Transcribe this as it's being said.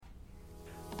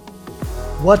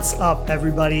What's up,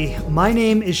 everybody? My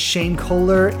name is Shane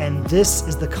Kohler, and this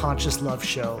is the Conscious Love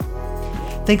Show.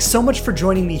 Thanks so much for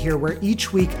joining me here, where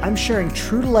each week I'm sharing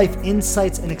true-to-life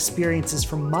insights and experiences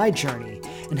from my journey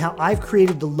and how I've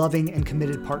created the loving and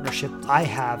committed partnership I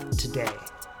have today.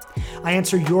 I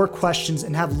answer your questions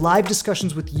and have live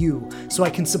discussions with you so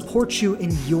I can support you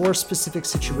in your specific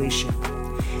situation.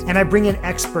 And I bring in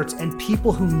experts and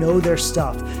people who know their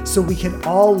stuff so we can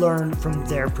all learn from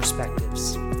their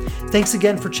perspectives. Thanks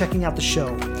again for checking out the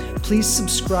show. Please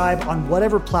subscribe on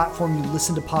whatever platform you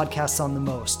listen to podcasts on the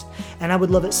most. And I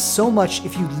would love it so much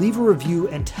if you leave a review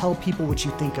and tell people what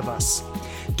you think of us.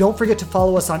 Don't forget to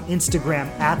follow us on Instagram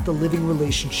at The Living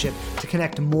Relationship to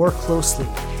connect more closely.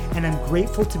 And I'm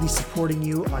grateful to be supporting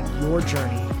you on your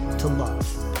journey to love.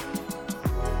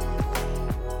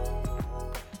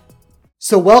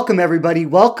 So welcome, everybody.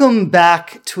 Welcome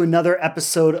back to another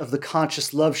episode of the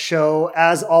Conscious Love Show.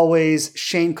 As always,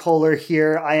 Shane Kohler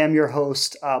here. I am your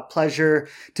host. Pleasure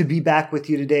to be back with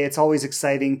you today. It's always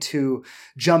exciting to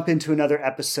jump into another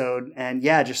episode. And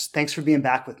yeah, just thanks for being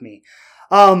back with me.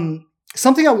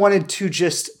 Something I wanted to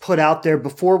just put out there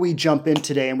before we jump in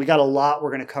today, and we got a lot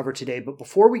we're going to cover today, but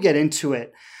before we get into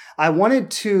it, I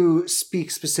wanted to speak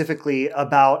specifically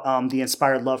about the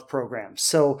Inspired Love program.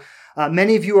 So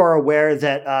many of you are aware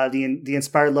that the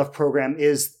Inspired Love program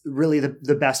is really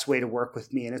the best way to work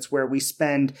with me. And it's where we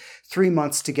spend 3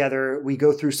 months together. We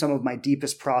go through some of my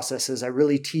deepest processes. I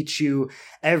really teach you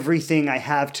everything I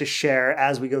have to share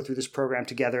as we go through this program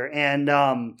together. And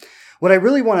what I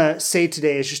really want to say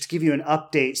today is just to give you an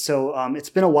update. So it's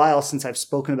been a while since I've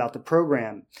spoken about the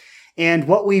program. And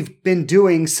what we've been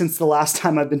doing since the last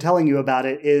time I've been telling you about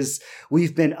it is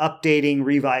we've been updating,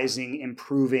 revising,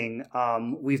 improving.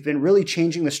 We've been really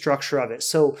changing the structure of it.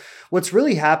 So what's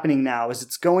really happening now is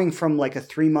it's going from like a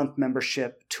 3-month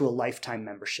membership to a lifetime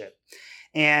membership.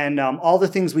 And all the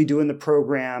things we do in the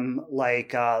program,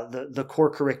 like the core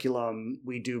curriculum,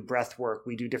 we do breath work,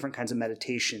 we do different kinds of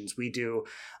meditations, we do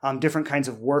different kinds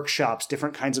of workshops,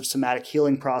 different kinds of somatic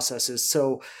healing processes.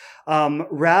 So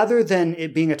rather than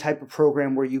it being a type of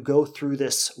program where you go through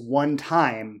this one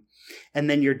time and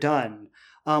then you're done,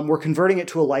 we're converting it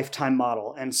to a lifetime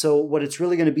model. And so what it's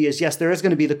really going to be is, yes, there is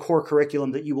going to be the core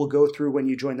curriculum that you will go through when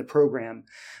you join the program,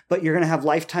 but you're going to have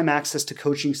lifetime access to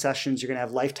coaching sessions. You're going to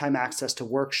have lifetime access to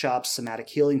workshops, somatic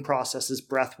healing processes,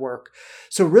 breath work.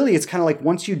 So really, it's kind of like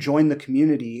once you join the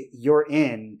community, you're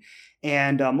in.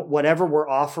 And whatever we're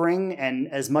offering, and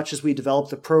as much as we develop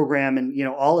the program and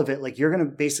all of it, like you're going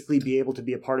to basically be able to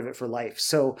be a part of it for life.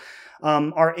 So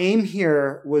our aim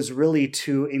here was really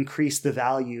to increase the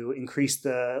value, increase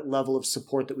the level of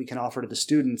support that we can offer to the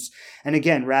students. And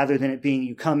again, rather than it being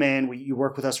you come in, you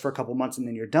work with us for a couple months and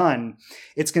then you're done,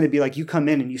 it's going to be like you come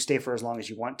in and you stay for as long as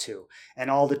you want to.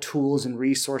 And all the tools and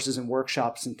resources and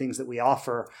workshops and things that we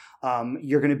offer,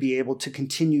 you're going to be able to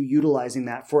continue utilizing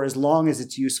that for as long as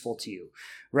it's useful to you,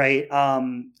 right?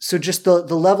 So just the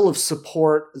level of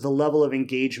support, the level of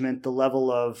engagement, the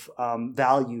level of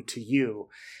value to you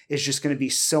is just going to be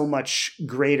so much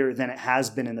greater than it has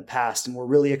been in the past. And we're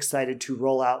really excited to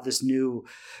roll out this new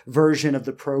version of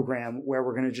the program where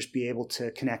we're going to just be able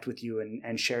to connect with you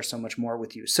and share so much more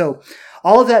with you. So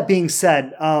all of that being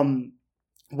said,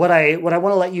 what I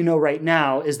want to let you know right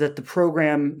now is that the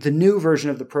program, the new version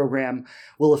of the program,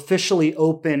 will officially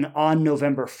open on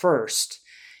November 1st.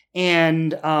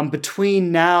 And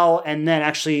between now and then,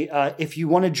 actually, if you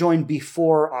want to join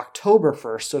before October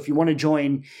 1st, so if you want to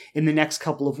join in the next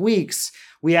couple of weeks,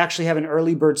 we actually have an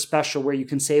early bird special where you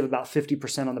can save about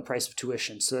 50% on the price of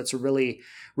tuition. So that's a really,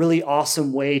 really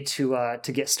awesome way to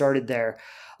get started there.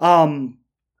 And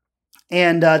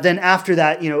then after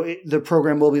that, the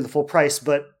program will be the full price.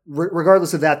 But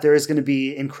regardless of that, there is going to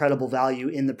be incredible value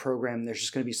in the program. There's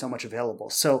just going to be so much available.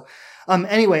 So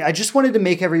anyway, I just wanted to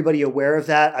make everybody aware of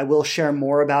that. I will share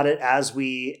more about it as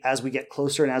we get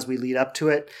closer and as we lead up to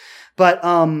it. But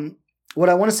what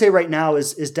I want to say right now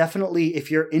is definitely,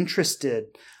 if you're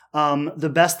interested,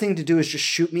 the best thing to do is just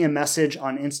shoot me a message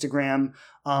on Instagram.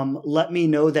 Let me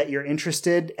know that you're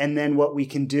interested. And then what we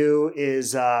can do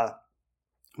is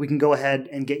we can go ahead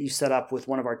and get you set up with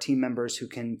one of our team members who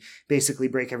can basically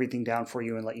break everything down for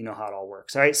you and let you know how it all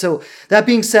works. All right. So that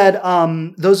being said,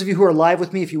 those of you who are live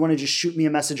with me, if you want to just shoot me a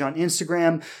message on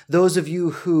Instagram, those of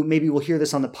you who maybe will hear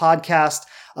this on the podcast,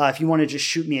 if you want to just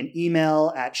shoot me an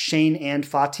email at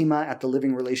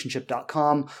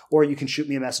shaneandfatima@thelivingrelationship.com, or you can shoot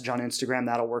me a message on Instagram.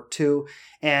 That'll work too.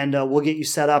 And we'll get you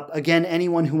set up. Again,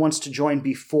 anyone who wants to join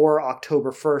before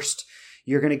October 1st,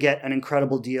 you're going to get an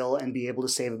incredible deal and be able to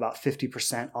save about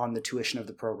 50% on the tuition of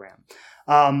the program.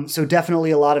 So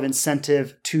definitely a lot of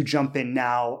incentive to jump in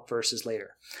now versus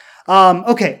later.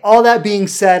 Okay, all that being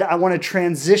said, I want to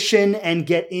transition and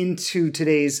get into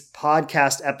today's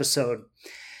podcast episode.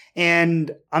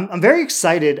 And I'm very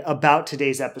excited about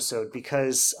today's episode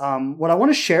because what I want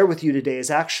to share with you today is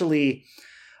actually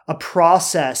a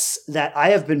process that I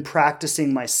have been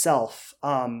practicing myself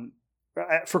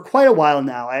for quite a while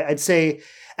now. I'd say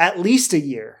at least a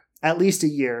year,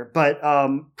 but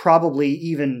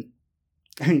probably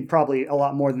a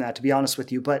lot more than that, to be honest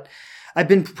with you. But I've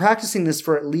been practicing this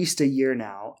for at least a year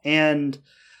now. And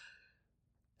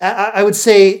I would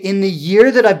say in the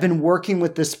year that I've been working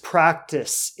with this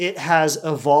practice, it has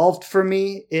evolved for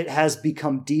me. It has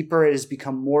become deeper. It has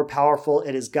become more powerful.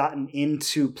 It has gotten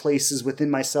into places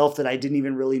within myself that I didn't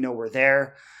even really know were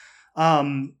there.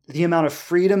 The amount of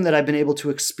freedom that I've been able to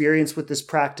experience with this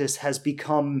practice has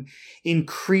become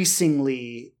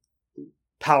increasingly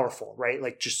powerful, right?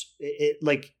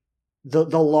 Like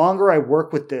the longer I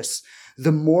work with this,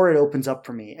 the more it opens up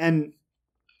for me. And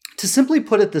to simply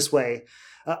put it this way,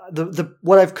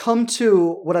 what I've come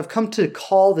to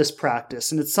call this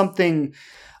practice, and it's something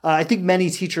I think many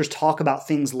teachers talk about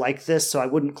things like this, so I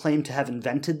wouldn't claim to have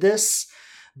invented this,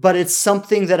 but it's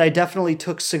something that I definitely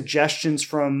took suggestions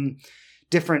from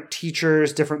different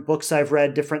teachers, different books I've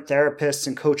read, different therapists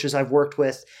and coaches I've worked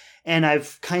with, and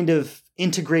I've kind of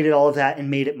integrated all of that and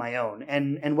made it my own.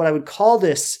 And what I would call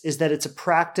this is that it's a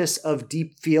practice of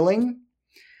deep feeling,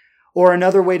 or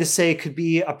another way to say it could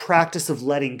be a practice of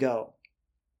letting go.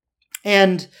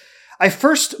 And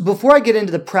before I get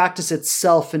into the practice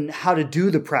itself and how to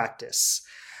do the practice,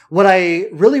 what I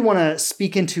really want to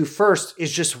speak into first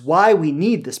is just why we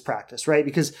need this practice, right?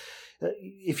 Because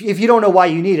if you don't know why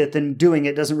you need it, then doing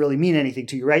it doesn't really mean anything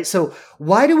to you, right? So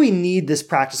why do we need this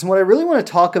practice? And what I really want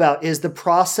to talk about is the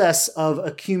process of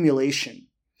accumulation.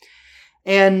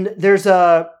 And there's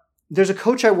a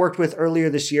coach I worked with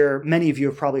earlier this year. Many of you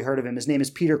have probably heard of him. His name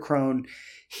is Peter Crone.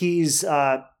 He's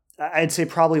I'd say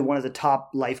probably one of the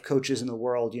top life coaches in the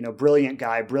world, brilliant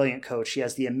guy, brilliant coach. He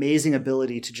has the amazing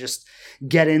ability to just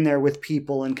get in there with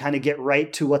people and kind of get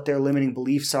right to what their limiting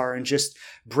beliefs are and just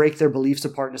break their beliefs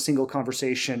apart in a single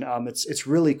conversation. It's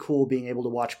really cool being able to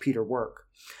watch Peter work.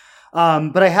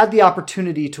 But I had the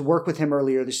opportunity to work with him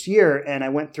earlier this year, and I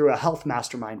went through a health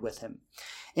mastermind with him.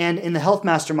 And in the health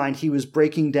mastermind, he was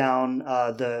breaking down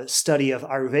the study of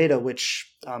Ayurveda,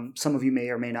 which some of you may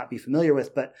or may not be familiar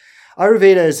with. But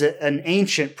Ayurveda is an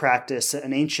ancient practice,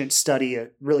 an ancient study,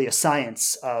 really a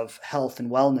science of health and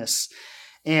wellness,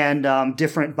 and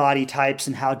different body types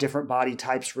and how different body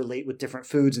types relate with different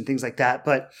foods and things like that.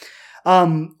 But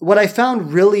what I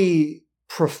found really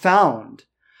profound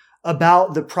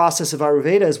about the process of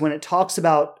Ayurveda is when it talks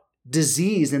about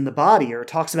disease in the body, or it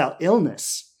talks about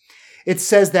illness. It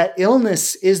says that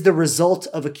illness is the result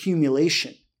of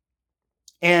accumulation.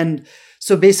 And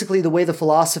so basically the way the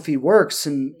philosophy works,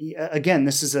 and again,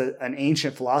 this is an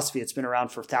ancient philosophy. It's been around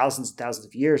for thousands and thousands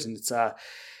of years. And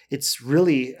it's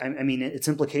really, its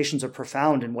implications are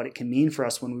profound in what it can mean for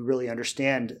us when we really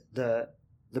understand the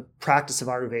practice of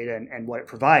Ayurveda and what it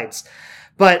provides.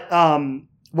 But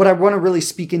what I want to really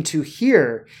speak into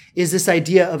here is this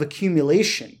idea of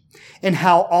accumulation and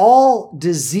how all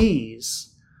disease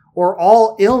or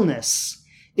all illness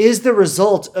is the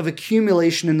result of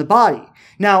accumulation in the body.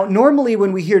 Now, normally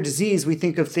when we hear disease, we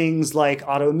think of things like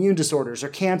autoimmune disorders or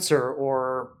cancer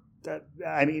or,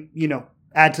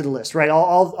 add to the list, right?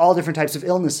 All different types of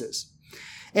illnesses.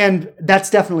 And that's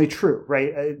definitely true,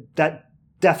 right? That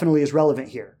definitely is relevant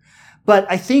here. But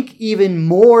I think even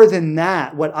more than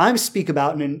that, what I'm speak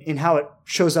about and how it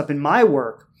shows up in my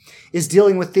work is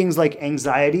dealing with things like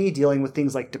anxiety, dealing with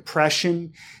things like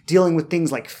depression, dealing with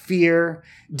things like fear,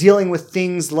 dealing with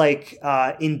things like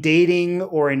in dating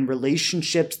or in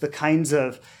relationships, the kinds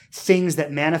of things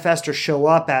that manifest or show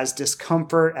up as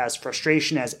discomfort, as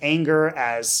frustration, as anger,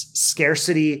 as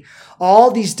scarcity, all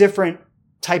these different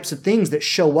types of things that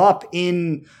show up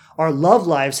in our love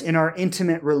lives, in our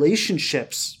intimate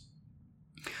relationships,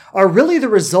 are really the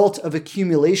result of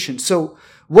accumulation. So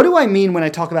what do I mean when I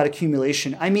talk about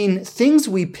accumulation? I mean things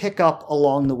we pick up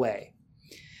along the way.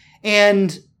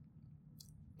 And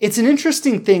it's an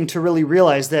interesting thing to really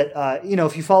realize that,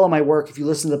 if you follow my work, if you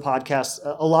listen to the podcast,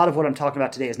 a lot of what I'm talking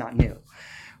about today is not new,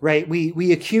 right?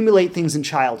 We accumulate things in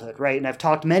childhood, right? And I've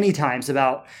talked many times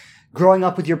about growing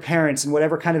up with your parents and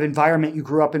whatever kind of environment you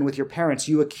grew up in with your parents,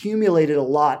 you accumulated a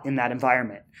lot in that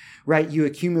environment, right? You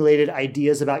accumulated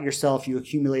ideas about yourself. You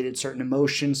accumulated certain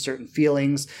emotions, certain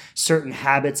feelings, certain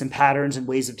habits and patterns and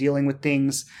ways of dealing with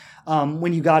things.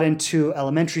 When you got into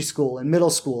elementary school and middle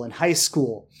school and high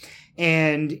school,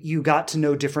 and you got to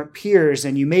know different peers,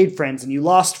 and you made friends and you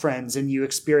lost friends, and you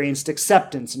experienced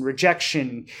acceptance and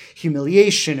rejection,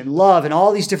 humiliation and love and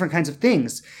all these different kinds of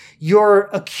things, you're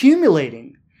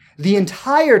accumulating the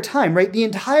entire time, right? The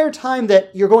entire time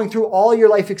that you're going through all your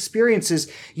life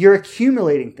experiences, you're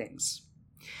accumulating things.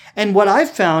 And what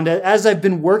I've found as I've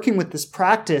been working with this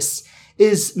practice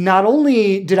is not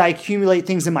only did I accumulate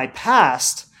things in my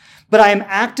past, but I am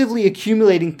actively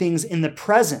accumulating things in the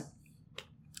present.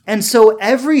 And so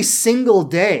every single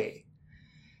day,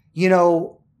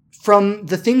 from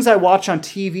the things I watch on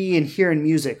TV and hear in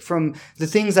music, from the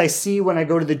things I see when I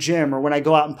go to the gym or when I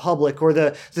go out in public, or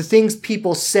the things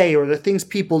people say or the things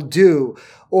people do,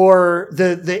 or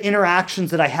the interactions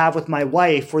that I have with my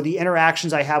wife, or the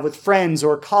interactions I have with friends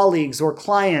or colleagues or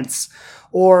clients,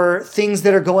 or things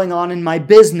that are going on in my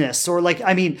business, or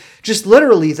just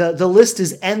literally the list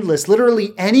is endless.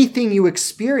 Literally anything you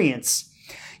experience,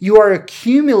 you are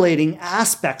accumulating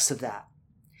aspects of that.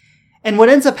 And what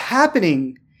ends up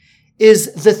happening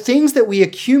is the things that we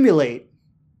accumulate,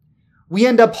 we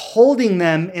end up holding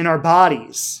them in our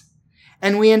bodies,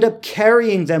 and we end up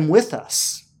carrying them with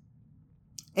us.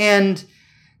 And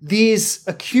these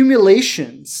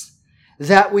accumulations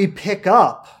that we pick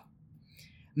up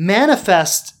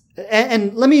manifest,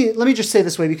 and let me just say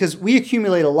this way, because we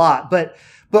accumulate a lot, but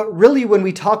really when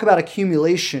we talk about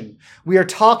accumulation, we are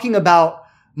talking about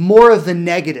more of the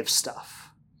negative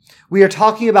stuff. We are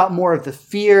talking about more of the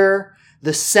fear,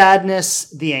 the sadness,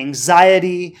 the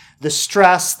anxiety, the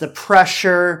stress, the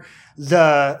pressure,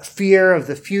 the fear of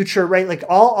the future, right? Like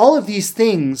all of these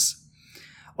things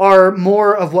are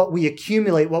more of what we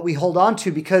accumulate, what we hold on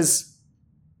to, because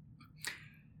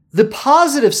the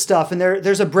positive stuff, and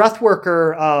there's a breath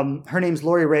worker, her name's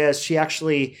Lori Reyes. She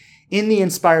actually, in the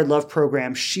Inspired Love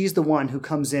program, she's the one who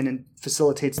comes in and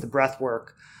facilitates the breath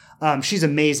work. She's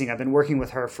amazing. I've been working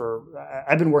with her for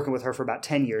about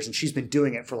 10 years, and she's been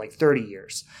doing it for like 30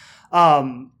 years.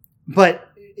 But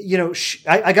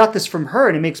I got this from her,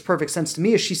 and it makes perfect sense to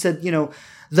me. As she said,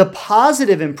 the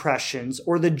positive impressions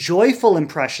or the joyful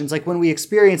impressions, like when we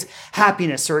experience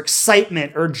happiness or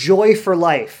excitement or joy for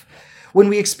life, when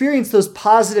we experience those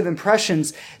positive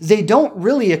impressions, they don't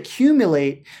really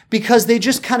accumulate because they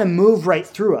just kind of move right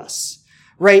through us.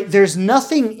 Right? There's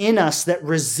nothing in us that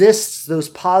resists those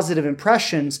positive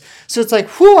impressions. So it's like,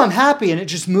 whew, I'm happy. And it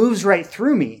just moves right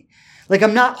through me. Like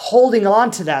I'm not holding on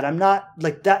to that. I'm not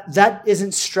like that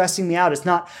isn't stressing me out. It's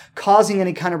not causing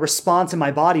any kind of response in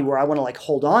my body where I want to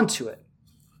hold on to it.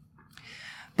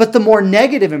 But the more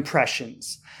negative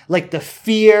impressions, like the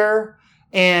fear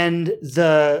and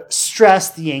the stress,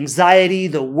 the anxiety,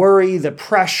 the worry, the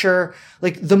pressure,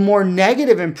 like the more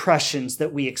negative impressions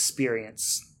that we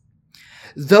experience,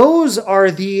 those are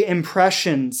the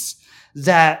impressions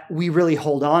that we really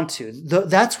hold on to.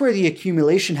 That's where the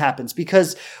accumulation happens,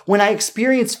 because when I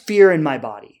experience fear in my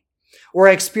body, or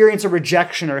I experience a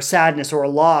rejection or a sadness or a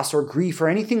loss or grief or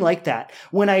anything like that,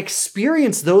 when I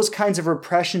experience those kinds of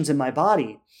repressions in my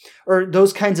body, or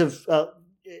those kinds of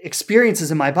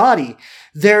experiences in my body,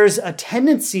 there's a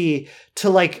tendency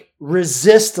to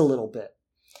resist a little bit.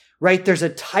 Right? There's a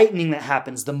tightening that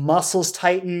happens. The muscles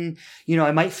tighten.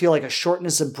 I might feel like a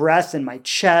shortness of breath in my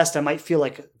chest. I might feel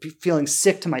like feeling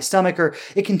sick to my stomach, or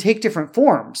it can take different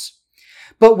forms.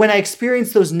 But when I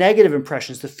experience those negative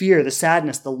impressions, the fear, the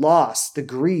sadness, the loss, the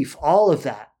grief, all of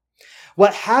that,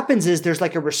 what happens is there's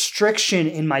like a restriction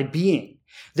in my being.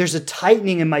 There's a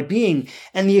tightening in my being,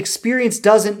 and the experience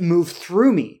doesn't move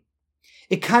through me.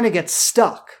 It kind of gets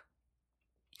stuck.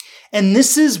 And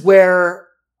this is where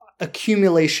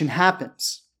accumulation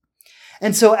happens.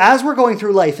 And so as we're going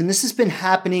through life, and this has been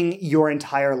happening your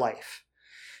entire life,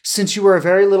 since you were a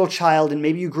very little child, and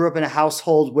maybe you grew up in a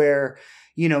household where,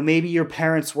 maybe your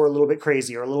parents were a little bit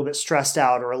crazy or a little bit stressed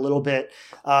out or a little bit,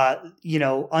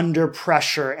 under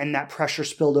pressure, and that pressure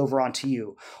spilled over onto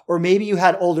you. Or maybe you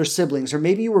had older siblings, or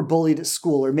maybe you were bullied at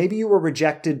school, or maybe you were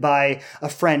rejected by a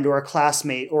friend or a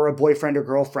classmate or a boyfriend or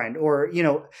girlfriend, or,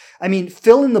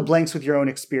 fill in the blanks with your own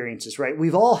experiences, right?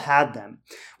 We've all had them,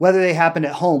 whether they happened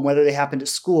at home, whether they happened at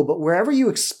school, but wherever you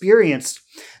experienced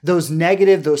those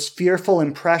negative, those fearful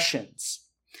impressions,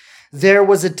 there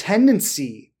was a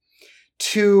tendency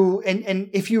to,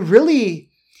 and if you really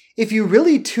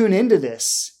tune into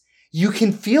this, you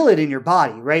can feel it in your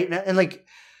body, right? And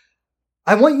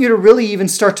I want you to really even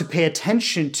start to pay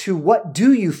attention to, what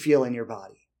do you feel in your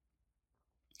body?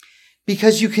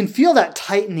 because you can feel that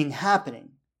tightening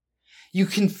happening. You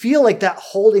can feel like that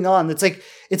holding on.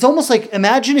 It's almost like,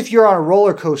 imagine if you're on a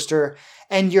roller coaster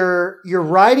and you're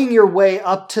riding your way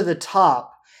up to the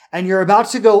top and you're about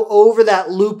to go over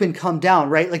that loop and come down,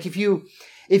 right? Like if you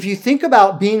think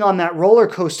about being on that roller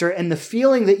coaster and the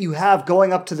feeling that you have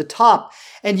going up to the top,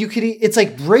 and it's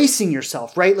like bracing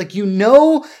yourself, right? Like,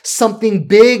 something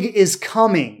big is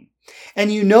coming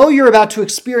and you're about to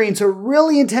experience a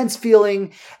really intense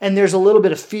feeling, and there's a little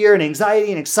bit of fear and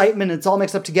anxiety and excitement. And it's all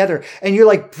mixed up together, and you're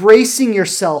like bracing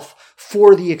yourself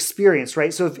for the experience,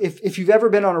 right? So if you've ever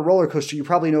been on a roller coaster, you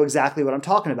probably know exactly what I'm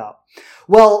talking about.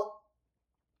 Well,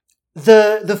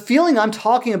 the feeling I'm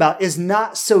talking about is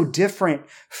not so different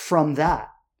from that,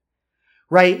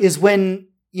 right? Is when,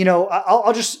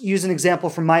 I'll just use an example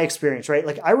from my experience, right?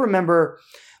 Like, I remember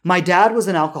my dad was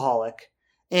an alcoholic,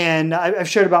 and I've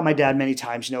shared about my dad many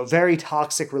times, very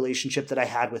toxic relationship that I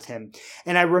had with him.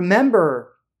 And I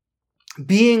remember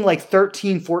being like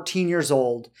 13, 14 years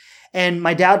old, and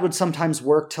my dad would sometimes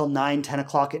work till 9, 10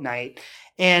 o'clock at night.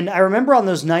 And I remember on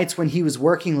those nights when he was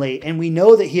working late, and we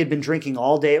know that he had been drinking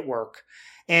all day at work.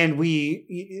 And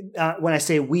when I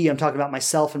say we, I'm talking about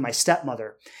myself and my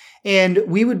stepmother. And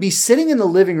we would be sitting in the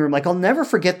living room. Like, I'll never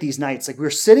forget these nights. Like, we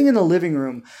were sitting in the living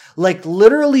room, like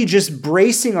literally just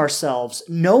bracing ourselves,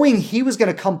 knowing he was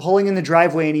going to come pulling in the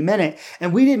driveway any minute.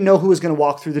 And we didn't know who was going to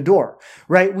walk through the door,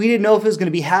 right? We didn't know if it was going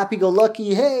to be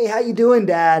happy-go-lucky, hey, how you doing,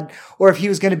 Dad? Or if he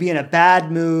was going to be in a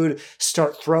bad mood,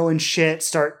 start throwing shit,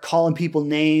 start calling people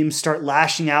names, start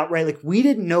lashing out, right? Like, we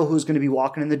didn't know who was going to be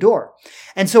walking in the door.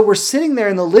 And so we're sitting there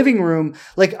in the living room,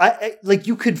 like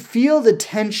you could feel the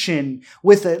tension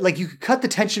like you could cut the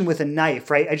tension with a knife,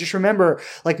 right? I just remember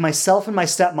like myself and my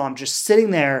stepmom just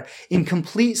sitting there in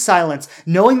complete silence,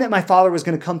 knowing that my father was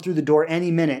going to come through the door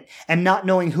any minute and not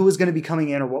knowing who was going to be coming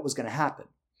in or what was going to happen,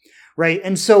 right?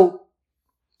 And so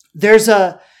there's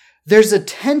a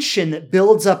tension that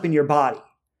builds up in your body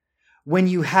when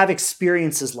you have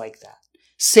experiences like that.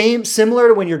 Similar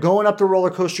to when you're going up the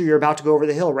roller coaster, you're about to go over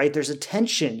the hill, right? There's a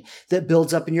tension that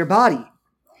builds up in your body.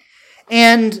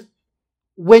 And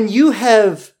when you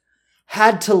have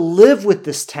had to live with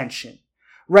this tension,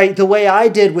 right? The way I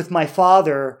did with my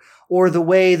father, or the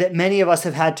way that many of us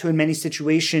have had to in many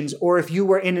situations, or if you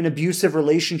were in an abusive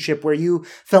relationship where you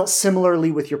felt similarly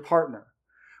with your partner,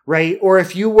 right? Or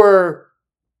if you were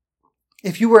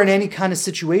in any kind of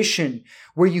situation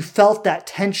where you felt that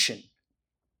tension,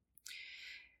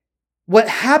 what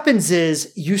happens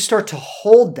is you start to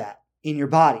hold that in your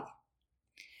body,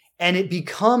 and it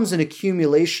becomes an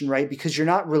accumulation, right? Because you're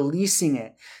not releasing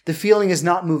it. The feeling is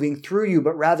not moving through you,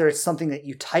 but rather it's something that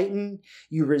you tighten,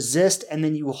 you resist, and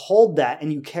then you hold that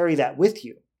and you carry that with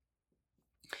you.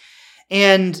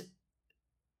 And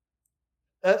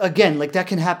again, like, that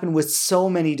can happen with so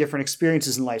many different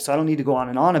experiences in life, so I don't need to go on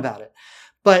and on about it.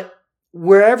 But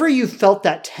wherever you felt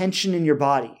that tension in your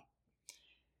body,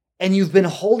 and you've been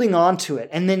holding on to it,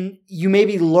 and then you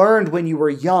maybe learned when you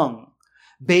were young,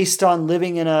 based on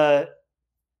living in a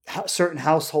certain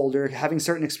household or having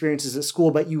certain experiences at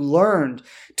school, but you learned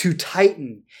to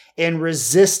tighten and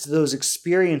resist those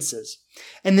experiences.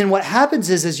 And then what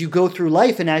happens is, as you go through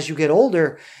life and as you get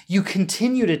older, you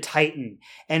continue to tighten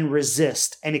and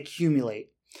resist and accumulate,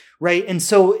 right? And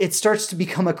so it starts to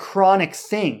become a chronic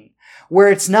thing, where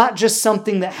it's not just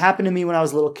something that happened to me when I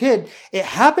was a little kid. It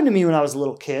happened to me when I was a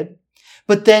little kid,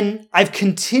 but then I've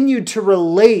continued to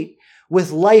relate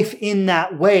with life in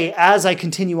that way as I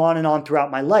continue on and on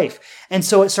throughout my life. And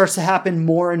so it starts to happen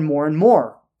more and more and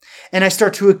more. And I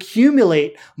start to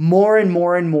accumulate more and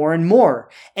more and more and more.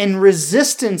 And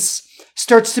resistance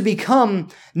starts to become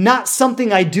not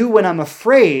something I do when I'm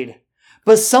afraid,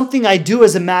 but something I do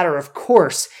as a matter of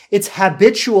course. It's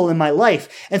habitual in my life.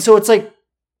 And so it's like,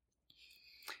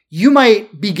 you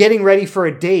might be getting ready for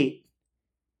a date,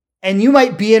 and you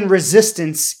might be in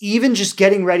resistance, even just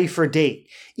getting ready for a date,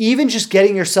 even just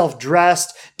getting yourself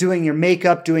dressed, doing your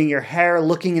makeup, doing your hair,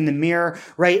 looking in the mirror,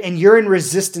 right? And you're in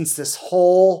resistance this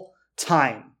whole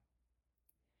time.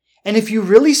 And if you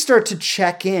really start to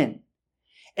check in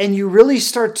and you really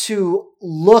start to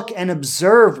look and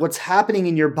observe what's happening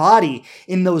in your body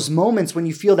in those moments when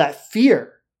you feel that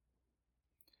fear,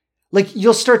 like,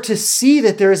 you'll start to see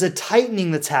that there is a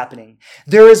tightening that's happening.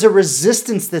 There is a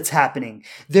resistance that's happening.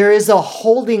 There is a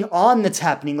holding on that's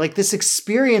happening. Like, this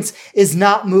experience is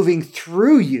not moving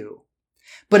through you,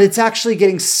 but it's actually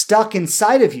getting stuck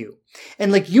inside of you.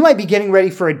 And like, you might be getting ready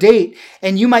for a date,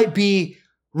 and you might be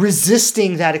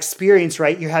resisting that experience,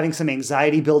 right? You're having some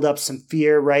anxiety build up, some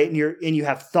fear, right? And you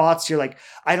have thoughts. You're like,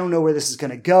 I don't know where this is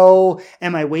going to go.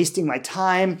 Am I wasting my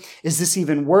time? Is this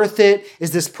even worth it?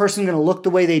 Is this person going to look the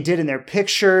way they did in their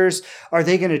pictures? Are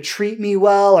they going to treat me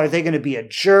well? Are they going to be a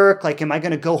jerk? Like, am I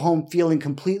going to go home feeling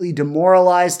completely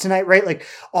demoralized tonight, right? Like,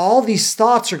 all these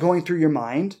thoughts are going through your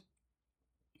mind.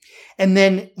 And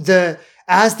then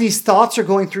as these thoughts are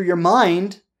going through your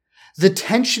mind, the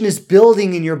tension is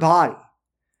building in your body.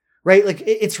 Right? Like,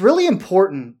 it's really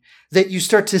important that you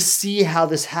start to see how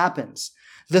this happens.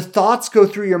 The thoughts go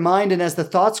through your mind, and as the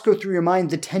thoughts go through your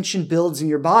mind, the tension builds in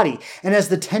your body. And as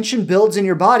the tension builds in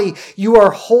your body, you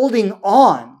are holding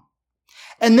on.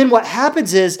 And then what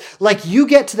happens is, like, you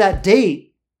get to that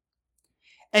date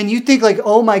and you think like,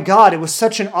 oh my God, it was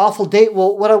such an awful date.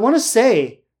 Well, what I want to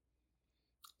say,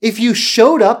 if you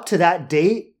showed up to that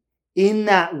date in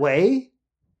that way,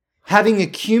 having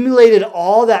accumulated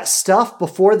all that stuff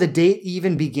before the date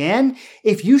even began,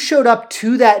 if you showed up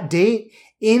to that date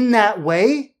in that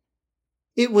way,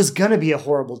 it was going to be a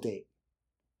horrible date.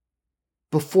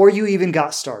 Before you even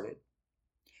got started,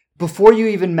 before you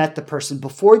even met the person,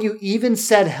 before you even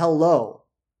said hello,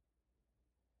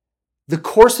 the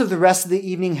course of the rest of the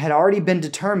evening had already been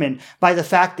determined by the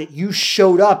fact that you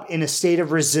showed up in a state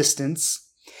of resistance,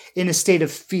 in a state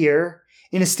of fear,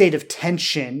 in a state of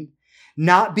tension,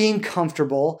 not being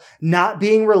comfortable, not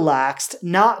being relaxed,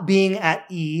 not being at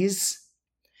ease,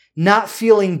 not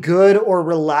feeling good or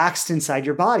relaxed inside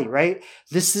your body, right?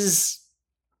 This is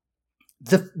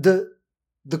the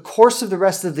course of the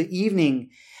rest of the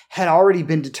evening had already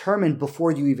been determined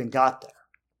before you even got there.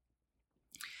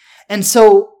 And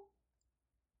so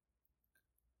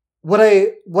what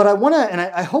I want to, and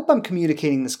I hope I'm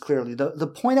communicating this clearly,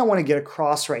 the point I want to get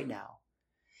across right now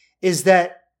is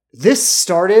that this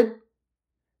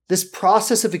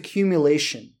process of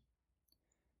accumulation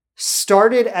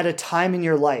started at a time in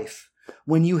your life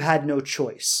when you had no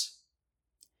choice.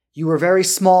 You were very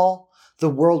small, the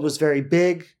world was very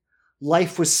big,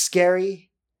 life was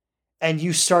scary, and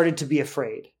you started to be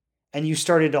afraid. And you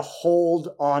started to hold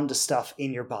on to stuff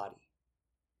in your body.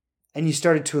 And you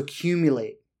started to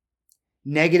accumulate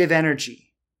negative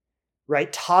energy,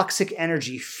 right? Toxic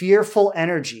energy, fearful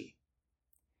energy.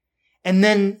 And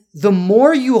then the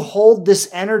more you hold this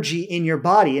energy in your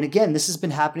body, and again, this has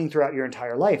been happening throughout your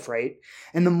entire life, right?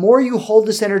 And the more you hold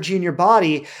this energy in your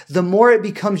body, the more it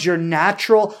becomes your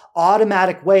natural,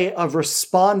 automatic way of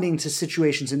responding to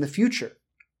situations in the future.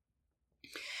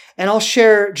 And I'll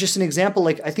share just an example.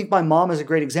 Like, I think my mom is a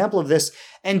great example of this,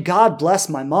 and God bless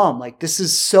my mom. Like, this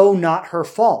is so not her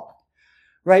fault,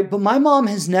 right? But my mom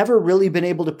has never really been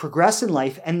able to progress in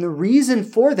life. And the reason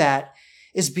for that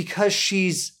is because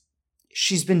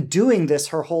she's been doing this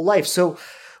her whole life. So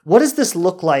what does this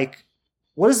look like?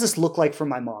 What does this look like for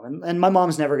my mom? And my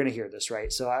mom's never going to hear this,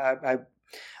 right? So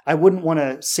I wouldn't want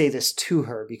to say this to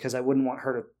her because I wouldn't want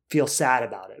her to feel sad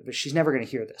about it, but she's never going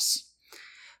to hear this.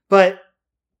 But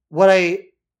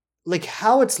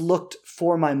how it's looked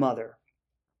for my mother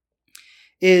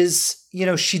is,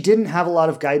 she didn't have a lot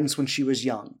of guidance when she was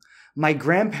young. My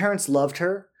grandparents loved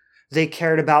her. They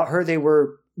cared about her. They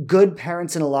were good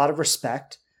parents in a lot of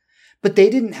respect. But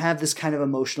they didn't have this kind of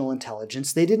emotional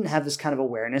intelligence. They didn't have this kind of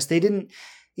awareness. They'd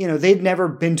never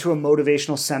been to a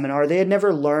motivational seminar. They had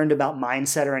never learned about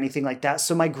mindset or anything like that.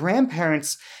 So my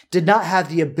grandparents did not have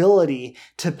the ability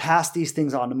to pass these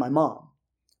things on to my mom,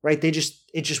 right? It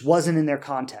just wasn't in their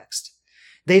context.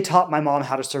 They taught my mom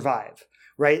how to survive,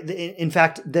 right? In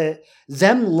fact,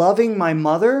 them loving my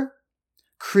mother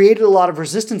created a lot of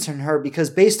resistance in her because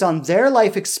based on their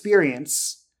life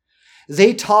experience,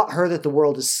 they taught her that the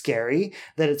world is scary,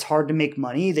 that it's hard to make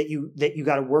money, that you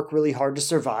got to work really hard to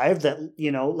survive, that,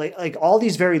 like all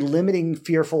these very limiting,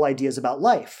 fearful ideas about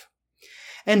life.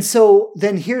 And so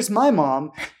then here's my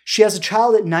mom. She has a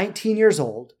child at 19 years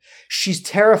old. She's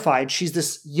terrified. She's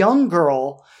this young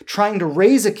girl trying to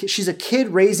raise a kid. She's a kid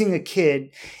raising a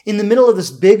kid in the middle of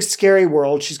this big, scary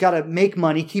world. She's got to make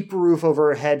money, keep a roof over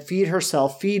her head, feed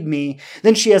herself, feed me.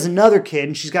 Then she has another kid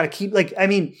and she's got to keep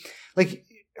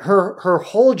her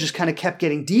hole just kind of kept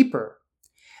getting deeper.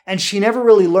 And she never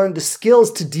really learned the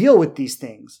skills to deal with these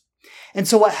things. And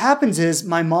so what happens is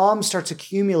my mom starts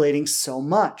accumulating so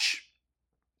much.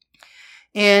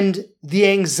 And the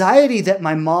anxiety that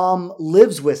my mom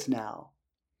lives with now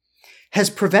has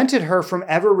prevented her from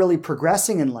ever really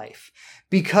progressing in life.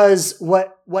 Because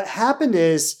what happened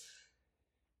is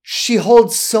she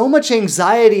holds so much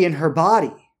anxiety in her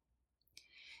body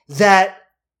that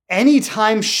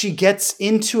anytime she gets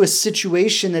into a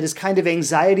situation that is kind of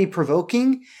anxiety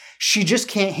provoking, She just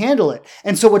can't handle it.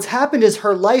 And so what's happened is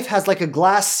her life has like a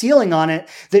glass ceiling on it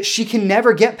that she can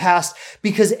never get past,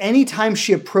 because anytime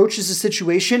she approaches a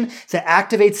situation that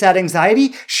activates that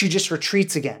anxiety, she just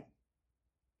retreats again.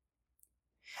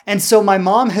 And so my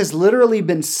mom has literally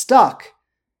been stuck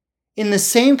in the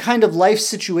same kind of life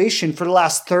situation for the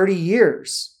last 30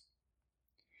 years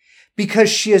because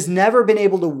she has never been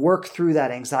able to work through that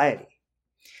anxiety.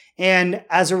 And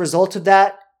as a result of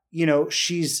that,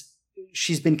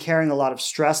 she's been carrying a lot of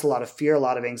stress, a lot of fear, a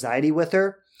lot of anxiety with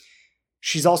her.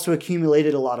 She's also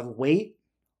accumulated a lot of weight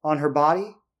on her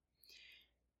body.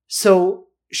 So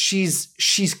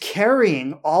she's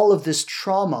carrying all of this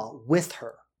trauma with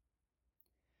her.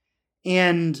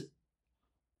 And,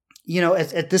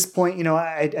 at this point,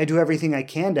 I do everything I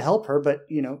can to help her, but,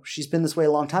 she's been this way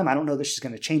a long time. I don't know that she's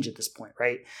going to change at this point,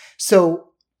 right? So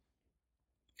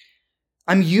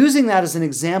I'm using that as an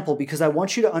example because I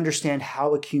want you to understand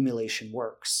how accumulation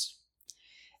works.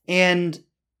 And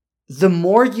the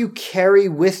more you carry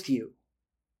with you,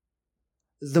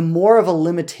 the more of a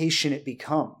limitation it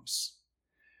becomes,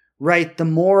 right? The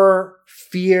more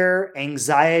fear,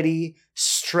 anxiety,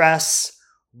 stress,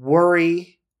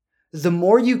 worry, the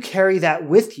more you carry that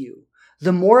with you,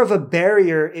 the more of a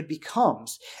barrier it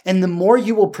becomes. And the more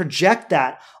you will project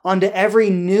that onto every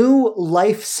new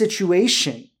life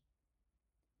situation.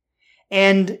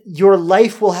 And your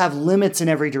life will have limits in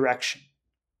every direction.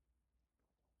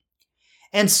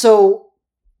 And so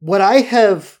what I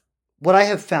have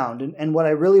found, and what I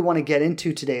really want to get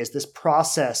into today, is this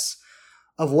process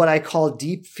of what I call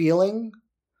deep feeling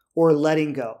or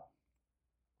letting go.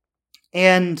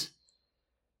 And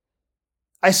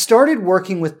I started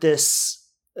working with this,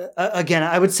 again,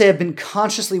 I would say I've been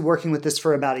consciously working with this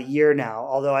for about a year now,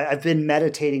 although I've been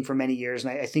meditating for many years,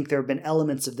 and I think there have been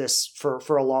elements of this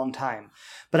for a long time.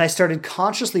 But I started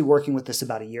consciously working with this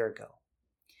about a year ago.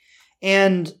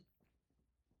 And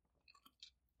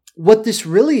what this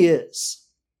really is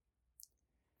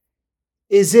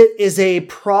it is a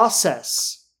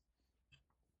process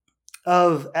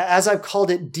of, as I've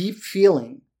called it, deep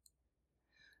feeling,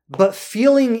 but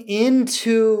feeling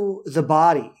into the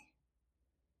body,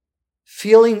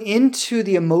 feeling into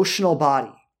the emotional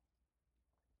body.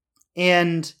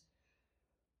 And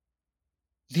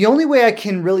the only way I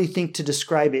can really think to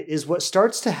describe it is what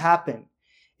starts to happen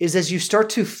is as you start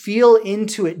to feel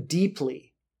into it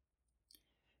deeply,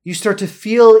 you start to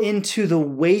feel into the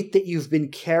weight that you've been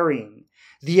carrying,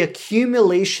 the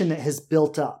accumulation that has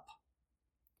built up.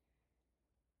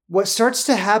 What starts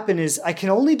to happen is, I can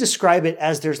only describe it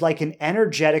as there's like an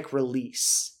energetic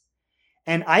release.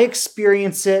 And I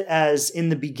experience it as, in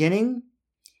the beginning,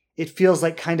 it feels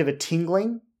like kind of a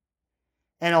tingling.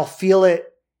 And I'll feel it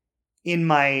in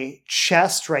my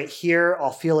chest right here.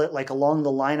 I'll feel it like along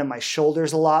the line of my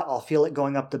shoulders a lot. I'll feel it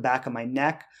going up the back of my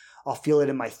neck. I'll feel it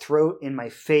in my throat, in my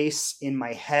face, in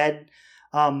my head.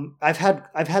 I've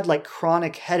had like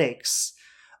chronic headaches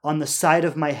on the side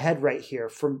of my head right here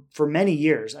for many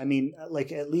years. I mean,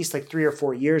 like at least like 3 or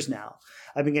 4 years now.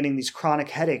 I've been getting these chronic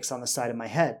headaches on the side of my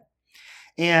head.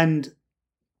 And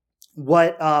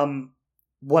what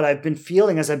I've been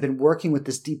feeling as I've been working with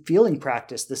this deep feeling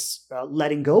practice, this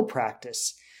letting go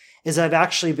practice, is I've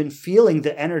actually been feeling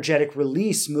the energetic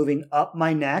release moving up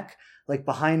my neck, like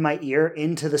behind my ear,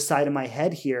 into the side of my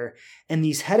head here. And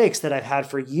these headaches that I've had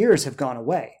for years have gone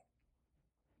away.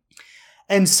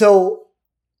 And so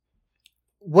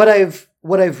what I've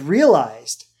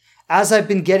realized as I've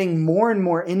been getting more and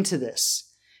more into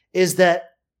this is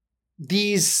that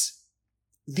these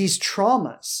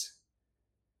traumas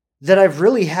that I've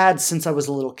really had since I was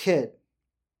a little kid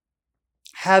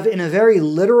have, in a very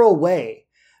literal way,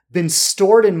 been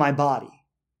stored in my body.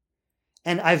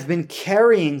 And I've been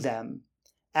carrying them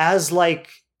as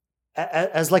like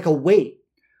a weight,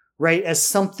 right? As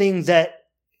something that,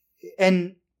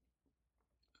 and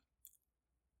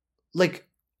like,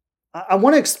 I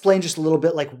want to explain just a little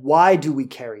bit, like, why do we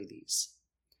carry these,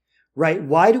 right?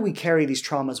 Why do we carry these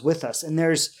traumas with us? And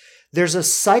there's a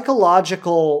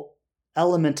psychological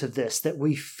element of this, that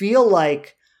we feel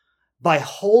like by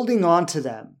holding on to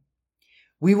them,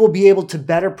 we will be able to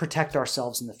better protect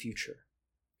ourselves in the future,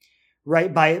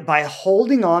 right? By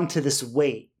holding on to this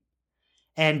weight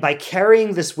and by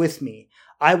carrying this with me,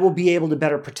 I will be able to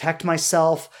better protect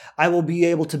myself. I will be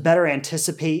able to better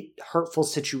anticipate hurtful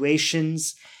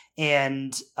situations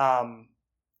and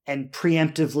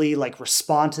preemptively like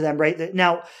respond to them, right?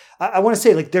 Now, I want to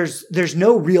say, like, there's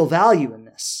no real value in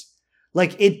this.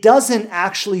 Like, it doesn't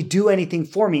actually do anything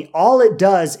for me. All it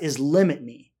does is limit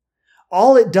me.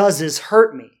 All it does is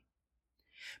hurt me.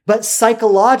 But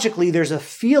psychologically, there's a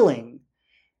feeling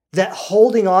that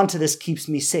holding on to this keeps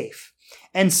me safe.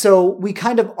 And so we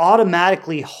kind of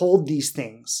automatically hold these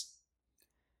things,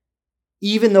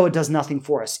 even though it does nothing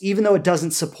for us, even though it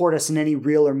doesn't support us in any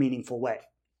real or meaningful way.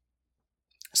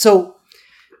 So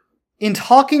in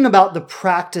talking about the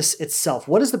practice itself,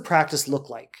 what does the practice look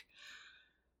like?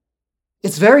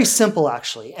 It's very simple,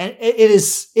 actually. And it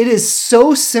is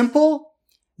so simple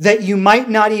that you might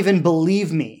not even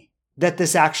believe me that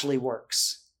this actually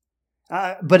works.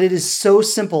 But it is so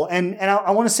simple. And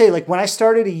I want to say, like, when I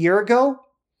started a year ago,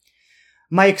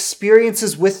 my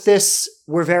experiences with this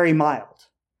were very mild,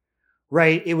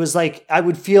 right? It was like I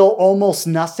would feel almost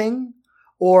nothing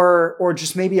or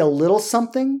just maybe a little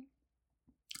something.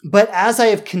 But as I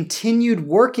have continued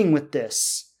working with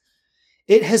this,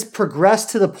 it has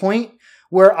progressed to the point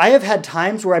where I have had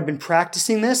times where I've been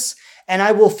practicing this and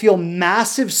I will feel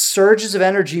massive surges of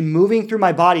energy moving through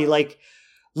my body, like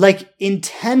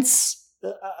intense.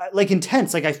 Like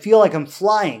I feel like I'm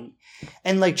flying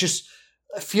and like just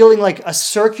feeling like a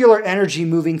circular energy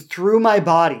moving through my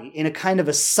body in a kind of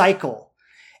a cycle.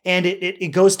 And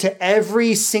it goes to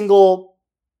every single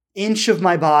inch of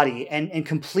my body and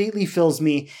completely fills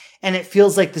me. And it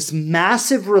feels like this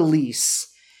massive release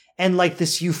and like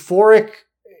this euphoric.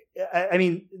 I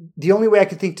mean, the only way I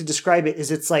could think to describe it is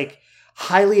it's like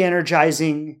highly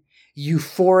energizing,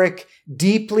 euphoric,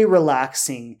 deeply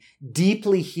relaxing,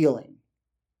 deeply healing.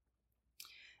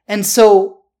 And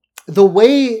so the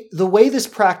way this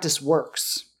practice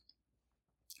works,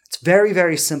 it's very,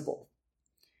 very simple,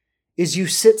 is you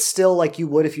sit still like you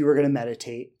would if you were going to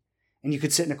meditate. And you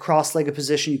could sit in a cross-legged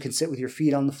position. You can sit with your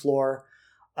feet on the floor.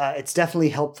 It's definitely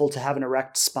helpful to have an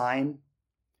erect spine.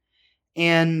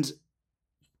 And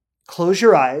close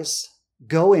your eyes,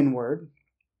 go inward,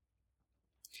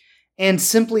 and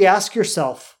simply ask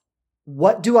yourself,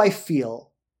 what do I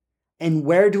feel? And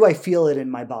where do I feel it in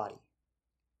my body?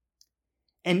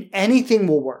 And anything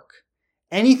will work.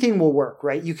 Anything will work,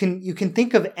 right? You can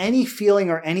think of any feeling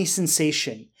or any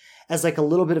sensation as like a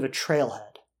little bit of a trailhead.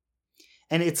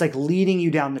 And it's like leading you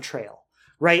down the trail,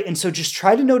 right? And so just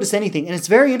try to notice anything. And it's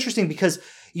very interesting because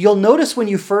you'll notice when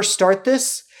you first start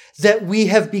this that we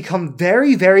have become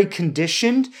very, very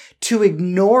conditioned to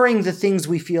ignoring the things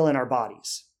we feel in our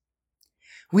bodies.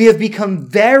 We have become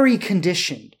very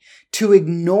conditioned to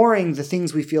ignoring the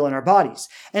things we feel in our bodies.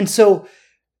 And so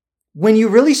when you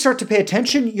really start to pay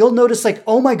attention, you'll notice like,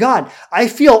 oh my God, I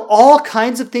feel all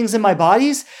kinds of things in my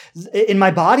body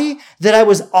that I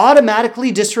was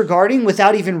automatically disregarding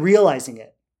without even realizing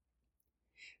it.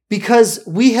 Because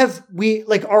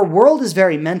our world is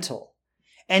very mental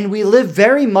and we live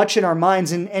very much in our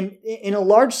minds. And in a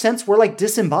large sense, we're like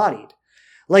disembodied.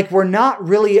 Like we're not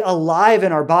really alive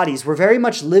in our bodies. We're very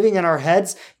much living in our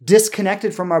heads,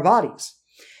 disconnected from our bodies.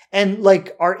 And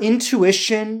like our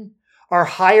intuition, our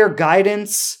higher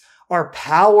guidance, our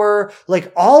power,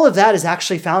 like all of that is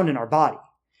actually found in our body,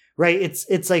 right?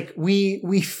 It's like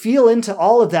we feel into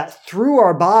all of that through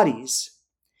our bodies.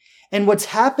 And what's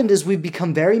happened is we've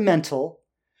become very mental.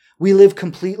 We live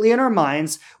completely in our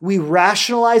minds. We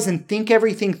rationalize and think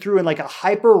everything through in like a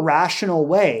hyper rational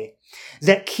way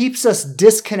that keeps us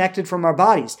disconnected from our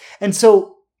bodies. And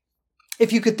so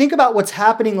if you could think about what's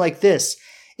happening like this,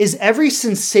 is every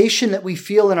sensation that we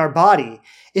feel in our body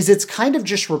is it's kind of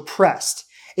just repressed.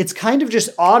 It's kind of just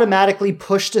automatically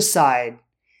pushed aside.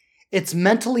 It's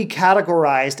mentally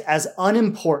categorized as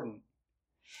unimportant.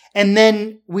 And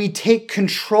then we take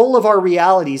control of our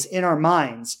realities in our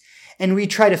minds and we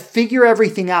try to figure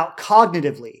everything out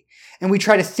cognitively and we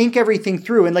try to think everything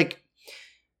through. And like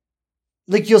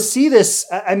you'll see this.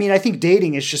 I mean, I think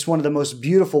dating is just one of the most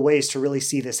beautiful ways to really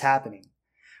see this happening,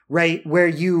 right? Where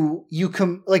you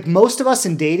come, like most of us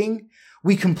in dating,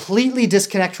 we completely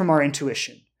disconnect from our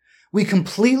intuition. We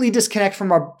completely disconnect from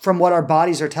what our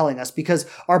bodies are telling us because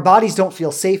our bodies don't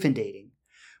feel safe in dating,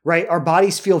 right? Our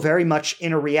bodies feel very much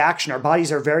in a reaction. Our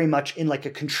bodies are very much in like a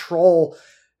control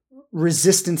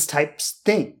resistance type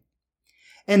thing.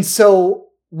 And so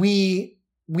we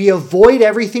avoid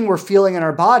everything we're feeling in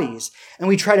our bodies and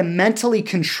we try to mentally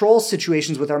control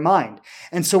situations with our mind.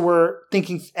 And so we're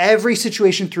thinking every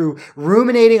situation through,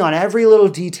 ruminating on every little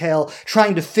detail,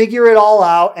 trying to figure it all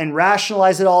out and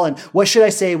rationalize it all. And what should I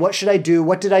say? What should I do?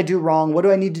 What did I do wrong? What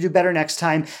do I need to do better next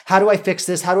time? How do I fix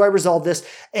this? How do I resolve this?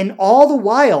 And all the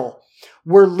while,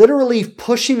 we're literally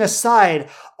pushing aside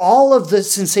all of the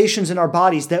sensations in our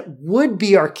bodies that would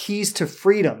be our keys to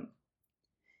freedom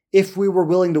if we were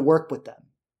willing to work with them.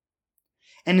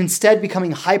 And instead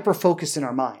becoming hyper-focused in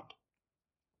our mind.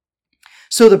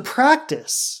 So the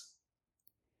practice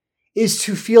is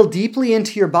to feel deeply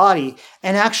into your body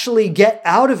and actually get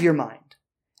out of your mind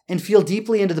and feel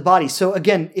deeply into the body. So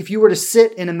again, if you were to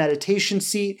sit in a meditation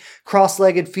seat,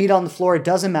 cross-legged, feet on the floor, it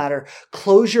doesn't matter.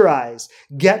 Close your eyes,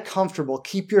 get comfortable,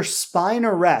 keep your spine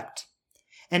erect,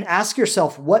 and ask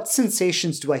yourself, what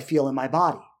sensations do I feel in my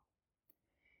body?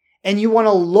 And you want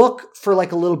to look for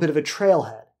like a little bit of a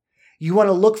trailhead. You want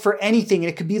to look for anything, and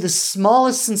it could be the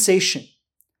smallest sensation,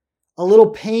 a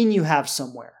little pain you have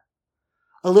somewhere,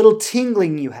 a little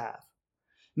tingling you have,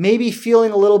 maybe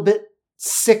feeling a little bit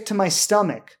sick to my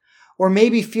stomach, or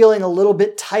maybe feeling a little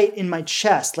bit tight in my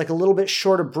chest, like a little bit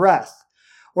short of breath,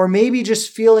 or maybe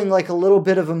just feeling like a little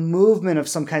bit of a movement of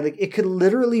some kind. Like it could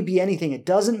literally be anything. It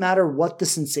doesn't matter what the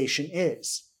sensation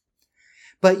is.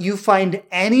 But you find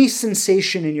any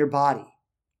sensation in your body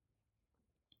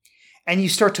and you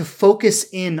start to focus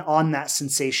in on that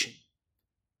sensation.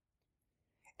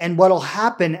 And what'll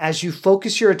happen as you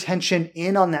focus your attention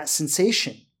in on that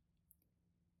sensation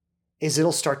is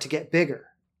it'll start to get bigger.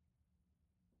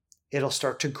 It'll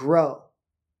start to grow.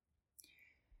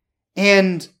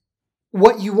 And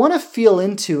what you want to feel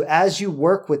into as you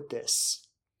work with this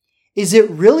is it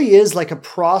really is like a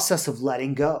process of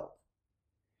letting go.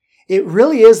 It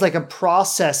really is like a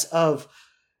process of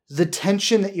the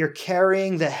tension that you're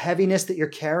carrying, the heaviness that you're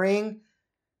carrying.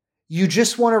 You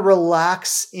just want to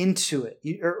relax into it.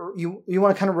 You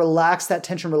want to kind of relax that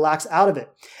tension, relax out of it.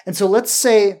 And so let's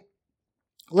say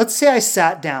I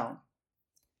sat down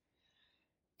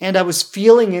and I was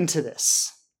feeling into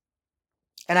this.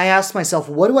 And I asked myself,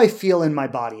 what do I feel in my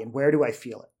body and where do I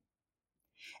feel it?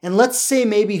 And let's say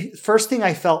maybe first thing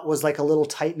I felt was like a little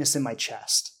tightness in my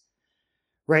chest,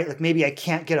 right? Like maybe I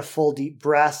can't get a full deep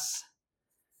breath.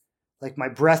 Like my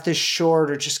breath is short,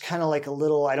 or just kind of like a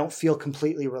little, I don't feel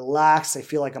completely relaxed. I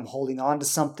feel like I'm holding on to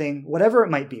something, whatever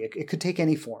it might be. It could take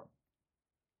any form.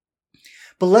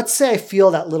 But let's say I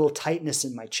feel that little tightness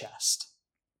in my chest.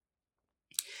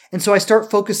 And so I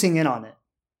start focusing in on it.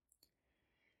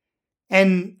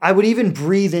 And I would even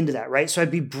breathe into that, right? So I'd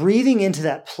be breathing into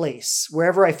that place,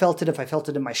 wherever I felt it. If I felt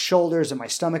it in my shoulders or my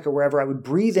stomach or wherever, I would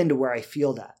breathe into where I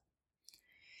feel that.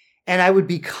 And I would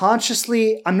be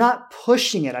consciously, I'm not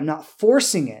pushing it, I'm not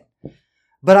forcing it,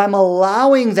 but I'm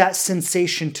allowing that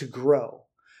sensation to grow,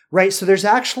 right? So there's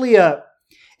actually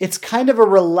it's kind of a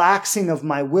relaxing of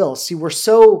my will. See, we're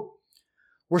so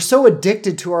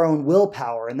addicted to our own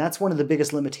willpower, and that's one of the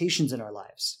biggest limitations in our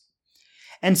lives.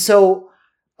 And so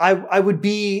I would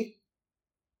be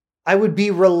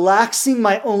relaxing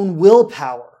my own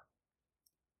willpower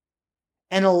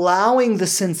and allowing the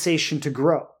sensation to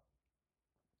grow.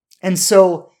 And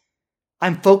so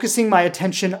I'm focusing my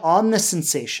attention on the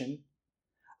sensation.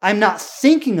 I'm not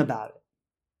thinking about it.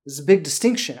 This is a big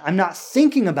distinction. I'm not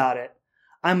thinking about it.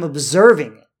 I'm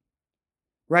observing it,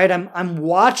 right? I'm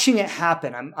watching it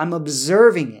happen. I'm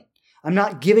observing it. I'm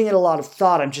not giving it a lot of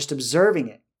thought. I'm just observing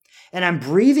it. And I'm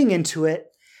breathing into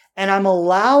it, and I'm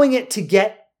allowing it to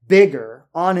get bigger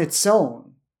on its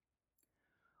own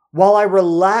while I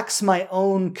relax my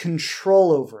own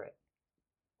control over it.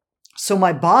 So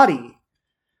my body,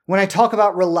 when I talk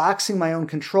about relaxing my own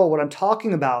control, what I'm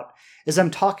talking about is I'm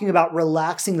talking about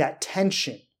relaxing that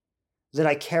tension that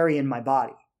I carry in my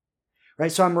body,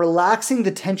 right? So I'm relaxing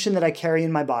the tension that I carry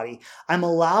in my body. I'm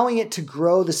allowing it to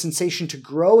grow, the sensation to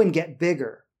grow and get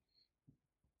bigger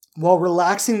while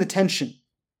relaxing the tension.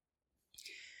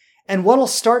 And what'll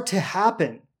start to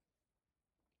happen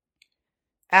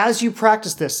as you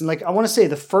practice this, and like I want to say,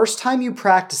 the first time you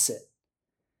practice it,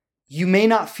 you may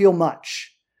not feel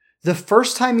much. The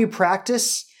first time you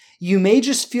practice, you may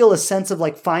just feel a sense of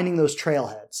like finding those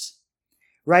trailheads,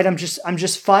 right? I'm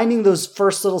just finding those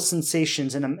first little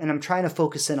sensations, and I'm trying to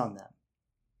focus in on them.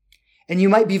 And you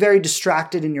might be very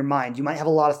distracted in your mind. You might have a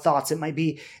lot of thoughts. It might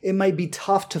be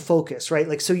tough to focus, right?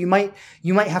 Like, so you might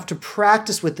have to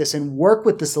practice with this and work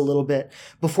with this a little bit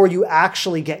before you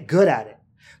actually get good at it,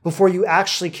 before you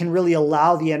actually can really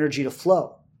allow the energy to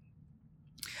flow.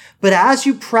 But as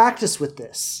you practice with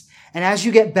this, and as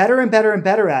you get better and better and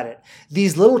better at it,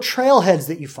 these little trailheads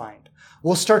that you find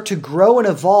will start to grow and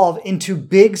evolve into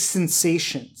big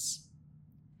sensations.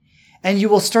 And you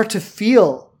will start to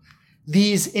feel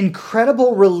these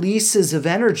incredible releases of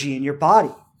energy in your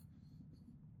body.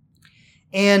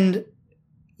 And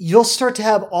you'll start to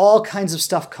have all kinds of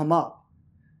stuff come up.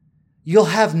 You'll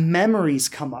have memories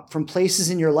come up from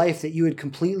places in your life that you had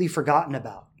completely forgotten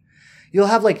about. You'll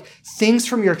have like things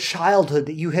from your childhood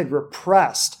that you had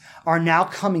repressed are now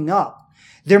coming up.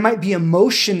 There might be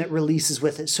emotion that releases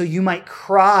with it. So you might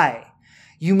cry.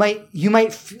 You might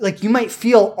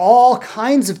feel all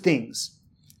kinds of things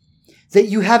that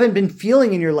you haven't been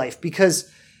feeling in your life because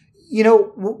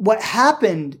what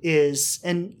happened is,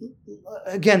 and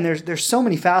again, there's so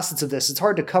many facets of this. It's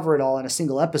hard to cover it all in a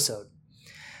single episode.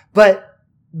 But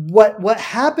what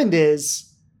happened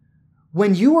is,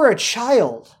 when you were a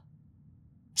child,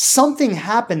 something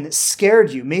happened that scared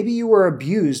you. Maybe you were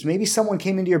abused. Maybe someone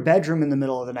came into your bedroom in the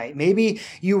middle of the night. Maybe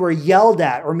you were yelled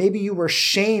at, or maybe you were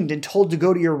shamed and told to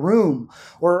go to your room,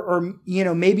 or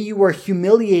maybe you were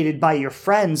humiliated by your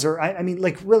friends, or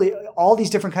really all these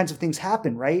different kinds of things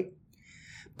happen, right?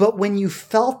 But when you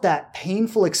felt that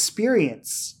painful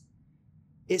experience,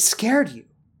 it scared you.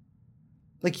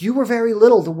 Like, you were very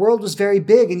little, the world was very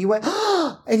big, and you went,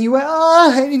 and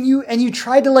you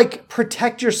tried to like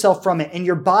protect yourself from it, and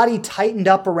your body tightened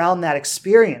up around that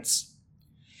experience.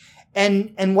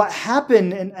 And what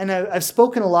happened, and I've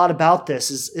spoken a lot about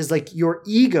this, is like your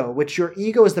ego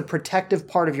is the protective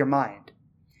part of your mind.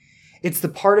 It's the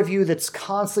part of you that's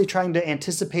constantly trying to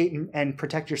anticipate and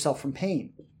protect yourself from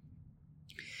pain.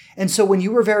 And so when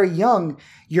you were very young,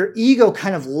 your ego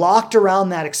kind of locked around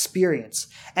that experience,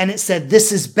 and it said,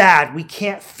 this is bad. We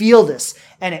can't feel this.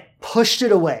 And it pushed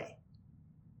it away,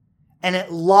 and it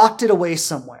locked it away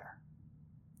somewhere.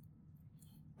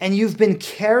 And you've been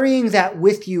carrying that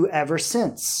with you ever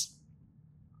since.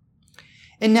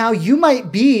 And now you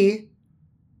might be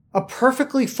a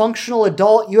perfectly functional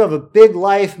adult. You have a big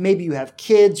life. Maybe you have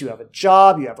kids, you have a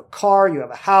job, you have a car, you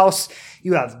have a house,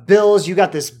 you have bills. You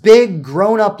got this big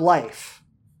grown-up life.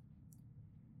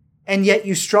 And yet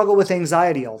you struggle with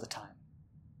anxiety all the time.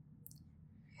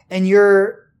 And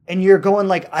you're going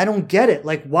like, I don't get it.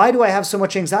 Like, why do I have so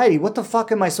much anxiety? What the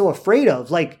fuck am I so afraid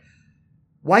of? Like,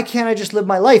 why can't I just live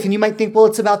my life? And you might think, well,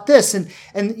 it's about this. And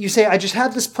you say, I just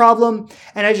have this problem,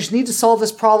 and I just need to solve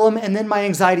this problem, and then my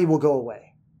anxiety will go away.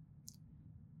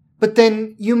 But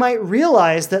then you might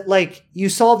realize that like you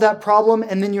solve that problem,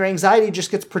 and then your anxiety just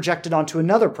gets projected onto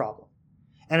another problem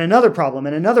and another problem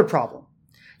and another problem.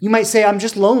 You might say, I'm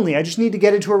just lonely. I just need to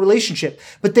get into a relationship.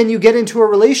 But then you get into a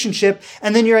relationship,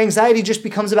 and then your anxiety just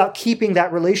becomes about keeping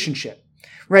that relationship,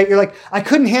 right? You're like, I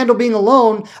couldn't handle being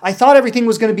alone. I thought everything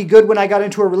was going to be good when I got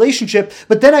into a relationship,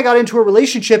 but then I got into a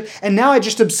relationship, and now I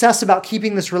just obsess about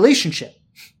keeping this relationship,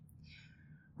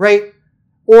 right?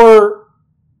 Or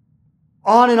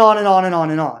on and on and on and on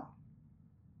and on.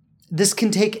 This can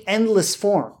take endless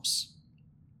forms.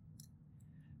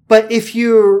 But if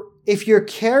you're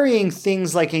carrying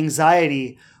things like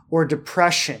anxiety or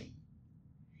depression,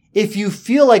 if you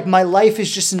feel like my life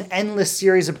is just an endless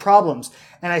series of problems,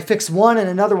 and I fix one and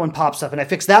another one pops up, and I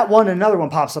fix that one and another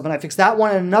one pops up, and I fix that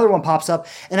one and another one pops up,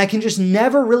 and I can just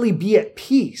never really be at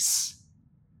peace,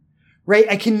 right?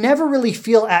 I can never really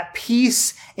feel at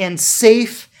peace and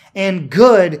safe and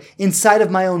good inside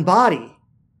of my own body,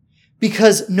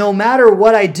 because no matter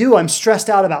what I do, I'm stressed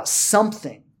out about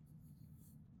something.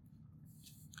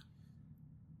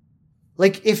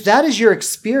 Like, if that is your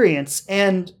experience,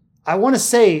 and I want to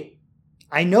say,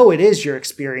 I know it is your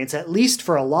experience, at least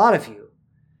for a lot of you.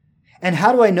 And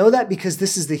how do I know that? Because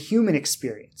this is the human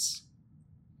experience,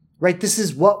 right? This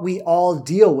is what we all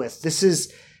deal with. This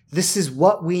is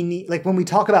what we need. Like, when we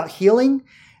talk about healing,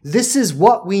 this is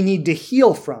what we need to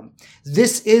heal from.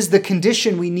 This is the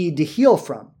condition we need to heal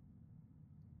from.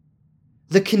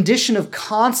 The condition of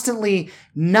constantly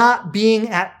not being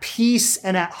at peace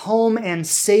and at home and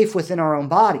safe within our own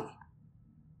body.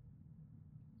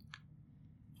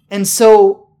 And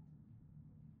so,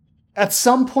 at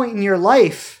some point in your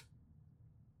life,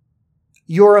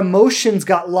 your emotions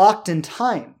got locked in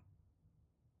time.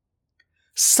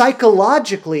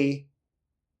 Psychologically,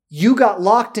 you got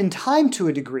locked in time to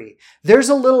a degree. There's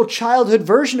a little childhood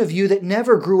version of you that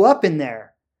never grew up in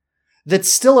there, that's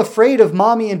still afraid of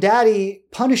mommy and daddy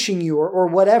punishing you or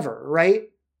whatever, right?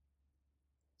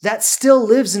 That still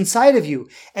lives inside of you.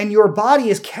 And your body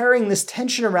is carrying this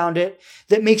tension around it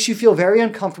that makes you feel very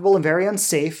uncomfortable and very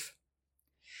unsafe.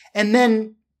 And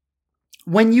then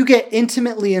when you get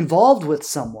intimately involved with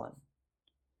someone,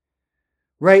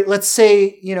 right? Let's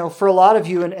say, for a lot of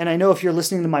you, and I know if you're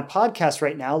listening to my podcast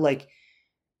right now, like,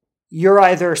 you're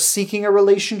either seeking a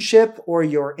relationship, or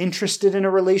you're interested in a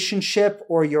relationship,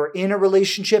 or you're in a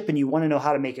relationship and you want to know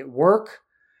how to make it work,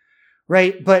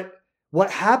 right? But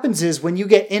what happens is, when you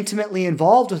get intimately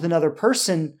involved with another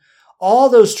person, all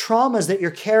those traumas that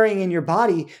you're carrying in your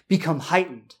body become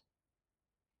heightened.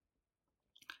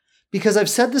 Because I've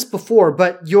said this before,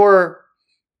 but your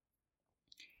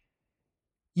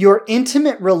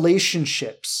intimate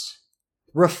relationships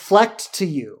reflect to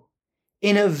you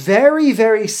in a very,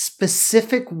 very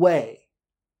specific way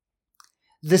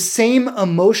the same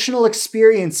emotional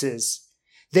experiences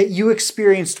that you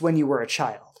experienced when you were a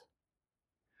child.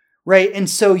 right? And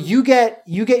so you get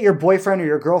your boyfriend or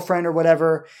your girlfriend or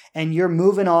whatever, and you're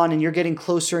moving on and you're getting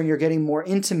closer and you're getting more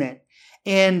intimate.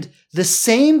 And the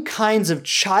same kinds of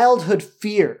childhood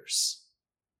fears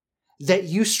that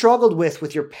you struggled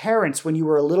with your parents when you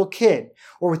were a little kid,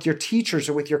 or with your teachers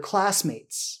or with your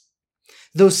classmates,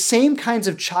 those same kinds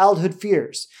of childhood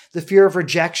fears, the fear of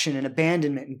rejection and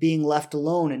abandonment and being left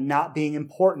alone and not being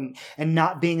important and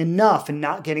not being enough and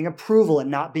not getting approval and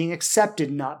not being accepted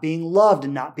and not being loved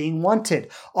and not being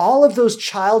wanted, all of those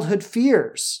childhood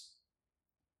fears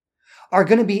are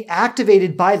going to be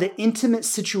activated by the intimate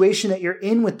situation that you're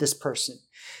in with this person,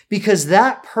 because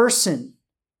that person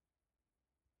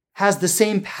has the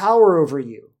same power over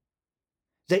you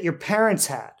that your parents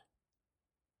had,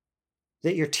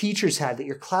 that your teachers had, that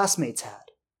your classmates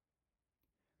had,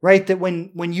 right? That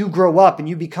when you grow up and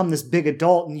you become this big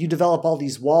adult and you develop all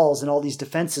these walls and all these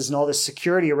defenses and all this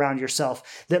security around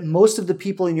yourself, that most of the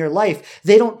people in your life,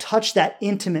 they don't touch that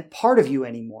intimate part of you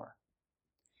anymore,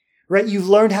 right? You've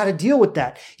learned how to deal with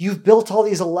that. You've built all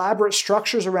these elaborate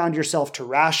structures around yourself to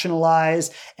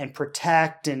rationalize and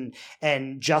protect and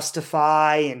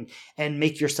justify and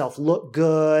make yourself look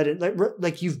good. And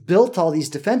like you've built all these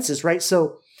defenses, right?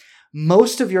 So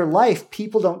most of your life,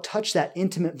 people don't touch that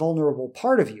intimate, vulnerable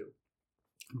part of you.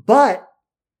 But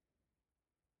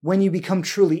when you become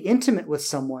truly intimate with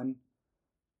someone,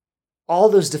 all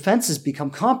those defenses become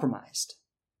compromised.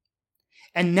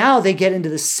 And now they get into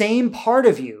the same part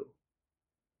of you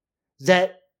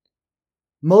that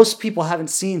most people haven't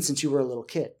seen since you were a little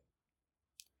kid.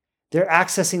 They're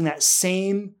accessing that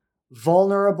same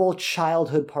vulnerable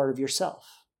childhood part of yourself.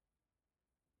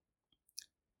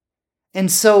 And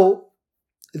so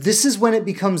this is when it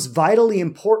becomes vitally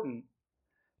important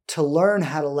to learn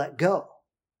how to let go,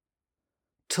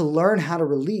 to learn how to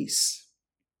release.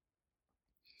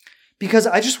 Because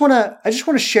I just want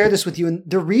to share this with you. And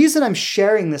the reason I'm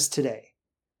sharing this today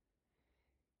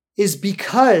is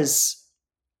because,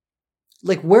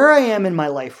 like, where I am in my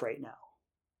life right now,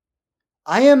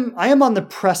 I am on the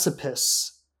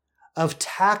precipice of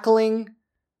tackling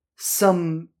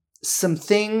some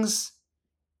things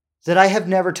that I have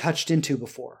never touched into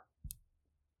before.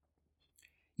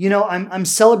 You know, I'm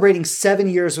celebrating 7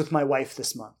 years with my wife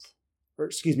next month,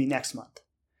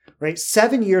 right?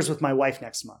 7 years with my wife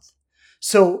next month.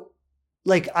 So,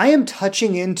 like, I am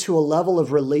touching into a level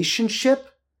of relationship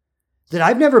that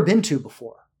I've never been to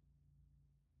before,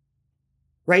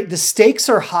 right? The stakes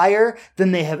are higher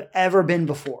than they have ever been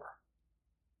before.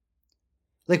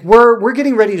 Like, we're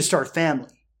getting ready to start family.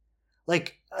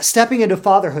 Like, stepping into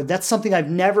fatherhood, that's something I've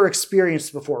never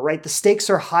experienced before, right? The stakes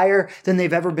are higher than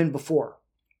they've ever been before.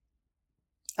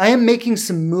 I am making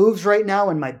some moves right now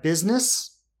in my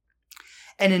business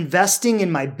and investing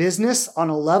in my business on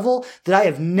a level that I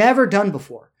have never done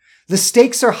before. The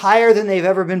stakes are higher than they've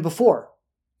ever been before.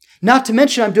 Not to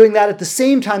mention, I'm doing that at the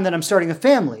same time that I'm starting a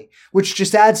family, which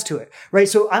just adds to it, right?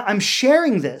 So I'm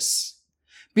sharing this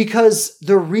because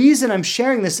the reason I'm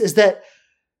sharing this is that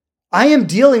I am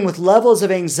dealing with levels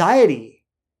of anxiety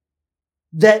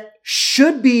that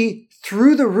should be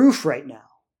through the roof right now.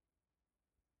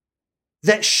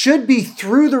 That should be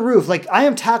through the roof. Like, I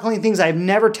am tackling things I've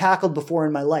never tackled before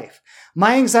in my life.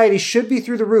 My anxiety should be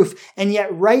through the roof. And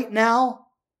yet right now,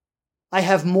 I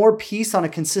have more peace on a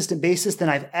consistent basis than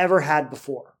I've ever had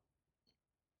before.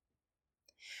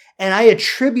 And I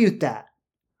attribute that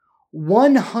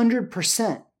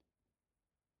 100%,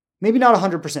 maybe not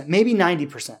 100%, maybe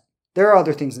 90%. There are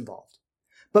other things involved.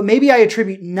 But maybe I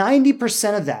attribute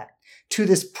 90% of that to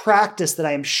this practice that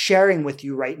I am sharing with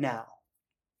you right now.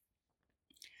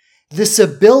 This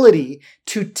ability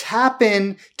to tap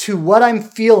in to what I'm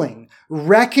feeling,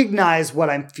 recognize what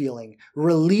I'm feeling,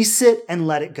 release it, and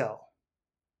let it go.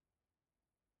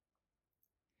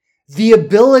 The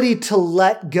ability to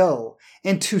let go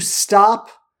and to stop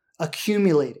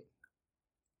accumulating.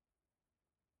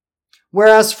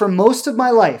 Whereas for most of my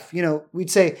life,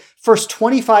 we'd say first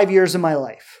 25 years of my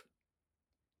life,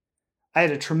 I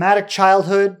had a traumatic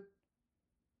childhood,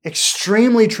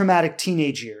 extremely traumatic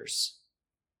teenage years,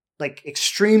 like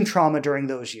extreme trauma during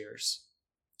those years.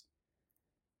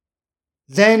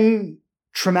 Then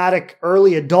traumatic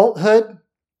early adulthood.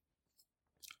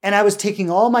 And I was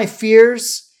taking all my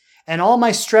fears and all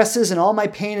my stresses and all my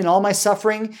pain and all my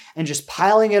suffering and just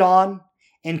piling it on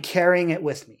and carrying it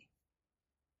with me.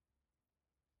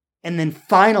 And then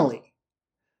finally,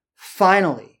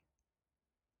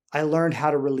 I learned how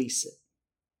to release it.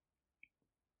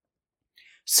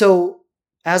 So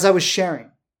as I was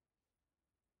sharing,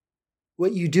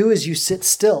 what you do is you sit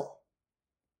still.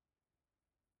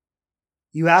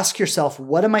 You ask yourself,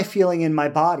 what am I feeling in my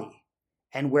body?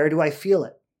 And where do I feel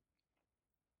it?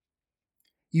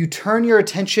 you turn your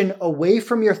attention away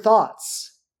from your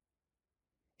thoughts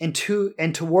and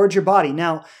towards your body.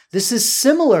 Now, this is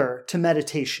similar to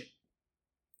meditation,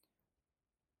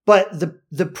 but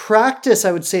the practice,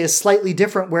 I would say, is slightly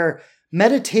different, where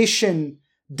meditation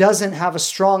doesn't have a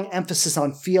strong emphasis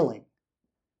on feeling.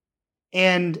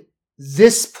 And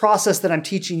this process that I'm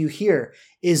teaching you here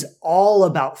is all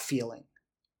about feeling.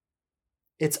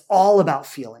 It's all about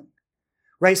feeling,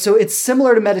 right? So it's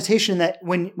similar to meditation in that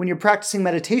when you're practicing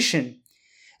meditation,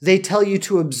 they tell you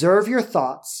to observe your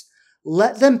thoughts,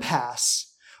 let them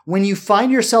pass. When you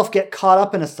find yourself get caught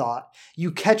up in a thought,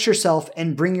 you catch yourself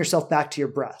and bring yourself back to your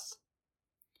breath.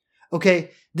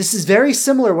 Okay, this is very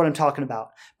similar to what I'm talking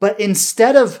about. But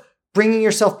instead of bringing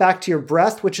yourself back to your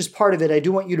breath, which is part of it, I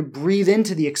do want you to breathe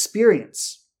into the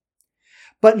experience.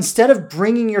 But instead of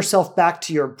bringing yourself back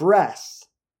to your breath,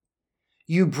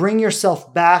 you bring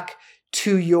yourself back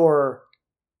to your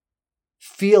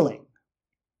feeling,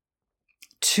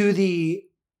 to the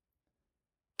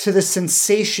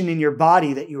sensation in your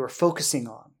body that you are focusing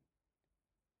on.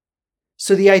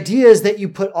 So the idea is that you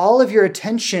put all of your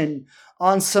attention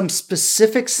on some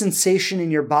specific sensation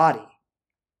in your body.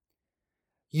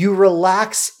 You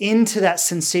relax into that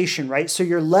sensation, right? So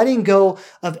you're letting go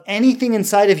of anything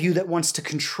inside of you that wants to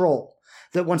control,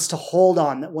 that wants to hold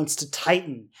on, that wants to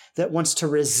tighten, that wants to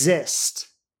resist,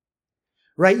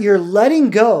 right? You're letting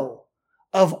go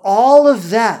of all of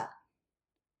that.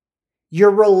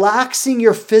 You're relaxing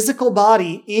your physical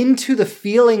body into the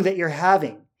feeling that you're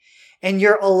having, and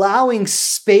you're allowing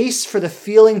space for the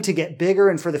feeling to get bigger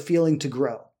and for the feeling to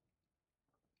grow.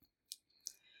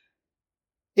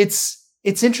 It's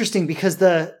interesting because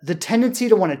the tendency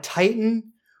to want to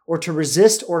tighten or to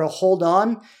resist or to hold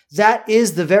on, that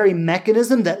is the very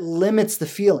mechanism that limits the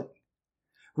feeling,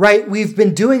 right? We've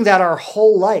been doing that our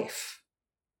whole life.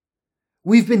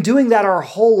 We've been doing that our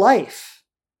whole life.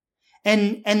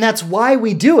 And that's why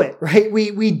we do it, right?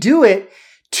 We do it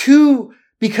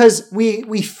because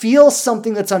we feel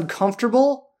something that's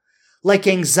uncomfortable, like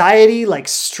anxiety, like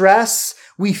stress.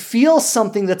 We feel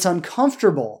something that's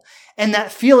uncomfortable. And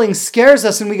that feeling scares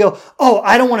us and we go, oh,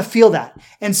 I don't want to feel that.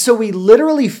 And so we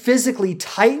literally physically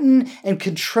tighten and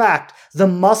contract the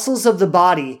muscles of the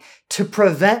body to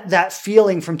prevent that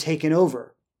feeling from taking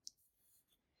over.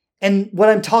 And what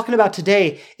I'm talking about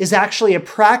today is actually a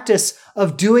practice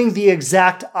of doing the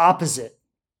exact opposite.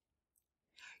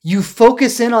 You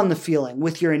focus in on the feeling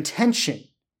with your intention,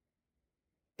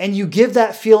 and you give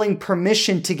that feeling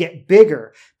permission to get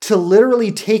bigger, to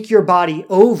literally take your body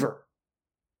over.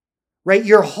 Right?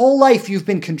 Your whole life, you've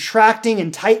been contracting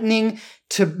and tightening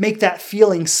to make that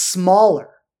feeling smaller.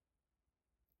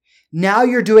 Now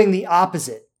you're doing the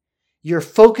opposite. You're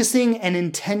focusing and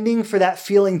intending for that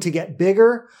feeling to get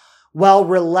bigger while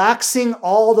relaxing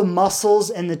all the muscles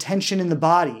and the tension in the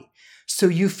body. So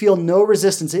you feel no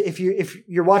resistance. If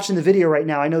you're watching the video right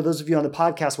now, I know those of you on the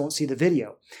podcast won't see the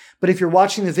video, but if you're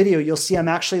watching the video, you'll see I'm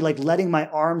actually like letting my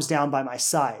arms down by my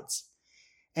sides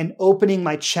and opening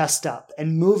my chest up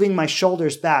and moving my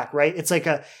shoulders back, right? It's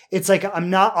like I'm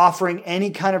not offering any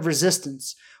kind of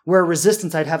resistance. Where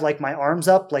resistance, I'd have like my arms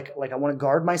up, like I want to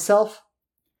guard myself.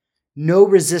 No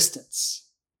resistance.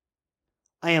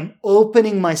 I am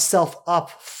opening myself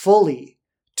up fully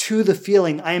to the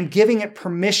feeling. I am giving it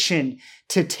permission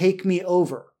to take me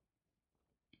over.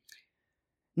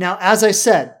 Now, as I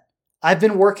said, I've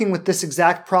been working with this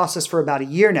exact process for about a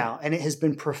year now, and it has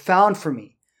been profound for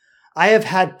me. I have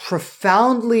had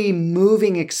profoundly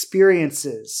moving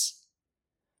experiences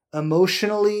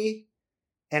emotionally,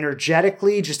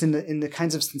 energetically, just in the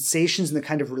kinds of sensations and the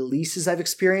kind of releases I've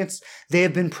experienced. They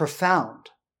have been profound.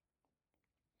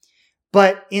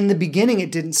 But in the beginning,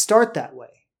 it didn't start that way.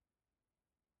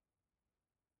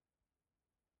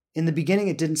 In the beginning,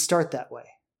 it didn't start that way.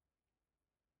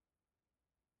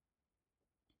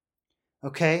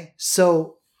 Okay,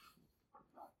 so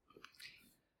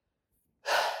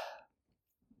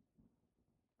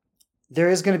there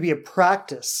is going to be a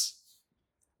practice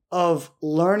of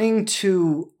learning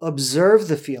to observe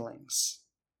the feelings,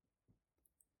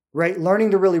 right?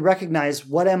 Learning to really recognize,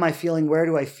 what am I feeling? Where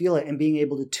do I feel it? And being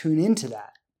able to tune into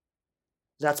that.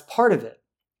 That's part of it.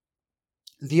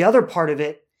 The other part of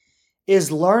it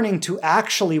is learning to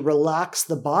actually relax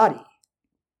the body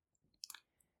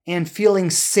and feeling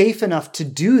safe enough to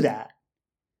do that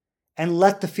and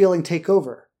let the feeling take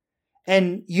over.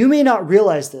 And you may not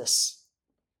realize this,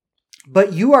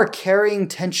 but you are carrying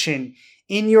tension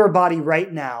in your body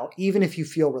right now, even if you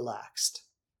feel relaxed.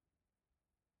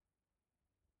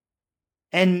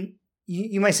 And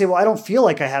you might say, well, I don't feel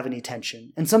like I have any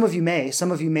tension. And some of you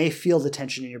may feel the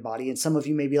tension in your body. And some of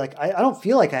you may be like, I don't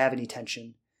feel like I have any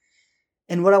tension.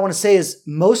 And what I want to say is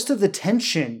most of the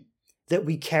tension that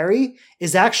we carry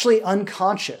is actually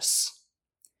unconscious.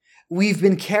 We've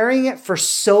been carrying it for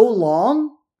so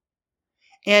long,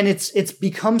 and it's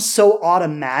become so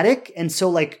automatic and so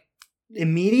like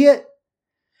immediate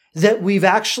that we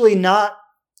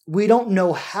don't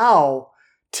know how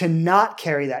to not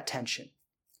carry that tension.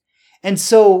 And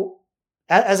so,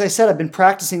 as I said, I've been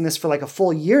practicing this for like a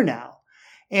full year now.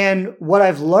 And what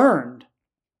I've learned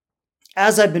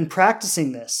as I've been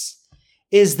practicing this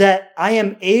is that I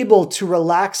am able to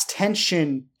relax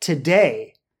tension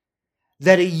today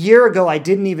that a year ago I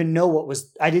didn't even know it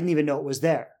was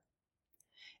there.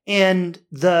 And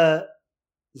the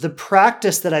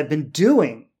practice that I've been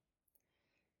doing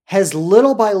has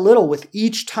little by little, with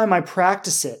each time I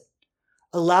practice it,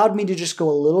 allowed me to just go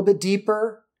a little bit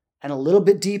deeper and a little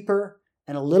bit deeper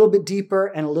and a little bit deeper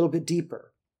and a little bit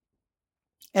deeper.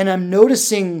 And I'm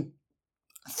noticing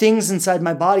things inside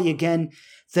my body again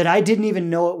that I didn't even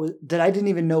know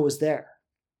was there.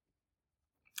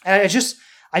 And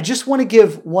I just want to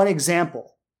give one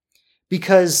example,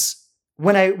 because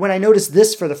when I noticed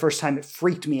this for the first time, it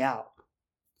freaked me out.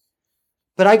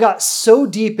 But I got so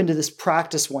deep into this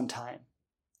practice one time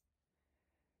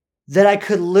that I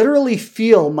could literally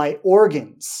feel my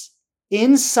organs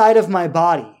inside of my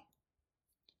body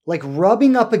like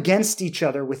rubbing up against each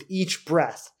other with each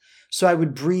breath. So I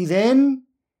would breathe in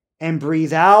and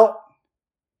breathe out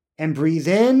and breathe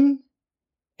in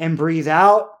and breathe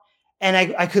out. And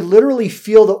I could literally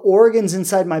feel the organs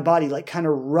inside my body like kind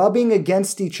of rubbing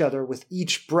against each other with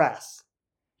each breath.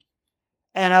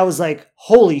 And I was like,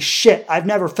 holy shit, I've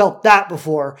never felt that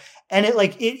before. And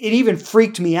it even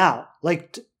freaked me out,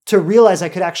 like to realize I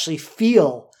could actually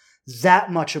feel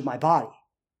that much of my body.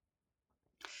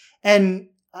 And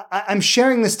I'm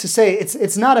sharing this to say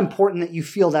it's not important that you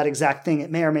feel that exact thing.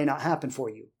 It may or may not happen for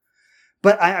you.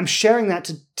 But I'm sharing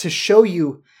that to show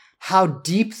you how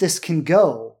deep this can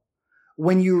go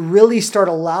when you really start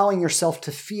allowing yourself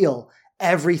to feel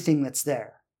everything that's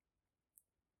there.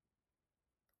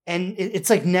 And it's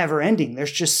like never ending.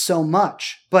 There's just so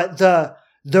much. But the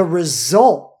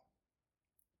result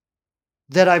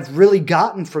that I've really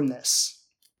gotten from this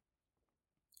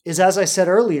is, as I said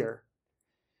earlier,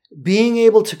 being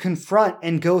able to confront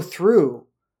and go through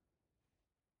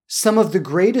some of the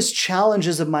greatest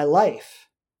challenges of my life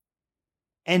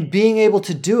and being able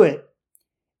to do it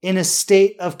in a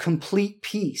state of complete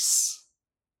peace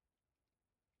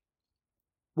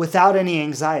without any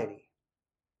anxiety.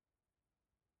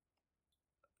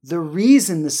 The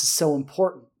reason this is so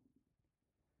important,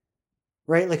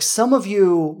 right? Like some of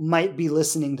you might be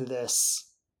listening to this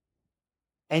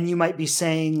and you might be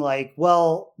saying like,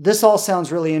 well, this all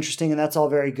sounds really interesting and that's all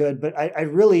very good, but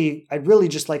I'd really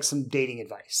just like some dating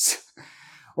advice.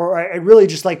 Or I'd really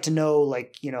just like to know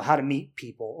like, how to meet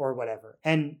people or whatever.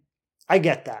 And I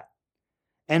get that.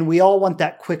 And we all want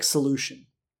that quick solution.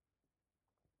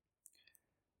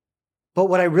 But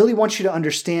what I really want you to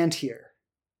understand here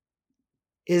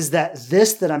is that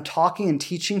this that I'm talking and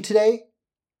teaching today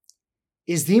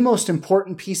is the most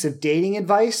important piece of dating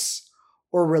advice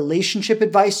or relationship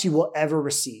advice you will ever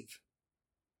receive.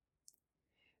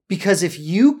 Because if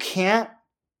you can't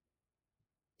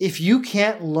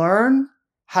learn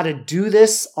how to do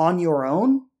this on your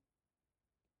own,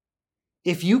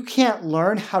 if you can't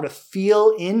learn how to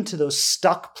feel into those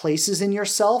stuck places in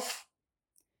yourself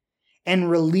and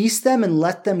release them and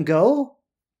let them go,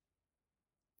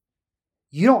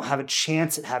 you don't have a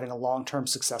chance at having a long-term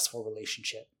successful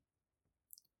relationship.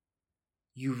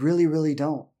 You really, really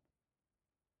don't.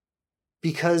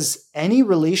 Because any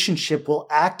relationship will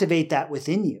activate that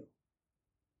within you.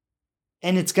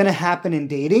 And it's going to happen in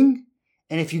dating.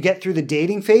 And if you get through the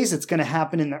dating phase, it's going to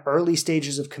happen in the early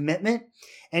stages of commitment.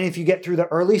 And if you get through the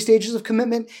early stages of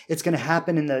commitment, it's going to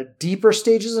happen in the deeper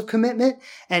stages of commitment.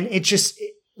 And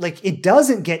it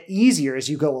doesn't get easier as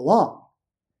you go along.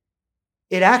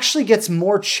 It actually gets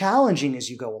more challenging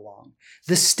as you go along.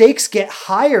 The stakes get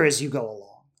higher as you go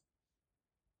along.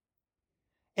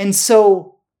 And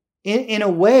so, in a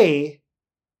way,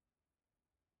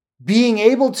 being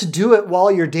able to do it while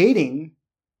you're dating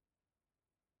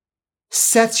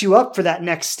sets you up for that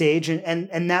next stage,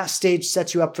 and that stage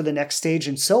sets you up for the next stage,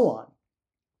 and so on.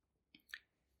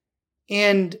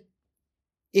 And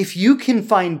if you can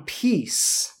find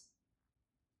peace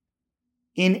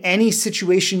in any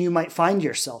situation you might find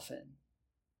yourself in,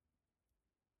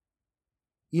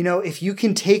 if you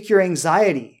can take your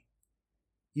anxiety,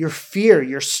 your fear,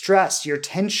 your stress, your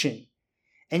tension,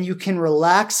 and you can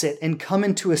relax it and come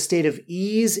into a state of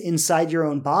ease inside your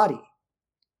own body,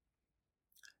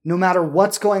 no matter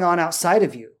what's going on outside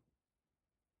of you.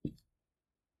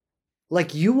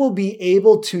 like you will be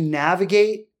able to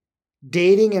navigate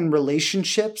dating and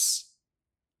relationships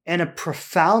in a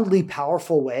profoundly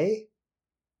powerful way.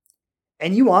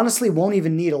 And you honestly won't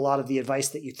even need a lot of the advice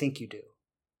that you think you do.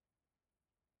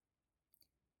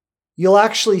 You'll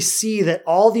actually see that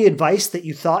all the advice that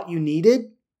you thought you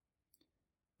needed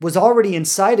was already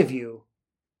inside of you.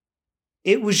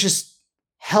 It was just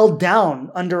held down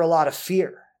under a lot of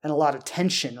fear and a lot of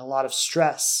tension, a lot of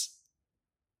stress.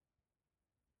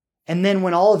 And then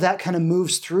when all of that kind of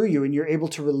moves through you and you're able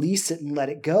to release it and let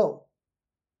it go,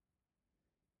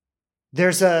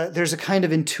 there's a kind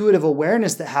of intuitive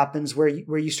awareness that happens where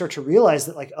you start to realize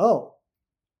that, like, oh,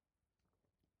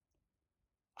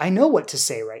 I know what to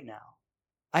say right now.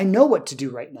 I know what to do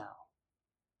right now.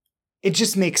 It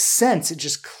just makes sense. It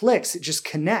just clicks. It just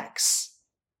connects.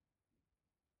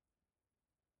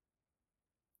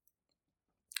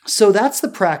 So that's the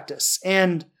practice.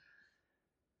 And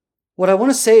what I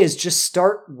want to say is just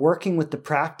start working with the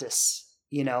practice.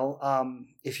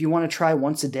 If you want to try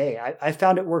once a day, I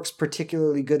found it works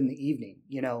particularly good in the evening.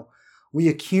 We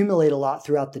accumulate a lot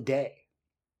throughout the day.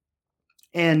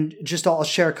 And just I'll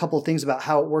share a couple of things about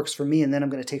how it works for me, and then I'm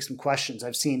going to take some questions.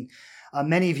 I've seen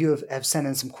many of you have sent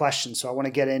in some questions, so I want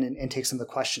to get in and take some of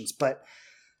the questions. But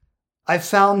I've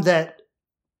found that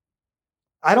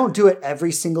I don't do it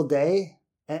every single day,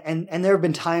 and there have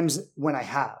been times when I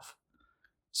have.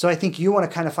 So I think you want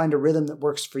to kind of find a rhythm that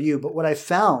works for you. But what I've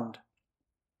found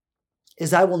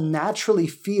is I will naturally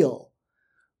feel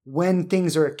when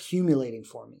things are accumulating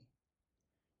for me,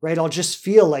 right? I'll just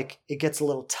feel like it gets a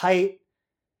little tight.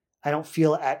 I don't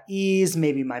feel at ease.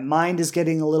 Maybe my mind is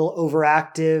getting a little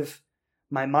overactive.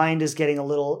 My mind is getting a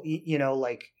little,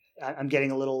 like I'm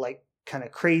getting a little like kind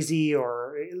of crazy,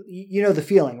 or the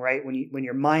feeling, right? When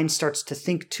your mind starts to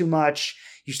think too much,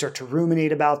 you start to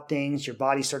ruminate about things, your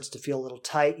body starts to feel a little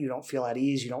tight, you don't feel at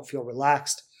ease, you don't feel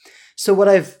relaxed. So what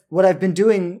I've been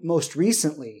doing most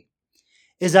recently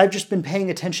is I've just been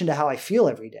paying attention to how I feel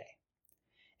every day.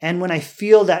 And when I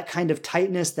feel that kind of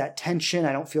tightness, that tension,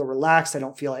 I don't feel relaxed, I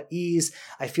don't feel at ease,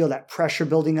 I feel that pressure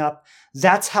building up,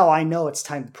 that's how I know it's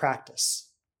time to practice.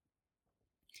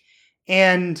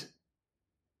 And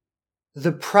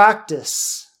the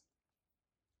practice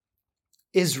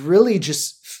is really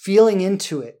just feeling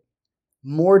into it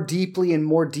more deeply and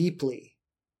more deeply,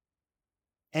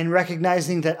 and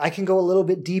recognizing that I can go a little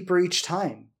bit deeper each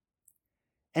time,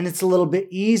 and it's a little bit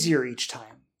easier each time.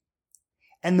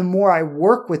 And the more I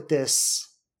work with this,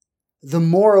 the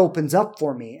more it opens up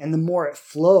for me and the more it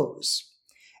flows.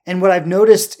 And what I've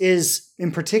noticed is,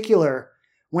 in particular,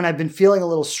 when I've been feeling a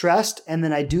little stressed and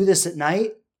then I do this at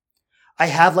night, I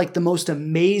have like the most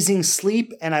amazing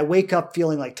sleep and I wake up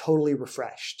feeling like totally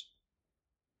refreshed.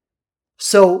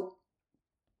 So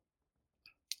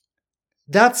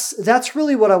that's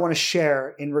really what I want to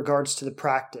share in regards to the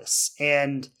practice.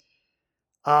 And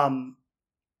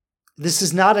this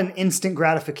is not an instant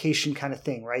gratification kind of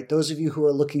thing, right? Those of you who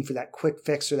are looking for that quick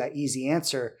fix or that easy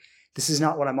answer, this is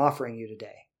not what I'm offering you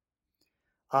today.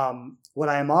 What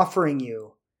I am offering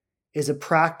you is a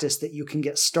practice that you can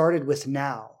get started with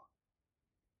now,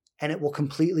 and it will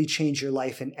completely change your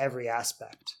life in every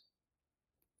aspect.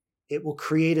 It will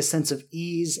create a sense of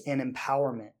ease and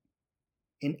empowerment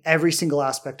in every single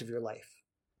aspect of your life,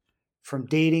 from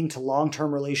dating to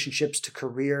long-term relationships to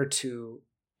career to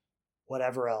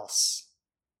whatever else.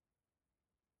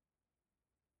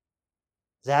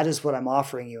 That is what I'm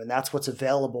offering you, and that's what's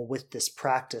available with this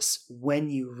practice when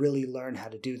you really learn how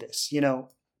to do this.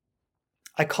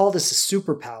 I call this a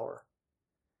superpower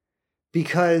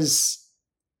because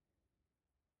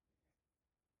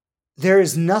there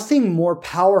is nothing more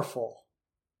powerful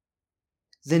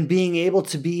than being able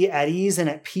to be at ease and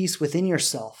at peace within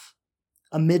yourself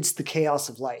amidst the chaos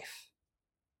of life.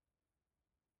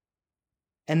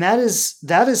 And that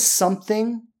is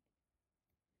something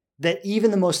that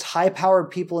even the most high-powered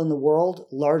people in the world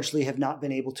largely have not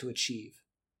been able to achieve.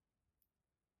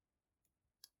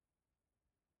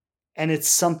 And it's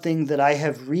something that I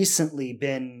have recently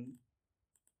been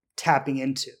tapping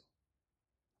into.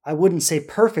 I wouldn't say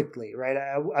perfectly, right?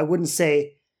 I wouldn't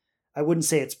say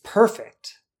it's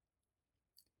perfect,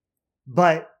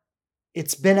 but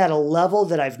it's been at a level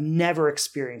that I've never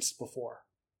experienced before.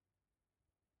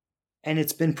 And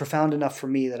it's been profound enough for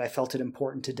me that I felt it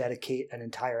important to dedicate an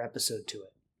entire episode to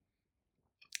it.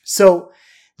 So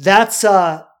that's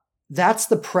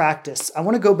the practice. I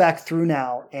want to go back through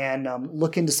now and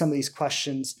look into some of these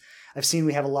questions. I've seen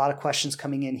we have a lot of questions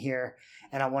coming in here,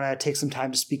 and I want to take some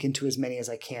time to speak into as many as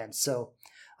I can. So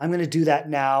I'm going to do that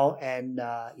now. And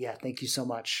thank you so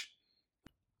much.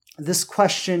 This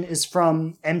question is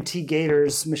from MT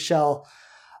Gators, Michelle.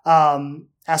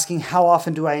 asking how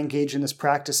often do I engage in this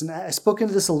practice? And I spoke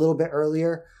into this a little bit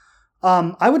earlier.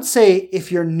 I would say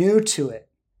if you're new to it,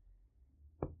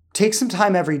 take some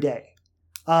time every day.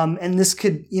 And this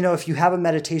could, if you have a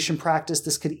meditation practice,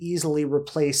 this could easily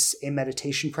replace a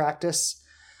meditation practice.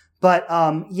 But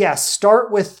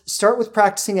start with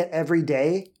practicing it every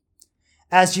day.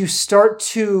 As you start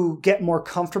to get more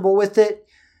comfortable with it,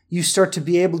 you start to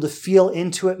be able to feel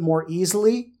into it more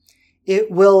easily.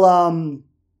 It'll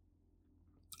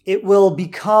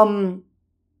become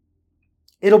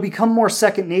more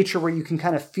second nature, where you can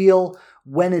kind of feel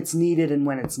when it's needed and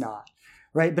when it's not.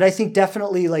 Right. But I think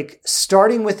definitely like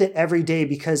starting with it every day,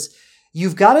 because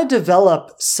you've got to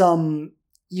develop some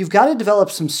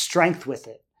strength with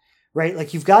it, right?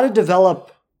 Like you've got to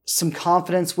develop some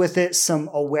confidence with it, some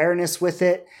awareness with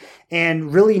it,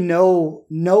 and really know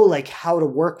like how to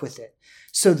work with it.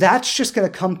 So that's just going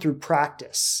to come through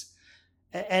practice.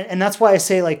 And that's why I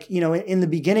say, like, in the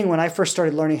beginning, when I first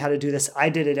started learning how to do this, I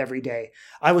did it every day.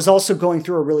 I was also going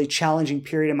through a really challenging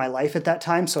period in my life at that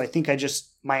time. So I think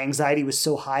my anxiety was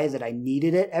so high that I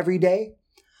needed it every day.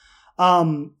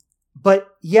 But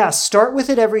yeah, start with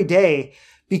it every day,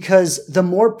 because the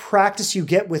more practice you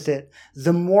get with it,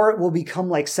 the more it will become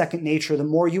like second nature, the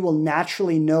more you will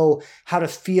naturally know how to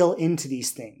feel into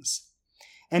these things.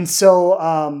 And so,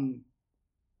 I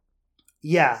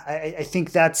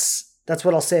think that's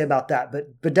what I'll say about that.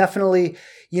 But definitely,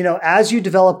 as you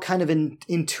develop kind of an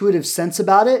intuitive sense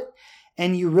about it,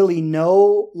 and you really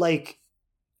know, like,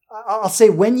 I'll say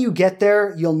when you get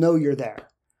there, you'll know you're there,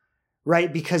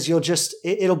 right? Because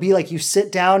it'll be like you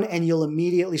sit down and you'll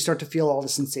immediately start to feel all the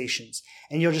sensations,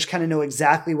 and you'll just kind of know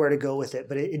exactly where to go with it.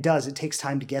 But it takes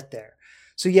time to get there.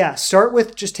 So yeah, start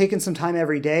with just taking some time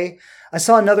every day. I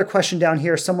saw another question down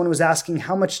here. Someone was asking,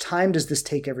 how much time does this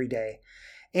take every day?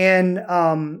 And,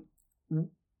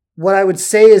 what I would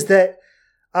say is that,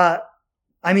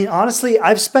 honestly,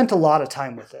 I've spent a lot of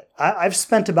time with it. I've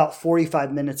spent about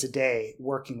 45 minutes a day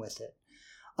working with it.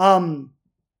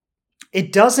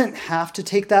 It doesn't have to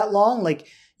take that long. Like,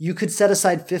 you could set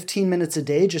aside 15 minutes a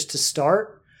day just to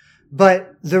start.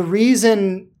 But the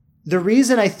reason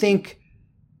I think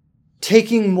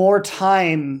taking more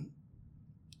time,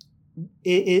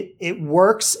 it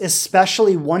works,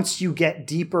 especially once you get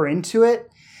deeper into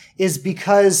it, is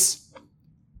because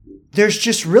there's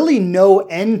just really no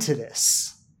end to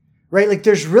this, right? Like,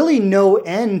 there's really no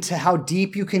end to how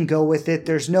deep you can go with it.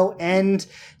 There's no end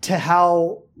to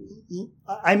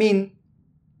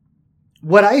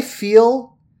what I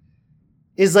feel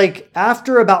is like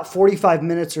after about 45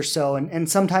 minutes or so, and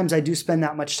sometimes I do spend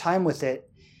that much time with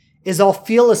it, is I'll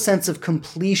feel a sense of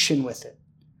completion with it.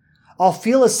 I'll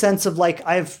feel a sense of like,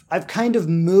 I've kind of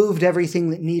moved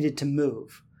everything that needed to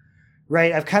move.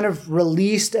 Right? I've kind of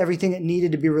released everything that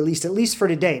needed to be released, at least for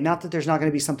today. Not that there's not going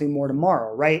to be something more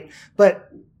tomorrow, right? But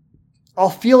I'll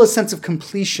feel a sense of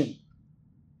completion.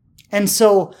 And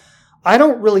so I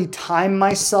don't really time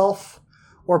myself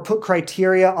or put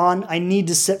criteria on, I need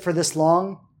to sit for this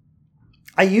long.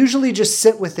 I usually just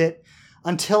sit with it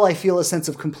until I feel a sense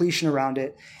of completion around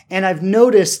it. And I've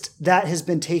noticed that has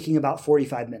been taking about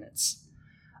 45 minutes.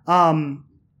 But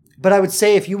I would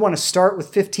say if you want to start with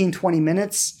 15, 20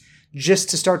 minutes, just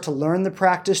to start to learn the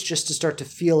practice, just to start to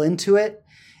feel into it.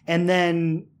 And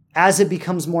then as it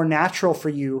becomes more natural for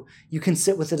you, you can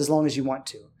sit with it as long as you want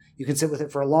to. You can sit with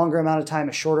it for a longer amount of time,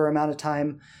 a shorter amount of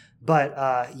time. But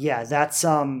that's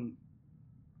that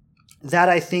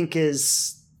I think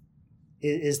is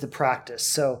the practice.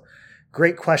 So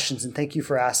great questions, and thank you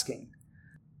for asking.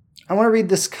 I want to read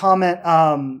this comment.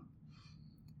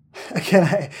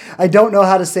 Again, I don't know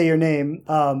how to say your name.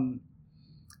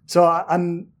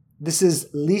 This is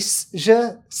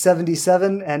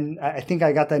Lisja77, and I think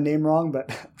I got that name wrong, but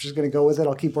I'm just going to go with it.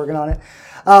 I'll keep working on it.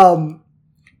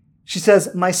 She says,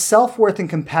 my self-worth and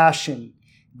compassion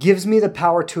gives me the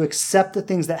power to accept the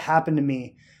things that happen to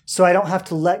me so I don't have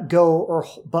to let go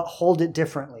but hold it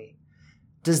differently.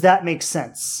 Does that make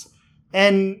sense?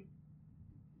 And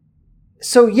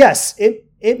so, yes,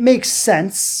 it makes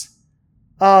sense.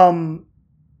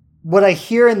 What I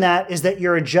hear in that is that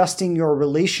you're adjusting your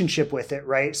relationship with it,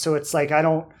 right? So it's like,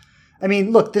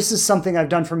 look, this is something I've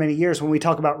done for many years when we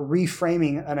talk about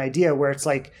reframing an idea, where it's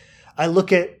like, I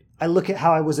look at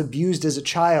how I was abused as a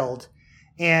child,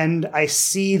 and I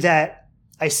see that,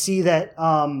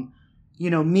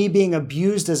 me being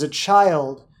abused as a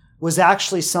child was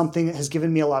actually something that has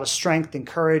given me a lot of strength and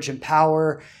courage and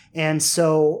power. And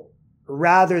so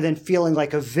rather than feeling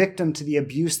like a victim to the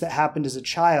abuse that happened as a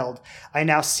child, I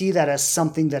now see that as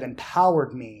something that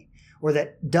empowered me, or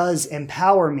that does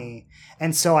empower me.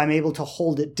 And so I'm able to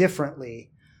hold it differently.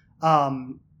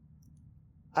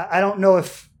 I don't know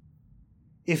if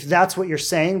that's what you're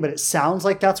saying, but it sounds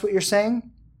like that's what you're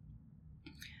saying.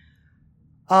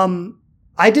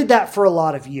 I did that for a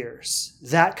lot of years,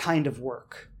 that kind of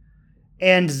work.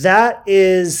 And that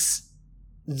is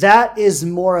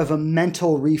more of a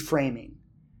mental reframing,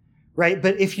 right?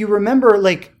 But if you remember,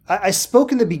 like I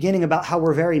spoke in the beginning about how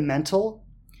we're very mental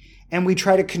and we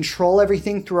try to control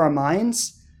everything through our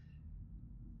minds.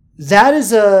 That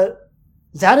is a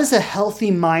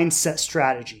healthy mindset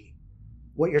strategy,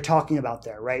 what you're talking about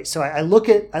there, right? So I look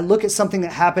at something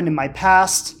that happened in my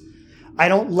past. I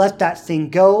don't let that thing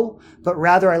go, but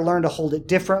rather I learn to hold it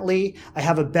differently. I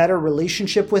have a better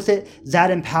relationship with it. That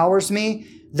empowers me.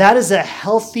 That is a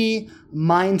healthy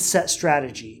mindset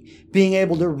strategy, being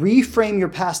able to reframe your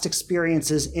past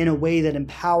experiences in a way that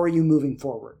empower you moving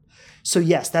forward. So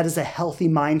yes, that is a healthy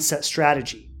mindset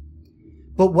strategy.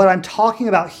 But what I'm talking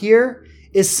about here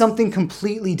is something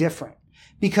completely different,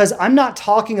 because I'm not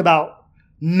talking about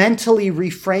mentally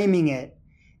reframing it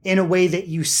in a way that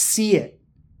you see it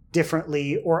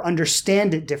differently or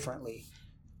understand it differently.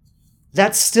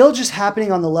 That's still just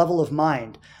happening on the level of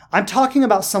mind. I'm talking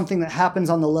about something that happens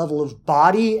on the level of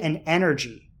body and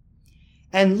energy.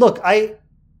 And look, I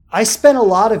spent a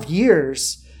lot of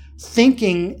years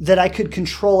thinking that I could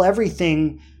control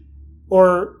everything,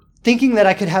 or thinking that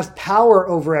I could have power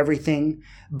over everything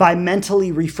by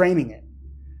mentally reframing it,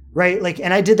 right? Like,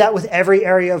 and I did that with every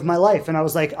area of my life. And I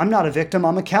was like, I'm not a victim,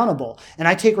 I'm accountable. And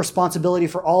I take responsibility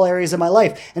for all areas of my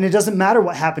life. And it doesn't matter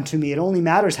what happened to me. It only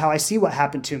matters how I see what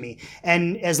happened to me.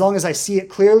 And as long as I see it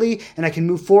clearly and I can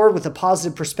move forward with a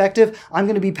positive perspective, I'm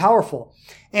going to be powerful.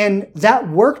 And that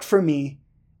worked for me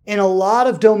in a lot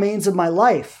of domains of my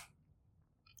life.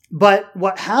 But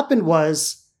what happened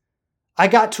was I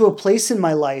got to a place in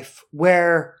my life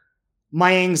where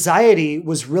my anxiety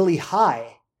was really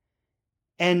high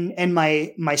and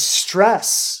my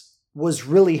stress was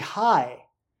really high,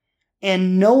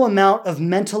 and no amount of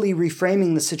mentally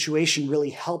reframing the situation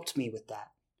really helped me with that.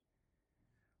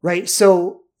 Right?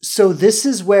 So this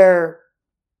is where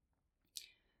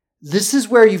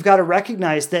you've got to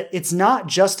recognize that it's not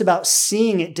just about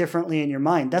seeing it differently in your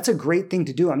mind. That's a great thing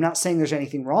to do. I'm not saying there's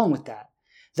anything wrong with that.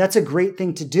 That's a great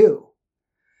thing to do.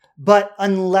 But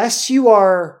unless you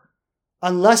are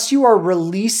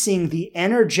releasing the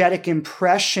energetic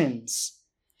impressions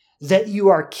that you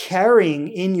are carrying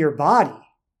in your body,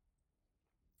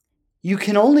 you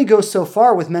can only go so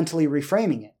far with mentally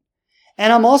reframing it.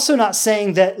 And I'm also not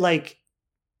saying that like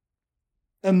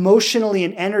emotionally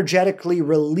and energetically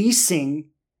releasing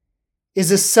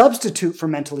is a substitute for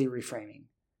mentally reframing.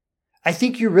 I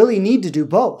think you really need to do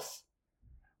both,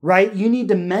 right? You need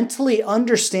to mentally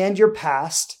understand your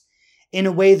past in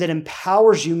a way that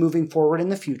empowers you moving forward in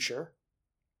the future.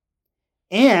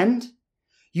 And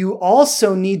you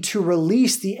also need to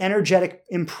release the energetic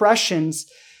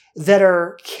impressions that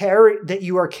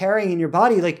you are carrying in your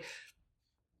body. Like,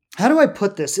 how do I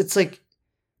put this? It's like,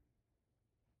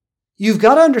 you've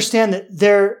got to understand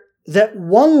that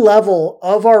one level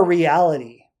of our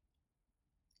reality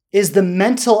is the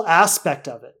mental aspect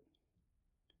of it,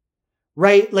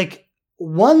 right? Like,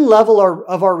 one level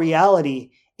of our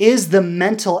reality is the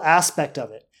mental aspect of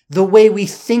it. The way we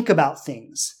think about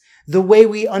things, the way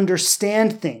we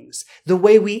understand things, the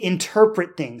way we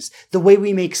interpret things, the way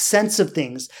we make sense of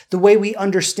things, the way we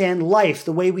understand life,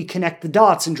 the way we connect the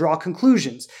dots and draw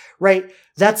conclusions, right?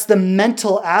 That's the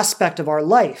mental aspect of our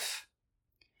life.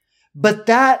 But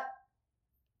that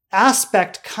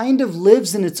aspect kind of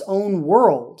lives in its own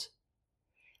world.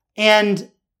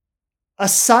 And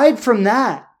aside from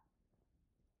that,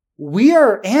 we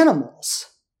are animals,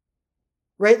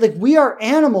 right? Like, we are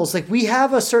animals. Like, we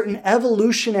have a certain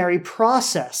evolutionary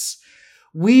process.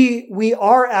 We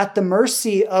are at the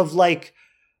mercy of like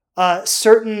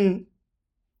certain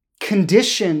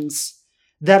conditions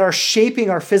that are shaping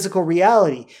our physical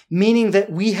reality, meaning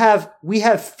that we have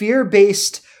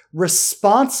fear-based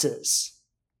responses.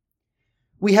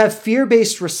 We have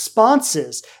fear-based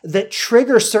responses that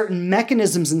trigger certain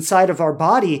mechanisms inside of our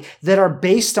body that are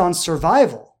based on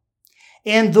survival.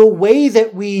 And the way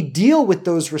that we deal with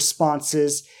those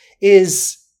responses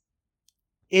is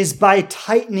by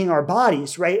tightening our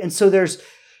bodies, right? And so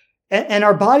and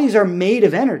our bodies are made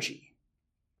of energy.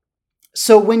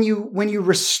 So when you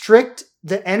restrict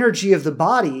the energy of the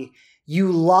body,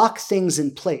 you lock things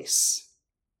in place.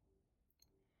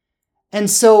 And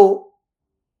so,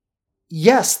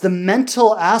 yes, the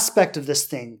mental aspect of this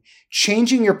thing,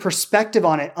 changing your perspective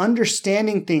on it,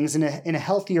 understanding things in a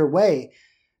healthier way,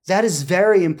 that is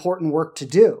very important work to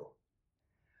do.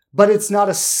 But it's not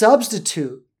a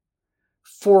substitute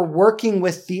for working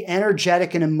with the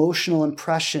energetic and emotional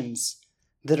impressions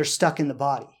that are stuck in the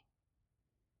body,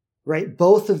 right?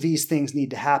 Both of these things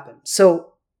need to happen.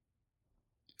 So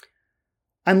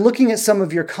I'm looking at some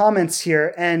of your comments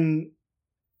here, and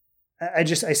I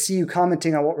see you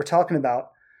commenting on what we're talking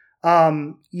about.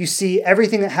 You see,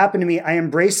 everything that happened to me, I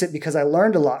embrace it because I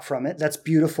learned a lot from it. That's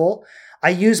beautiful. I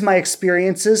use my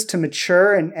experiences to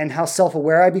mature and how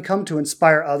self-aware I become to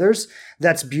inspire others.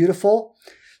 That's beautiful.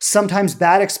 Sometimes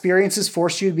bad experiences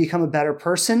force you to become a better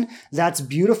person. That's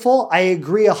beautiful. I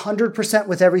agree 100%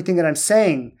 with everything that I'm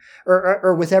saying,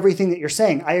 or with everything that you're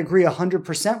saying. I agree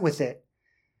 100% with it.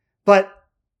 But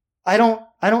I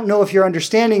don't know if you're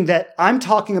understanding that I'm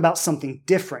talking about something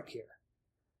different here.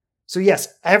 So yes,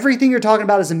 everything you're talking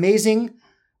about is amazing.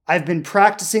 I've been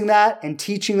practicing that and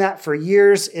teaching that for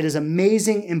years. It is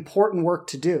amazing, important work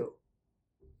to do.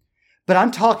 But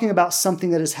I'm talking about something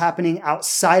that is happening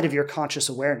outside of your conscious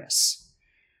awareness,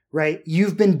 right?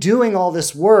 You've been doing all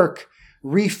this work,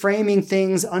 reframing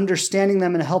things, understanding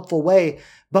them in a helpful way.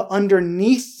 But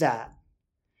underneath that,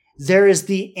 there is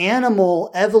the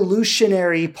animal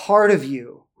evolutionary part of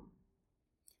you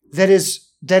that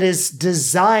is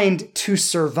designed to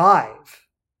survive.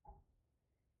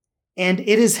 And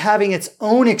it is having its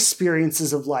own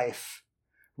experiences of life,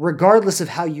 regardless of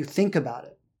how you think about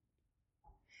it.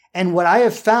 And what I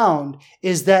have found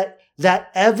is that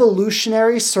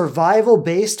evolutionary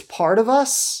survival-based part of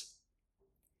us,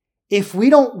 if we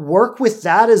don't work with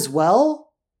that as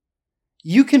well,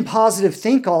 you can positive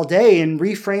think all day and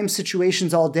reframe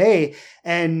situations all day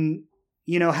and,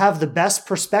 have the best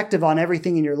perspective on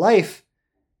everything in your life.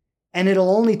 And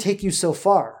it'll only take you so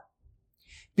far,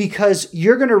 because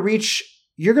you're going to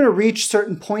reach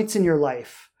certain points in your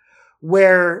life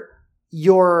where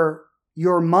your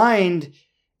mind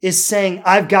is saying,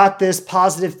 I've got this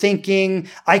positive thinking.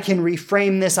 I can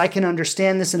reframe this. I can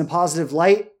understand this in a positive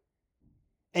light.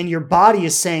 And your body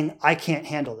is saying, I can't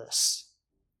handle this.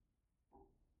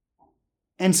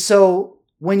 And so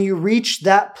when you reach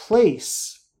that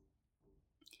place,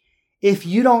 if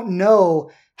you don't know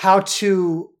how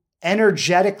to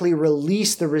energetically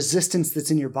release the resistance that's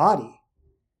in your body,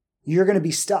 you're going to be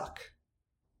stuck.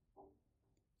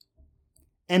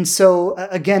 And so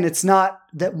again, it's not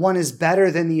that one is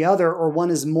better than the other or one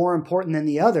is more important than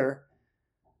the other,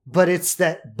 but it's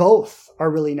that both are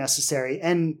really necessary.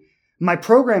 And my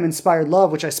program, Inspired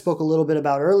Love, which I spoke a little bit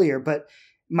about earlier, but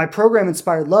my program,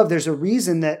 Inspired Love, there's a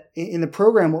reason that in the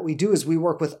program, what we do is we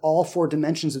work with all 4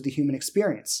 dimensions of the human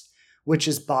experience, which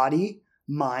is body,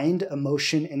 mind,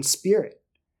 emotion, and spirit,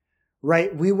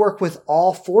 right? We work with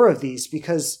all 4 of these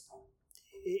because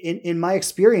in my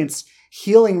experience,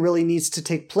 healing really needs to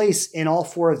take place in all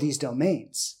 4 of these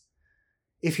domains.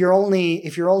 If you're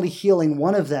only healing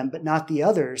one of them, but not the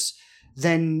others,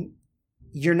 then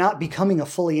you're not becoming a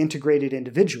fully integrated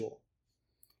individual.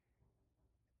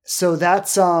 So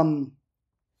that's what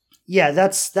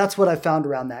I found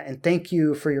around that. And thank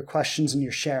you for your questions and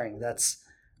your sharing. That's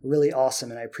really awesome.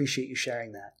 And I appreciate you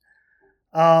sharing that.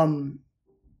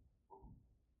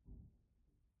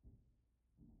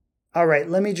 All right,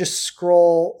 let me just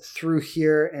scroll through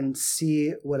here and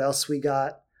see what else we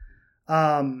got.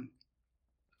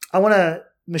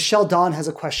 Michelle Dawn has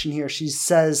a question here. She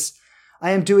says,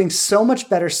 I am doing so much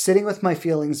better sitting with my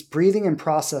feelings, breathing and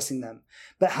processing them.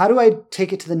 But how do I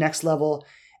take it to the next level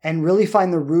and really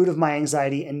find the root of my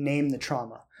anxiety and name the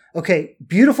trauma? Okay,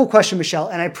 beautiful question, Michelle.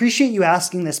 And I appreciate you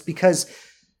asking this because,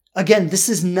 again, this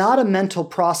is not a mental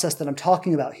process that I'm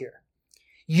talking about here.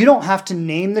 You don't have to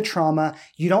name the trauma.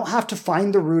 You don't have to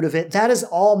find the root of it. That is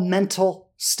all mental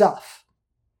stuff.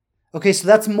 Okay, so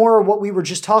that's more what we were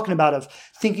just talking about, of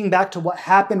thinking back to what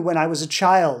happened when I was a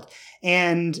child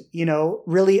and,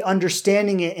 really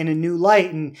understanding it in a new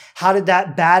light, and how did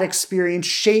that bad experience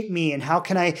shape me, and how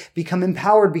can I become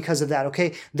empowered because of that?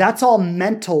 Okay, that's all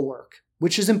mental work,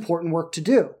 which is important work to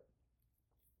do.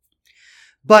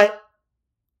 But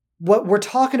what we're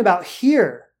talking about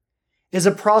here is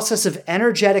a process of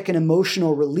energetic and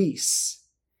emotional release.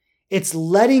 It's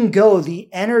letting go the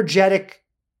energetic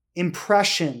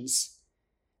impressions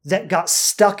that got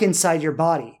stuck inside your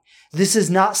body. This is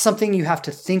not something you have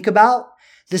to think about.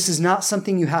 This is not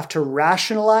something you have to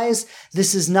rationalize.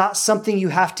 This is not something you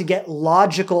have to get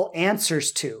logical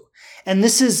answers to. And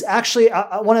this is actually,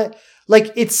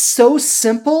 it's so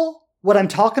simple, what I'm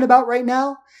talking about right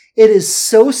now. It is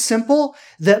so simple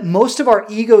that most of our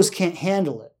egos can't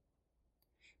handle it,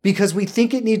 because we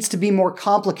think it needs to be more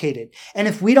complicated. And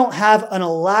if we don't have an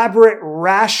elaborate,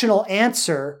 rational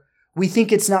answer, we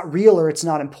think it's not real or it's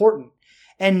not important.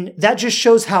 And that just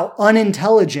shows how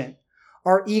unintelligent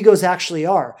our egos actually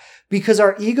are, because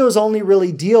our egos only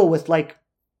really deal with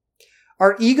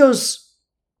our egos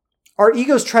Our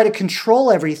egos try to control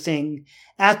everything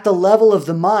at the level of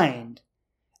the mind,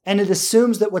 and it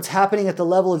assumes that what's happening at the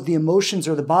level of the emotions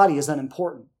or the body is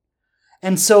unimportant.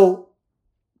 And so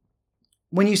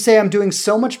when you say, I'm doing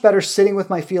so much better sitting with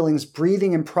my feelings,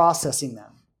 breathing and processing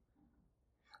them,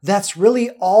 that's really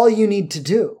all you need to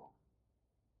do.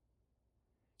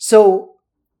 So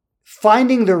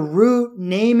finding the root,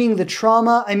 naming the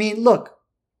trauma, I mean, look,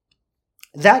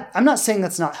 that I'm not saying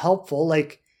that's not helpful.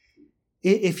 Like,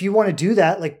 if you want to do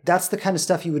that, like, that's the kind of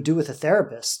stuff you would do with a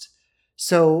therapist.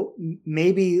 So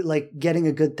maybe like getting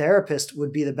a good therapist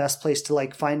would be the best place to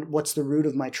like find what's the root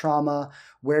of my trauma.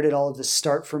 Where did all of this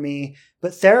start for me?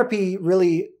 But therapy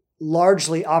really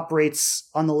largely operates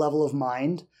on the level of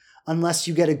mind, unless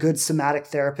you get a good somatic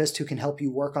therapist who can help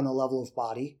you work on the level of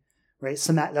body, right?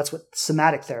 That's what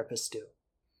somatic therapists do.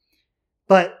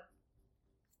 But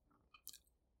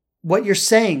what you're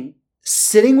saying,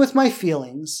 sitting with my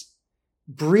feelings,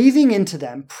 breathing into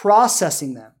them,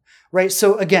 processing them, right?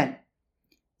 So again,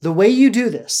 the way you do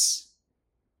this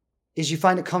is you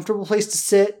find a comfortable place to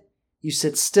sit, you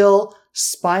sit still,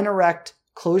 spine erect,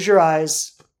 close your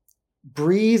eyes,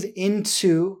 breathe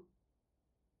into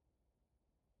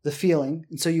the feeling.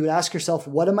 And so you would ask yourself,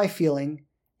 what am I feeling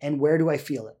and where do I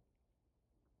feel it?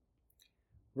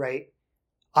 Right?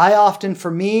 I often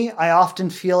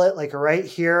feel it like right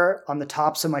here on the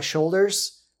tops of my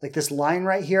shoulders, like this line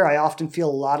right here. I often feel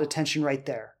a lot of tension right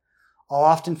there. I'll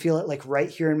often feel it like right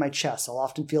here in my chest. I'll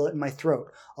often feel it in my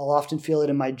throat. I'll often feel it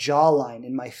in my jawline,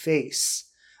 in my face.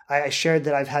 I shared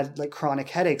that I've had like chronic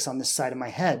headaches on this side of my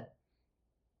head,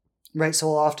 right? So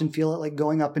I'll often feel it like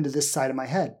going up into this side of my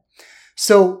head.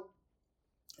 So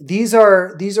these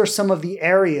are some of the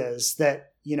areas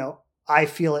that, I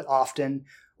feel it often,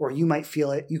 or you might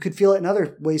feel it. You could feel it in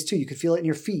other ways too. You could feel it in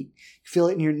your feet. You could feel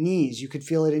it in your knees. You could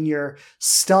feel it in your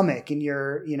stomach, in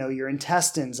your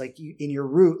intestines, like in your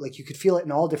root. Like you could feel it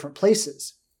in all different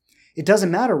places. It doesn't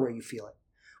matter where you feel it.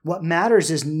 What matters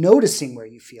is noticing where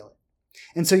you feel it.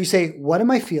 And so you say, what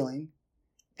am I feeling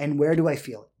and where do I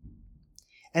feel it?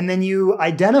 And then you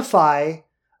identify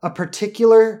a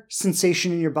particular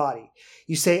sensation in your body.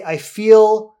 You say, I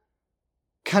feel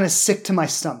kind of sick to my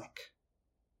stomach.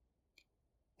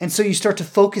 And so you start to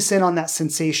focus in on that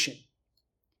sensation.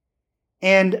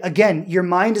 And again, your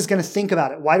mind is going to think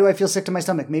about it. Why do I feel sick to my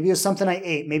stomach? Maybe it was something I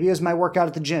ate. Maybe it was my workout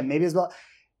at the gym. Maybe it was,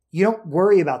 you don't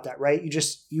worry about that, right?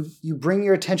 You bring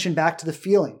your attention back to the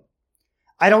feeling.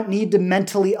 I don't need to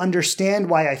mentally understand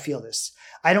why I feel this.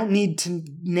 I don't need to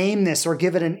name this or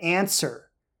give it an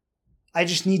answer. I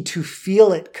just need to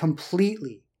feel it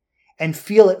completely and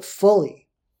feel it fully.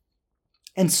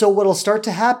 And so what'll start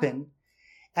to happen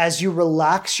as you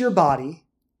relax your body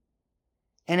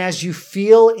and as you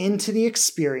feel into the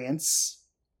experience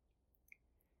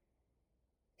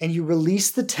and you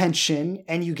release the tension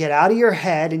and you get out of your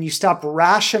head and you stop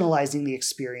rationalizing the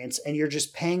experience and you're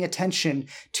just paying attention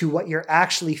to what you're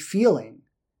actually feeling,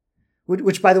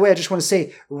 which by the way, I just want to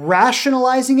say,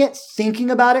 rationalizing it,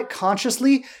 thinking about it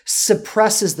consciously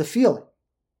suppresses the feeling.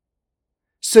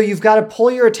 So you've got to pull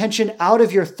your attention out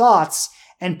of your thoughts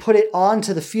and put it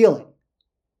onto the feeling.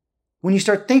 When you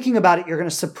start thinking about it, you're going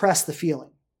to suppress the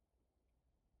feeling.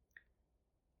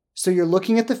 So you're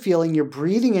looking at the feeling, you're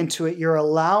breathing into it, you're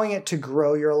allowing it to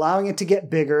grow, you're allowing it to get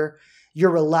bigger,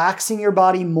 you're relaxing your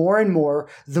body more and more.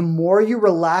 The more you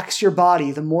relax your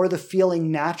body, the more the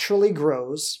feeling naturally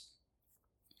grows.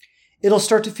 It'll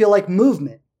start to feel like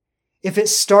movement. If it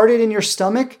started in your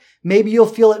stomach, maybe you'll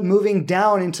feel it moving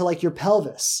down into like your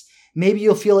pelvis. Maybe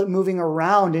you'll feel it moving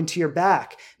around into your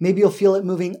back. Maybe you'll feel it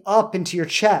moving up into your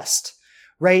chest,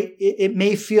 right? It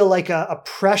may feel like a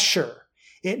pressure.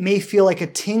 It may feel like a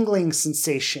tingling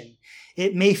sensation.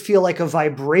 It may feel like a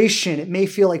vibration. It may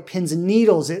feel like pins and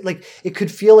needles. It could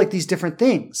feel like these different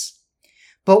things.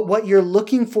 But what you're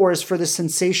looking for is for the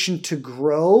sensation to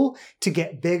grow, to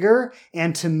get bigger,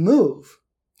 and to move.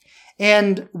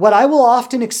 And what I will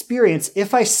often experience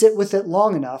if I sit with it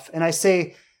long enough, and I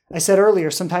said earlier,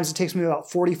 sometimes it takes me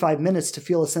about 45 minutes to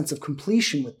feel a sense of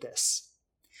completion with this.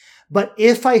 But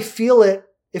if I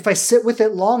sit with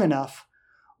it long enough,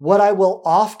 what I will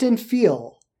often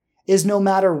feel is no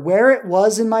matter where it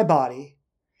was in my body,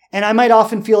 and I might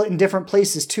often feel it in different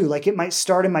places too, like it might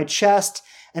start in my chest,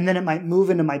 and then it might move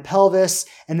into my pelvis,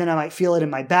 and then I might feel it in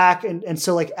my back. And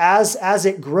so like as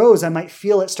it grows, I might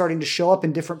feel it starting to show up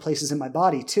in different places in my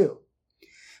body too.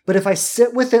 But if I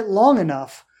sit with it long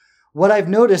enough, what I've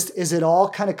noticed is it all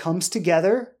kind of comes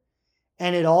together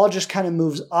and it all just kind of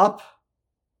moves up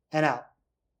and out.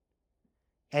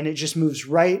 And it just moves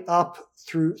right up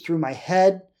through my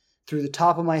head, through the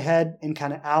top of my head, and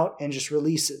kind of out and just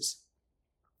releases.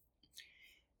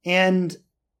 And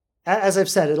as I've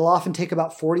said, it'll often take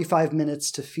about 45 minutes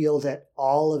to feel that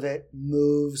all of it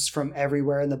moves from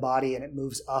everywhere in the body and it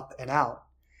moves up and out.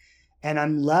 And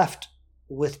I'm left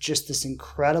with just this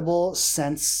incredible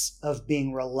sense of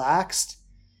being relaxed,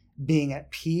 being at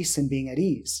peace, and being at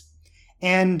ease.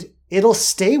 And it'll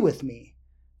stay with me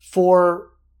for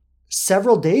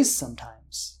several days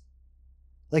sometimes.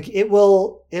 Like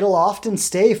it'll often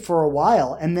stay for a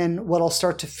while. And then what I'll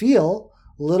start to feel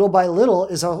little by little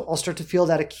is I'll start to feel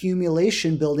that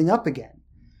accumulation building up again.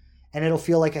 And it'll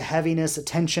feel like a heaviness, a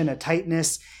tension, a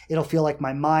tightness. It'll feel like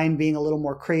my mind being a little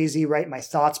more crazy, right? My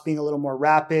thoughts being a little more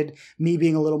rapid, me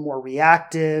being a little more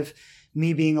reactive,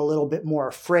 me being a little bit more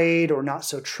afraid or not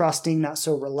so trusting, not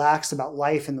so relaxed about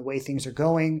life and the way things are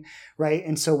going, right?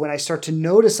 And so when I start to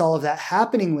notice all of that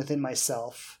happening within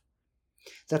myself,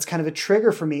 that's kind of a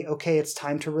trigger for me. Okay, it's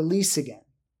time to release again.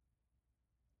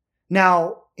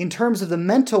 Now, in terms of the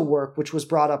mental work, which was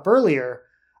brought up earlier,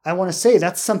 I want to say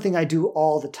that's something I do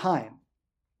all the time,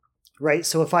 right?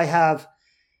 So if I have,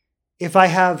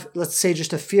 let's say,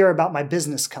 just a fear about my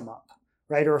business come up,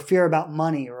 right? Or a fear about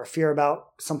money or a fear about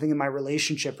something in my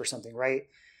relationship or something, right?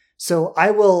 So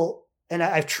I will, and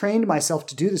I've trained myself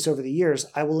to do this over the years,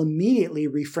 I will immediately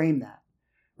reframe that,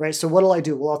 right? So what will I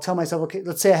do? Well, I'll tell myself, okay,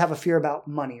 let's say I have a fear about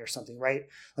money or something, right?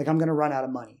 Like I'm going to run out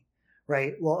of money.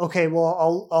 Right. Well, okay.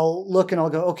 Well, I'll look and I'll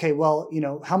go, okay, well,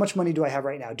 how much money do I have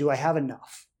right now? Do I have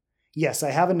enough? Yes,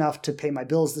 I have enough to pay my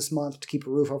bills this month, to keep a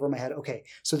roof over my head. Okay.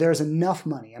 So there's enough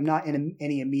money. I'm not in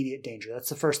any immediate danger. That's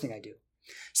the first thing I do.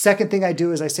 Second thing I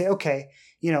do is I say, okay,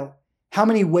 how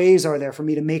many ways are there for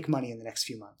me to make money in the next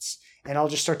few months? And I'll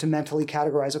just start to mentally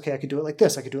categorize, okay, I could do it like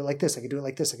this. I could do it like this. I could do it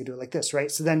like this. I could do it like this.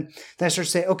 Right. So then I start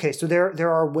to say, okay, so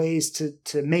there are ways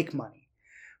to make money.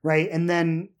 Right. And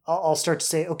then I'll start to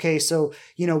say, okay, so,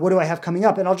 what do I have coming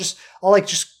up? And I'll just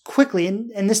quickly,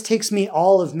 and this takes me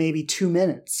all of maybe 2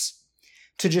 minutes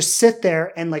to just sit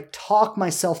there and talk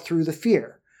myself through the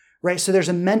fear, right? So there's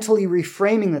a mentally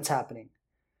reframing that's happening.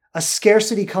 A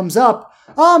scarcity comes up.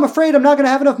 Oh, I'm afraid I'm not going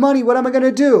to have enough money. What am I going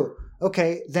to do?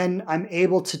 Okay. Then I'm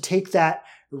able to take that,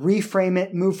 reframe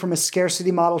it, move from a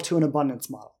scarcity model to an abundance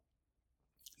model.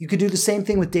 You could do the same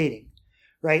thing with dating.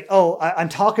 Right? Oh, I'm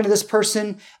talking to this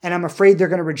person and I'm afraid they're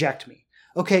going to reject me.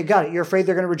 Okay, got it. You're afraid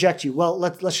they're going to reject you. Well,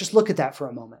 let's just look at that for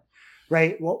a moment.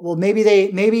 Right? Well,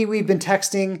 maybe we've been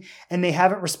texting and they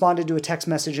haven't responded to a text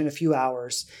message in a few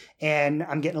hours and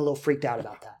I'm getting a little freaked out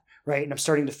about that. Right? And I'm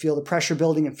starting to feel the pressure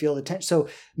building and feel the tension. So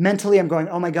mentally I'm going,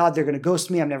 oh my God, they're going to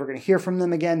ghost me. I'm never going to hear from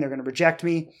them again. They're going to reject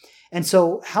me. And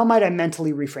so how might I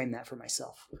mentally reframe that for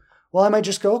myself? Well, I might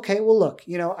just go, okay, well, look,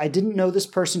 I didn't know this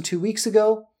person 2 weeks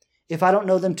ago. If I don't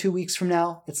know them 2 weeks from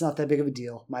now, it's not that big of a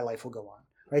deal. My life will go on,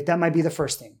 right? That might be the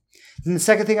first thing. Then the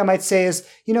second thing I might say is,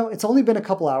 it's only been a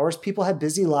couple hours. People have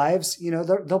busy lives.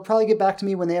 They'll probably get back to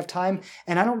me when they have time,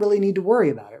 and I don't really need to worry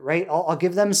about it, right? I'll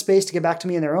give them space to get back to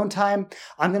me in their own time.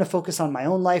 I'm going to focus on my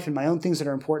own life and my own things that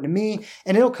are important to me,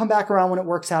 and it'll come back around when it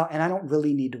works out, and I don't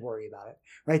really need to worry about it,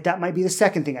 right? That might be the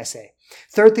second thing I say.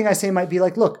 Third thing I say might be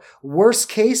look, worst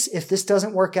case, if this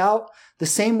doesn't work out, the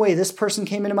same way this person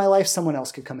came into my life, someone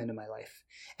else could come into my life.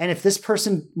 And if this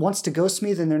person wants to ghost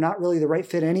me, then they're not really the right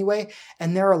fit anyway.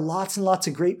 And there are lots and lots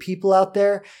of great people out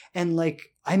there. And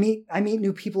I meet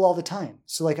new people all the time.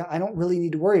 So I don't really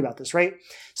need to worry about this, right?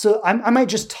 So I might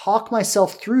just talk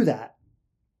myself through that.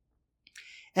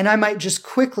 And I might just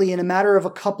quickly, in a matter of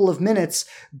a couple of minutes,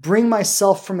 bring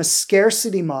myself from a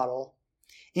scarcity model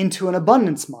into an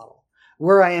abundance model,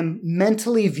 where I am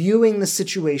mentally viewing the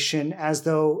situation as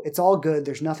though it's all good.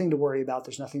 There's nothing to worry about.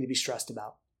 There's nothing to be stressed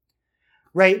about.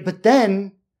 Right? But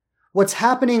then what's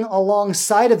happening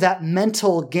alongside of that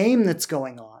mental game that's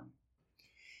going on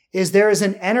is there is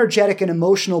an energetic and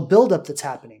emotional buildup that's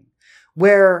happening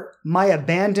where my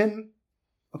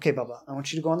okay, Bubba, I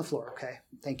want you to go on the floor. Okay.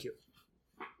 Thank you.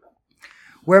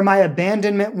 Where my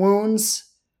abandonment wounds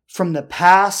from the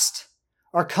past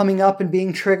are coming up and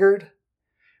being triggered.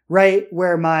 Right?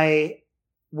 Where my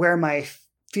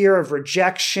fear of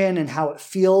rejection and how it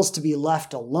feels to be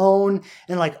left alone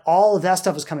and all of that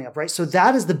stuff is coming up, right? So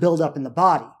that is the buildup in the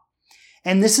body.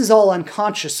 And this is all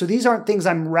unconscious. So these aren't things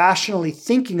I'm rationally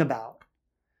thinking about.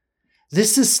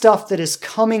 This is stuff that is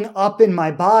coming up in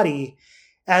my body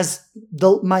as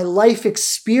my life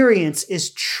experience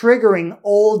is triggering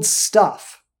old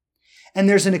stuff. And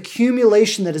there's an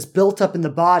accumulation that is built up in the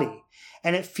body.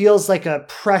 And it feels like a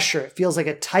pressure. It feels like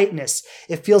a tightness.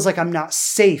 It feels like I'm not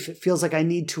safe. It feels like I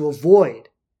need to avoid.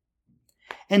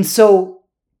 And so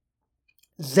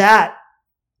that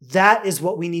is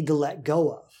what we need to let go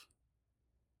of.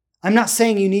 I'm not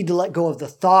saying you need to let go of the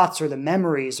thoughts or the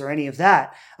memories or any of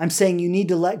that. I'm saying you need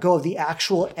to let go of the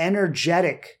actual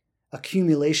energetic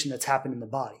accumulation that's happened in the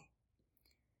body.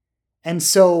 And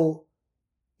so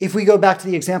if we go back to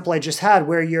the example I just had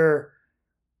where you're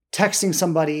texting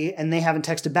somebody and they haven't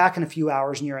texted back in a few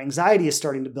hours and your anxiety is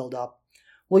starting to build up,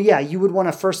 well, yeah, you would want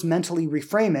to first mentally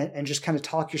reframe it and just kind of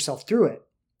talk yourself through it.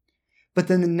 But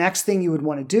then the next thing you would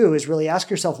want to do is really ask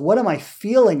yourself, what am I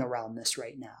feeling around this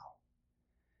right now?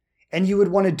 And you would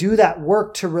want to do that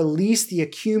work to release the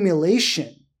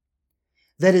accumulation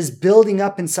that is building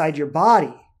up inside your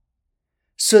body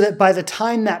so that by the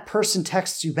time that person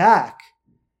texts you back,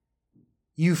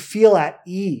 you feel at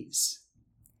ease,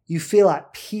 you feel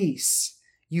at peace,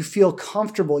 you feel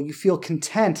comfortable, you feel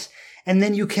content, and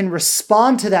then you can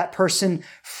respond to that person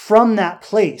from that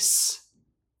place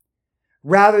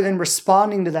rather than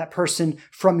responding to that person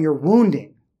from your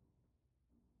wounding.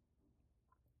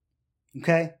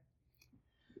 Okay?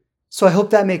 So I hope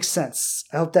that makes sense.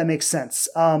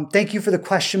 Thank you for the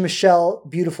question, Michelle.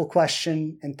 Beautiful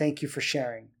question. And thank you for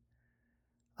sharing.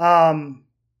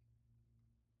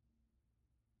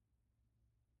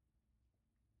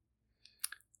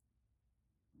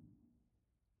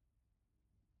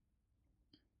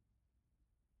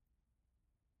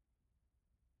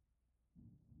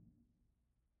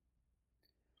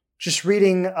 Just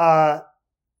reading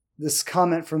this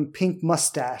comment from Pink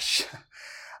Mustache.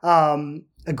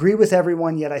 Agree with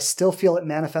everyone, yet I still feel it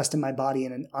manifest in my body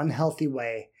in an unhealthy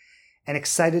way, and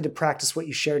excited to practice what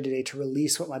you shared today to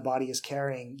release what my body is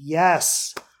carrying.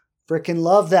 Yes, freaking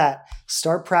love that.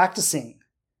 Start practicing.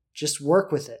 Just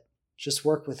work with it.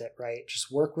 Right?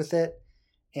 Just work with it.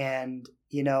 And,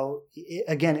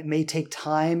 again, it may take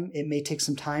time. It may take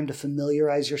some time to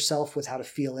familiarize yourself with how to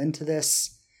feel into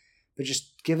this, but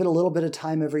just give it a little bit of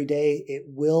time every day.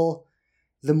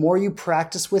 The more you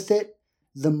practice with it,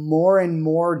 the more and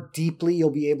more deeply you'll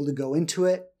be able to go into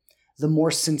it, the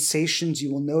more sensations you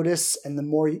will notice, and the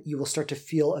more you will start to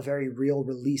feel a very real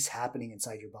release happening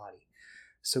inside your body.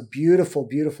 So beautiful,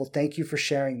 beautiful. Thank you for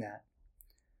sharing that.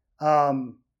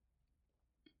 So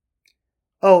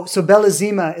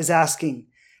Belazima is asking,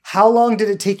 how long did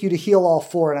it take you to heal all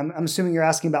four? And I'm assuming you're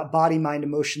asking about body, mind,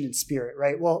 emotion, and spirit,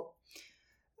 right? Well,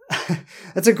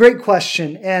 that's a great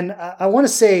question. And I want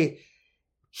to say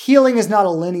healing is not a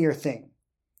linear thing.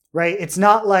 Right? It's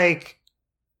not like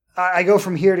I go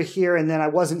from here to here and then I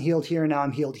wasn't healed here and now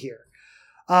I'm healed here.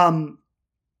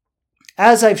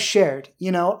 As I've shared,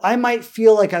 I might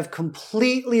feel like I've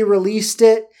completely released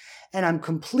it and I'm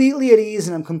completely at ease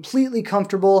and I'm completely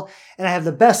comfortable and I have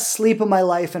the best sleep of my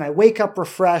life and I wake up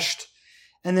refreshed.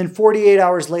 And then 48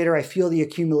 hours later, I feel the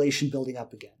accumulation building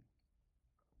up again.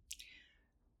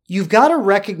 You've got to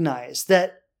recognize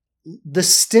that the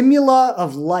stimuli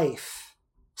of life,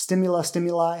 stimuli,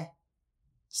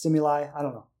 I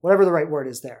don't know, whatever the right word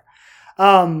is there.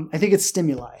 I think it's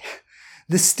stimuli.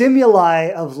 The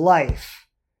stimuli of life,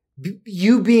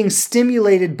 you being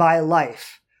stimulated by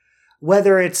life,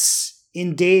 whether it's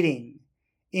in dating,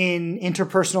 in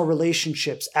interpersonal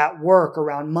relationships, at work,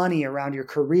 around money, around your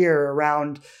career,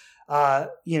 around,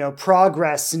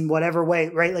 progress in whatever way,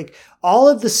 right? Like all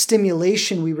of the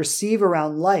stimulation we receive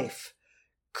around life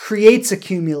creates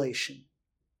accumulation.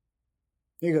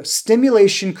 There you go.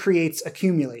 Stimulation creates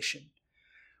accumulation,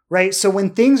 right? So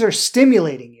when things are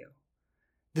stimulating you,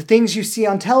 the things you see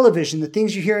on television, the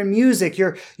things you hear in music,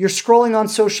 you're scrolling on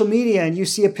social media and you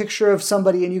see a picture of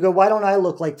somebody and you go, why don't I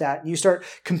look like that? And you start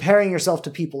comparing yourself to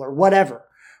people or whatever,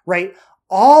 right?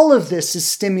 All of this is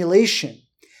stimulation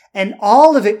and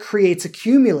all of it creates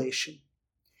accumulation.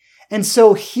 And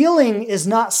so healing is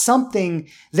not something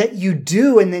that you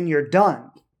do and then you're done.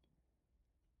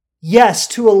 Yes,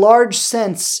 to a large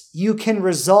sense, you can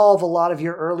resolve a lot of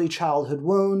your early childhood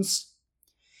wounds.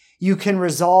 You can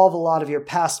resolve a lot of your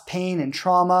past pain and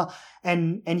trauma,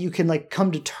 and you can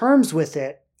come to terms with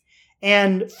it.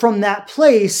 And from that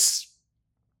place,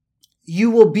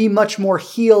 you will be much more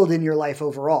healed in your life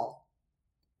overall.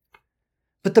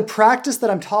 But the practice that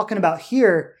I'm talking about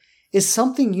here is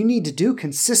something you need to do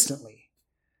consistently,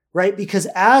 right? Because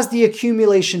as the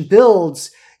accumulation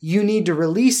builds, you need to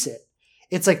release it.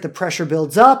 It's like the pressure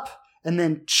builds up and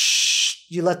then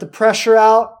you let the pressure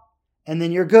out and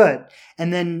then you're good.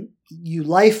 And then you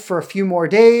life for a few more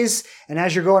days. And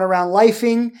as you're going around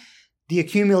lifing, the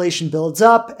accumulation builds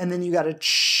up and then you got to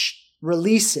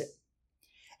release it.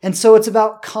 And so it's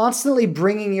about constantly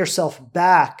bringing yourself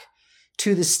back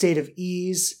to the state of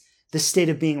ease, the state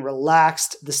of being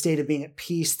relaxed, the state of being at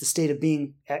peace, the state of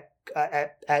being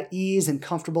at ease and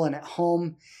comfortable and at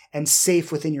home and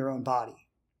safe within your own body.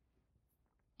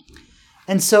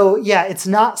 And so, yeah, it's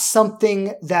not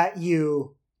something that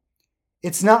you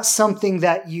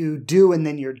do and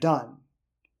then you're done.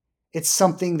 It's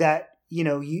something that,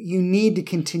 you need to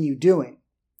continue doing.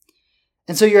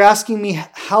 And so you're asking me,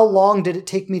 how long did it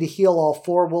take me to heal all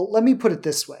four? Well, let me put it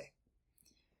this way.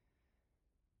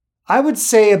 I would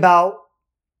say about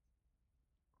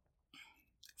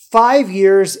 5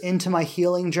 years into my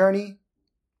healing journey,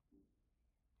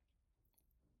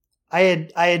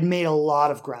 I had made a lot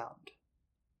of ground.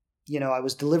 I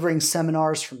was delivering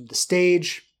seminars from the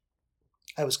stage.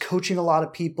 I was coaching a lot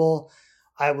of people.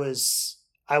 I was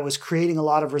creating a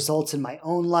lot of results in my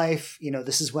own life.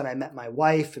 This is when I met my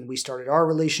wife and we started our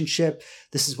relationship.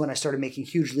 This is when I started making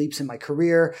huge leaps in my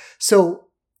career. So,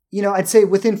 I'd say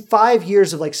within 5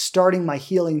 years of starting my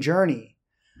healing journey,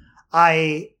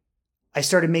 I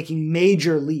started making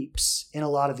major leaps in a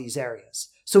lot of these areas.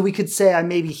 So we could say I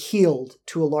maybe healed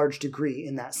to a large degree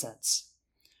in that sense.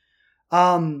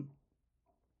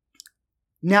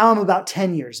 Now I'm about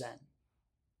 10 years in,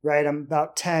 right? I'm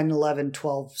about 10, 11,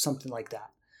 12, something like that.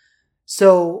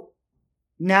 So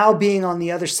now being on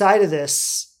the other side of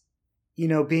this,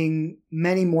 being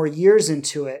many more years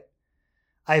into it,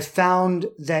 I've found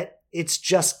that it's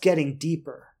just getting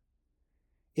deeper.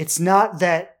 It's not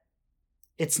that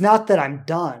I'm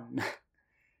done,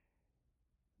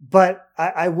 but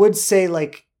I would say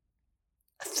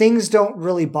things don't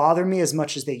really bother me as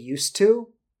much as they used to.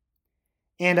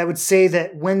 And I would say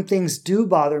that when things do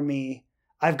bother me,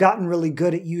 I've gotten really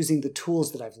good at using the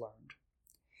tools that I've learned.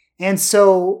 And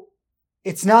so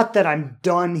it's not that I'm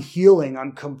done healing,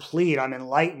 I'm complete, I'm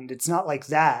enlightened. It's not like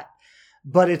that.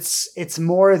 But it's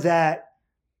more that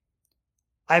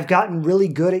I've gotten really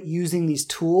good at using these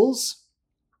tools.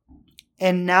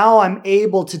 And now I'm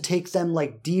able to take them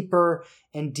deeper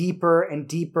and deeper and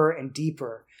deeper and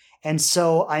deeper. And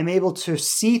so I'm able to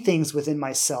see things within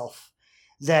myself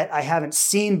that I haven't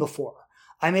seen before.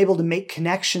 I'm able to make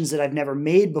connections that I've never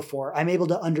made before. I'm able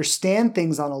to understand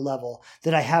things on a level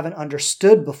that I haven't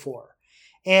understood before.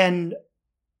 And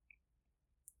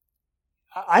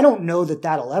I don't know that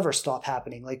that'll ever stop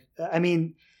happening.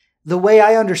 The way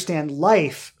I understand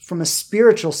life from a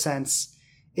spiritual sense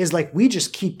is we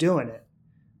just keep doing it.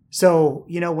 So,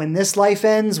 when this life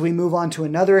ends, we move on to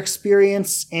another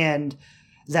experience, and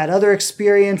that other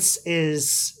experience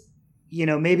is,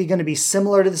 maybe going to be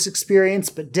similar to this experience,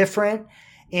 but different.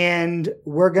 And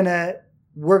we're going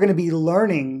to be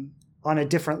learning on a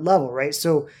different level, right?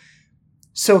 So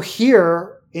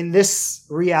here in this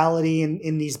reality,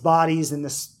 in these bodies, in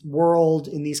this world,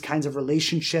 in these kinds of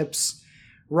relationships,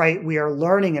 right? We are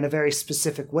learning in a very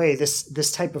specific way.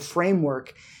 This type of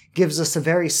framework gives us a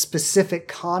very specific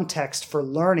context for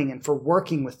learning and for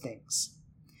working with things.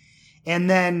 And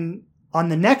then on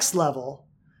the next level,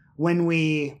 when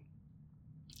we,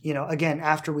 again,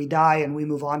 after we die and we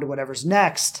move on to whatever's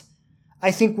next,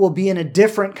 I think we'll be in a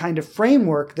different kind of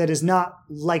framework that is not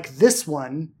like this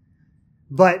one,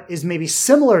 but is maybe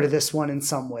similar to this one in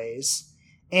some ways.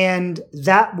 And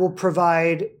that will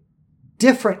provide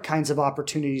different kinds of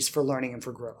opportunities for learning and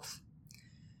for growth.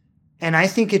 And I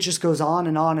think it just goes on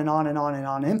and on and on and on and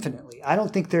on infinitely. I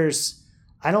don't think there's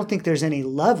any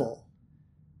level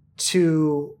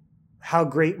to how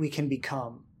great we can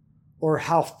become or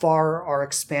how far our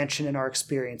expansion and our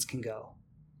experience can go.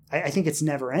 I think it's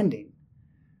never ending,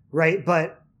 right?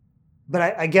 But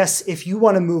I guess if you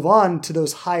want to move on to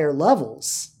those higher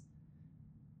levels,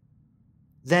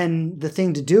 then the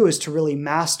thing to do is to really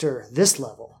master this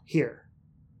level here.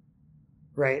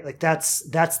 Right? That's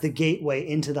the gateway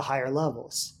into the higher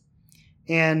levels.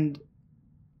 And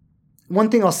one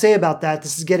thing I'll say about that,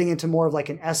 this is getting into more of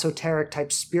an esoteric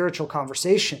type spiritual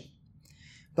conversation.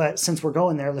 But since we're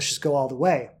going there, let's just go all the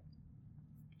way.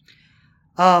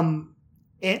 On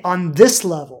this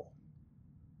level,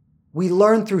 we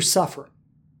learn through suffering.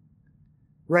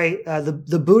 Right?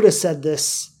 The Buddha said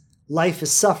this, life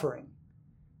is suffering.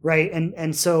 Right?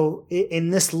 And so in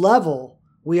this level,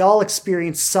 we all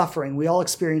experience suffering. We all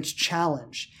experience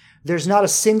challenge. There's not a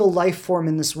single life form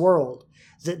in this world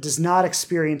that does not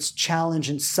experience challenge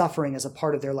and suffering as a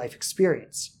part of their life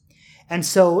experience. And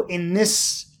so in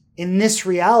this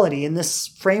reality, in this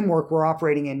framework we're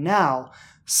operating in now,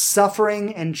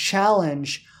 suffering and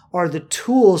challenge are the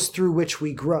tools through which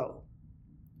we grow.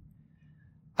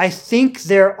 I think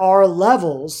there are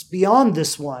levels beyond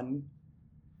this one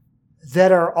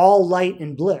that are all light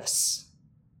and bliss,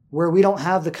 where we don't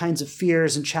have the kinds of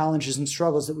fears and challenges and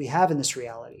struggles that we have in this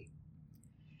reality.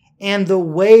 And the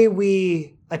way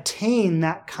we attain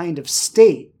that kind of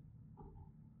state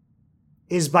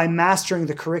is by mastering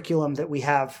the curriculum that we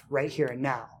have right here and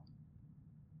now,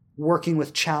 working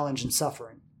with challenge and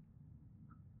suffering.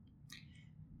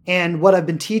 And what I've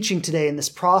been teaching today in this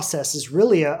process is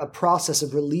really a process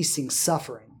of releasing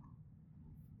suffering.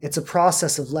 It's a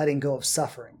process of letting go of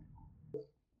suffering.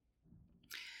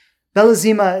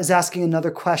 Belazima is asking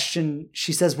another question.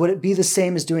 She says, would it be the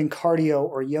same as doing cardio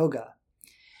or yoga?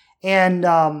 And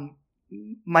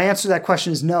my answer to that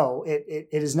question is no, it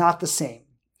is not the same.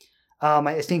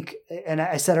 I think, and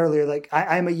I said earlier, like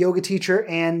I'm a yoga teacher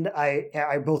and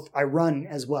I run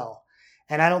as well.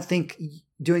 And I don't think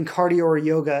doing cardio or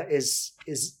yoga is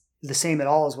the same at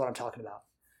all as what I'm talking about.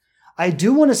 I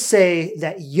do want to say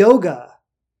that yoga,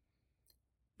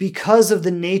 because of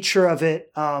the nature of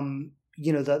it, the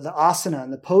asana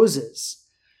and the poses,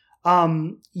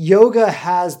 yoga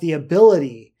has the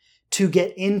ability to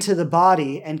get into the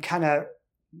body and kind of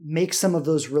make some of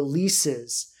those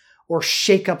releases or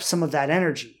shake up some of that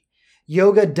energy.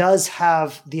 Yoga does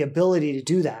have the ability to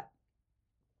do that.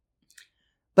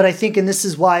 But I think, and this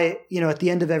is why, at the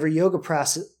end of every yoga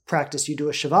practice, you do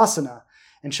a shavasana,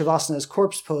 and shavasana is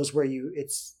corpse pose where you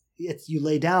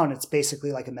lay down. It's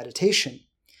basically like a meditation.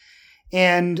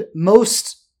 And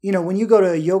most, when you go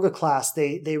to a yoga class,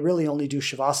 they really only do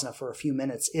shavasana for a few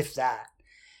minutes, if that.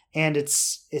 And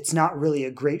it's not really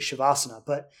a great shavasana,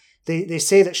 but they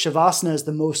say that shavasana is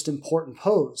the most important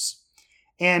pose.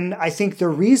 And I think the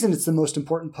reason it's the most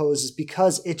important pose is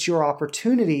because it's your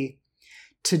opportunity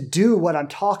to do what I'm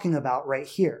talking about right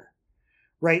here,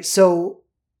 right? So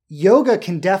yoga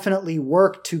can definitely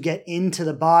work to get into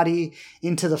the body,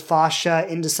 into the fascia,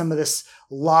 into some of this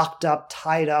locked up,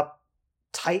 tied up,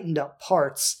 tightened up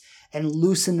parts, and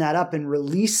loosen that up and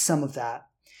release some of that.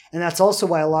 And that's also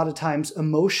why a lot of times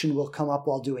emotion will come up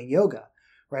while doing yoga,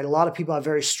 right? A lot of people have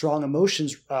very strong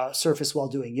emotions surface while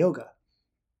doing yoga.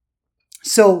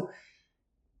 So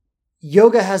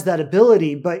yoga has that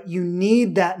ability, but you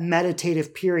need that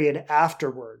meditative period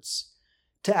afterwards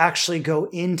to actually go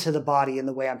into the body in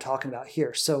the way I'm talking about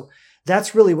here. So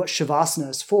that's really what shavasana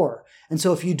is for. And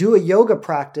so if you do a yoga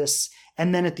practice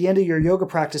and then at the end of your yoga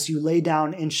practice, you lay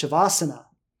down in shavasana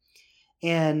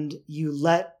and you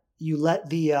let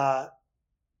yourself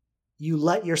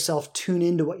tune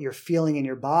into what you're feeling in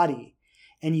your body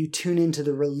and you tune into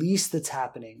the release that's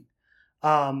happening.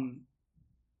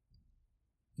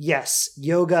 Yes,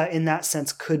 yoga in that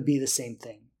sense could be the same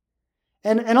thing.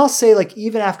 And I'll say, like,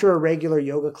 even after a regular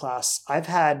yoga class, I've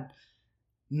had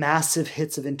massive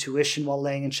hits of intuition while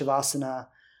laying in shavasana.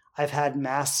 I've had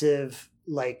massive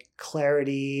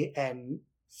clarity and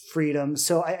freedom.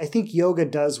 So I think yoga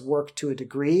does work to a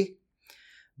degree,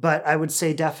 but I would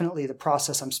say definitely the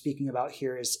process I'm speaking about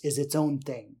here is its own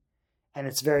thing. And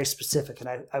it's very specific.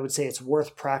 And I would say it's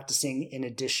worth practicing in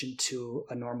addition to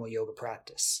a normal yoga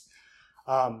practice.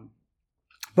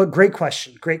 But great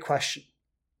question.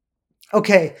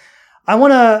 Okay. I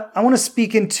want to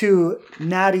speak into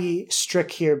Natty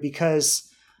Strick here because,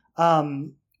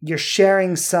 you're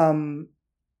sharing some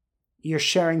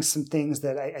things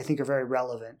that I think are very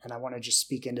relevant and I want to just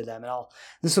speak into them. And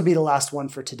this will be the last one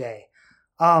for today.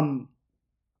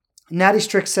 Natty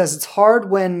Strick says it's hard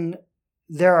when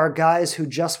there are guys who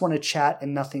just want to chat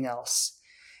and nothing else.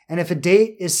 And if a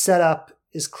date is set up,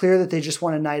 is clear that they just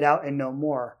want a night out and no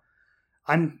more.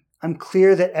 I'm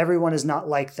clear that everyone is not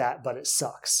like that, but it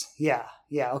sucks. Yeah.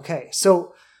 Okay.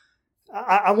 So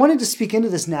I wanted to speak into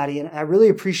this, Natty, and I really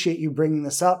appreciate you bringing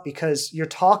this up because you're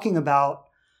talking about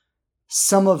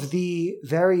some of the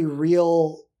very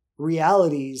real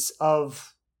realities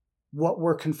of what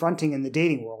we're confronting in the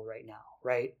dating world right now,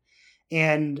 right?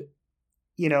 And,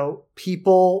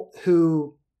 people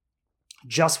who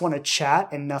just want to chat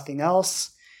and nothing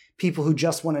else, people who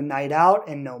just want a night out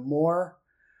and no more,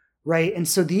 right? And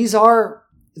so these are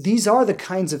the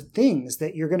kinds of things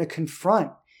that you're going to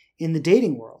confront in the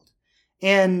dating world.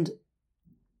 And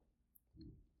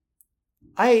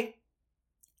I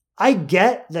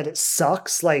get that it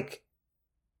sucks. Like,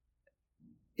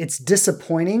 it's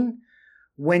disappointing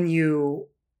when you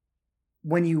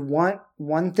want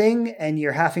one thing and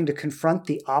you're having to confront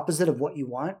the opposite of what you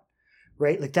want,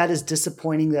 right? Like, that is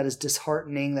disappointing. That is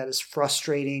disheartening. That is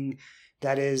frustrating.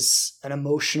 That is an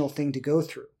emotional thing to go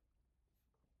through.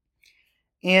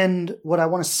 And what I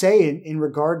want to say in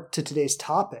regard to today's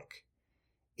topic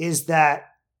is that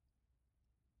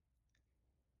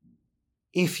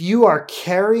if you are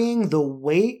carrying the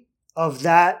weight of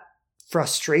that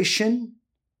frustration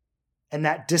and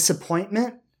that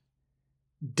disappointment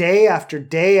day after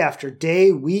day after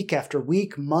day, week after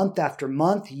week, month after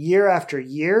month, year after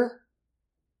year,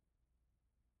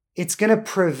 it's going to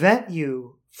prevent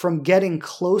you from getting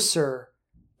closer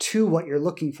to what you're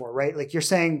looking for, right? Like, you're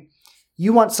saying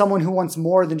You want someone who wants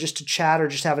more than just to chat or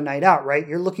just have a night out, right?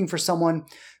 You're looking for someone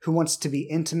who wants to be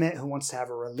intimate, who wants to have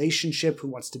a relationship, who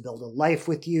wants to build a life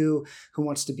with you, who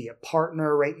wants to be a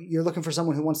partner, right? You're looking for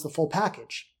someone who wants the full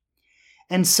package.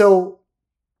 And so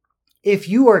if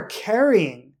you are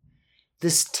carrying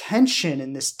this tension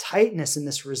and this tightness and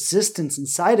this resistance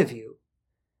inside of you,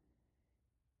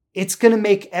 it's going to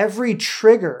make every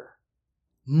trigger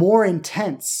more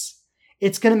intense.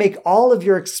 It's going to make all of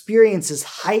your experiences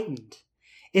heightened.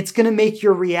 It's going to make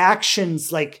your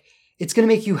reactions it's going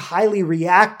to make you highly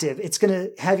reactive. It's going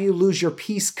to have you lose your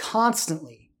peace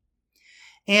constantly.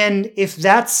 And if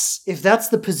that's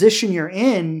the position you're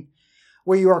in,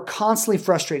 where you are constantly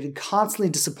frustrated, constantly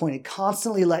disappointed,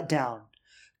 constantly let down,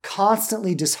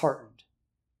 constantly disheartened,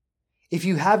 if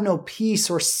you have no peace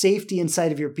or safety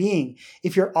inside of your being,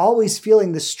 if you're always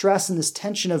feeling the stress and this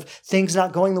tension of things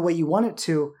not going the way you want it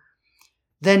to,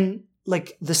 then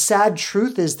the sad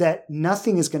truth is that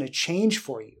nothing is going to change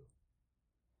for you.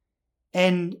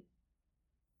 And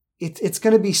it's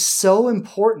going to be so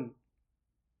important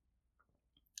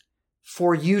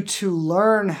for you to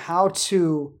learn how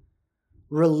to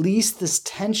release this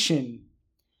tension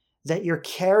that you're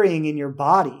carrying in your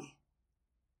body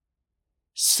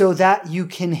so that you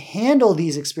can handle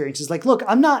these experiences. Look,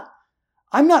 I'm not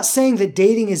saying that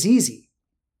dating is easy.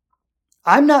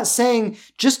 I'm not saying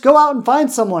just go out and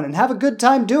find someone and have a good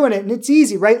time doing it and it's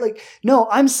easy, right? No,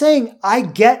 I'm saying I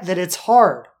get that it's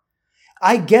hard.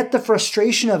 I get the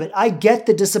frustration of it. I get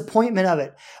the disappointment of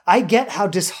it. I get how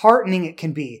disheartening it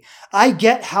can be. I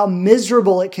get how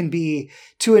miserable it can be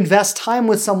to invest time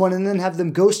with someone and then have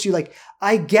them ghost you.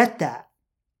 I get that.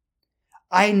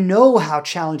 I know how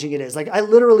challenging it is. I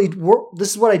literally work,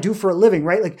 this is what I do for a living,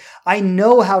 right? I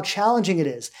know how challenging it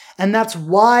is. And that's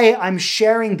why I'm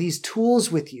sharing these tools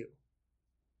with you.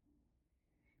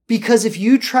 Because if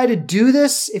you try to do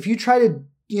this, if you try to,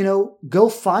 go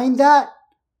find that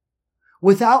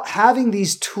without having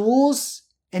these tools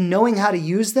and knowing how to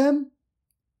use them,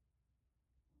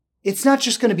 it's not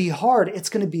just going to be hard. It's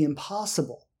going to be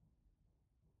impossible.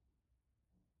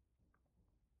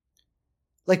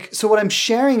 So what I'm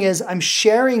sharing is I'm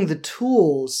sharing the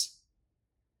tools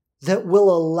that will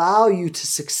allow you to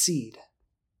succeed.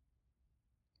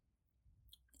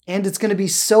 And it's going to be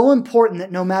so important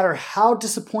that no matter how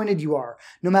disappointed you are,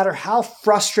 no matter how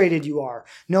frustrated you are,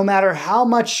 no matter how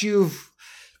much you've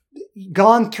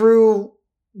gone through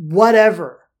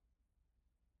whatever,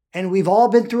 and we've all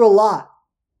been through a lot,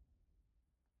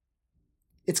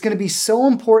 it's going to be so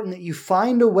important that you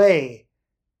find a way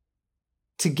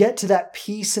to get to that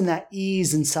peace and that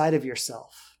ease inside of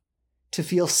yourself, to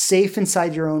feel safe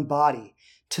inside your own body,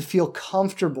 to feel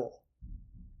comfortable,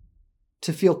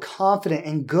 to feel confident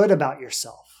and good about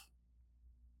yourself.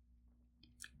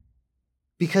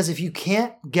 Because if you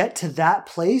can't get to that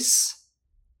place,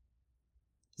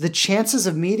 the chances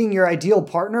of meeting your ideal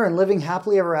partner and living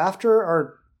happily ever after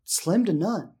are slim to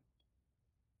none.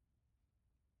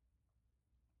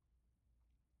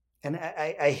 And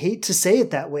I hate to say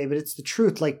it that way, but it's the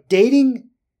truth. Dating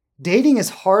is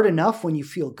hard enough when you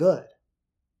feel good.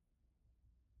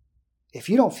 If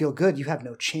you don't feel good, you have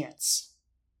no chance.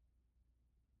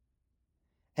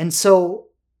 And so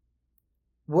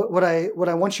what I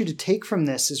want you to take from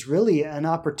this is really an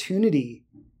opportunity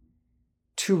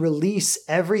to release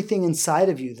everything inside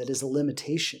of you that is a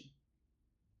limitation.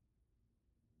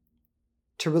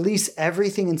 To release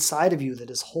everything inside of you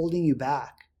that is holding you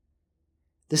back.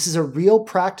 This is a real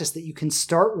practice that you can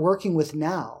start working with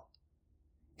now.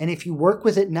 And if you work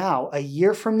with it now, a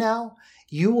year from now,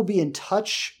 you will be in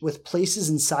touch with places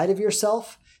inside of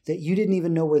yourself that you didn't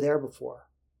even know were there before.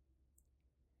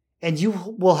 And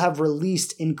you will have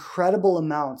released incredible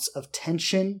amounts of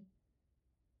tension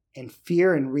and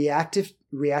fear and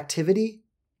reactivity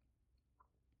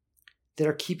that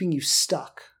are keeping you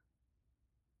stuck.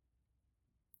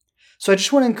 So I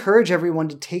just want to encourage everyone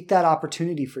to take that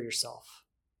opportunity for yourself.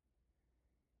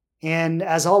 And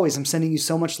as always, I'm sending you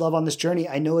so much love on this journey.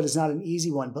 I know it is not an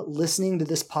easy one, but listening to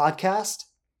this podcast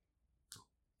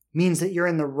means that you're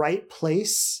in the right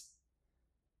place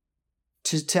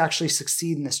to actually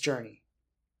succeed in this journey.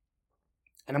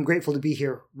 And I'm grateful to be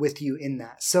here with you in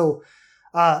that. So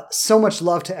much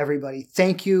love to everybody.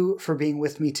 Thank you for being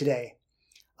with me today.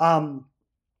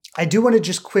 I do want to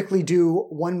just quickly do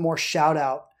one more shout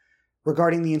out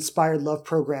regarding the Inspired Love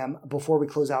program before we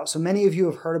close out. So many of you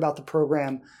have heard about the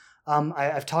program.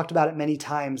 I've talked about it many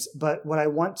times, but what I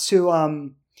want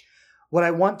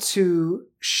to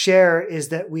share is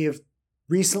that we have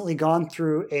recently gone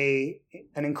through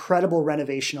an incredible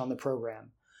renovation on the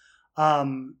program.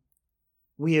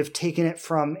 We have taken it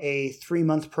from a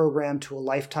 3-month program to a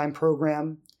lifetime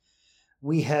program.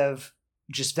 We have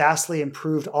just vastly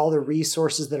improved all the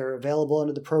resources that are available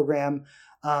under the program.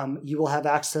 You will have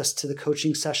access to the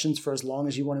coaching sessions for as long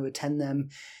as you want to attend them.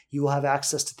 You will have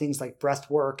access to things like breath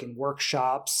work and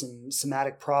workshops and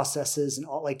somatic processes and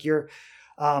all. Like you're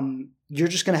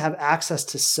just going to have access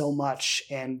to so much,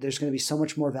 and there's going to be so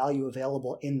much more value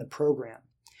available in the program.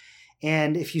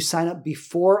 And if you sign up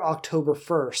before October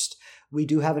 1st, we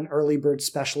do have an early bird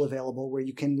special available where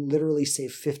you can literally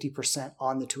save 50%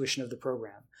 on the tuition of the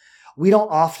program. We don't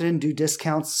often do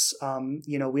discounts.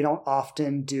 We don't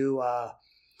often do,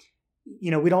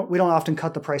 we don't often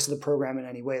cut the price of the program in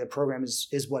any way. The program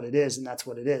is what it is, and that's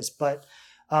what it is. But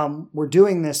we're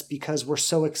doing this because we're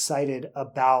so excited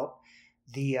about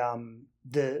the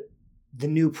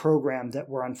new program that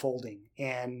we're unfolding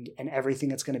and everything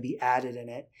that's going to be added in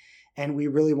it. And we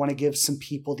really want to give some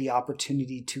people the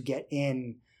opportunity to get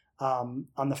in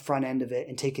on the front end of it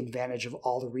and take advantage of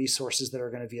all the resources that are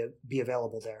going to be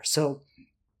available there. So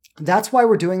that's why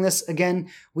we're doing this. Again,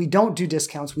 we don't do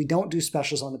discounts. We don't do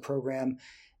specials on the program.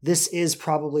 This is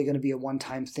probably going to be a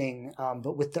one-time thing.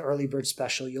 But with the early bird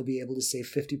special, you'll be able to save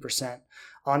 50%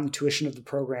 on the tuition of the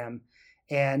program.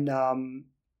 And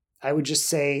I would just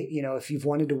say, if you've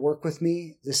wanted to work with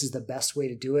me, this is the best way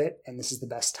to do it. And this is the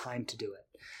best time to do it.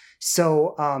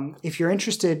 So if you're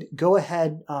interested, go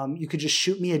ahead. You could just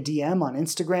shoot me a DM on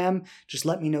Instagram. Just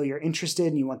let me know you're interested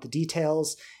and you want the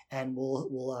details, and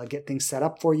we'll get things set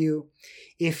up for you.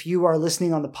 If you are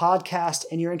listening on the podcast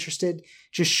and you're interested,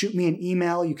 just shoot me an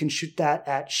email. You can shoot that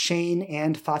at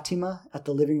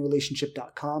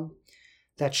shaneandfatima@thelivingrelationship.com.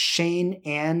 That's Shane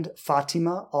and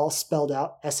Fatima, all spelled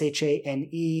out,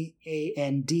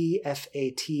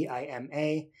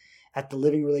 ShaneandFatima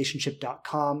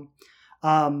 @thelivingrelationship.com.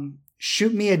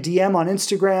 Shoot me a DM on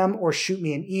Instagram or shoot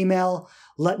me an email.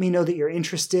 Let me know that you're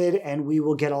interested and we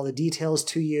will get all the details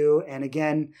to you. And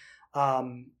again,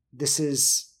 this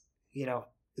is,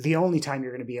 the only time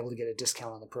you're going to be able to get a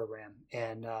discount on the program.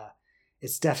 And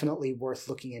it's definitely worth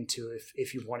looking into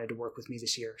if you wanted to work with me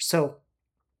this year. So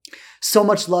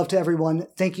much love to everyone.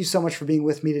 Thank you so much for being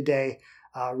with me today.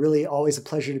 Really always a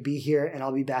pleasure to be here, and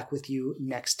I'll be back with you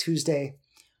next Tuesday.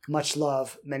 Much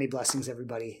love. Many blessings,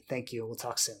 everybody. Thank you. We'll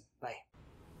talk soon. Bye.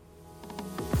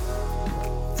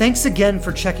 Thanks again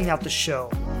for checking out the show.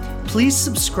 Please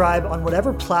subscribe on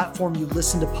whatever platform you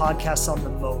listen to podcasts on the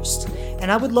most.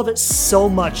 And I would love it so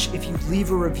much if you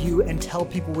leave a review and tell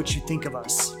people what you think of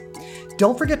us.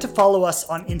 Don't forget to follow us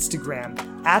on Instagram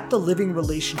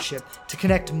 @TheLivingRelationship to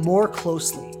connect more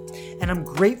closely. And I'm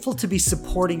grateful to be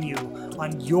supporting you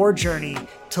on your journey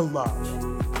to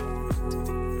love.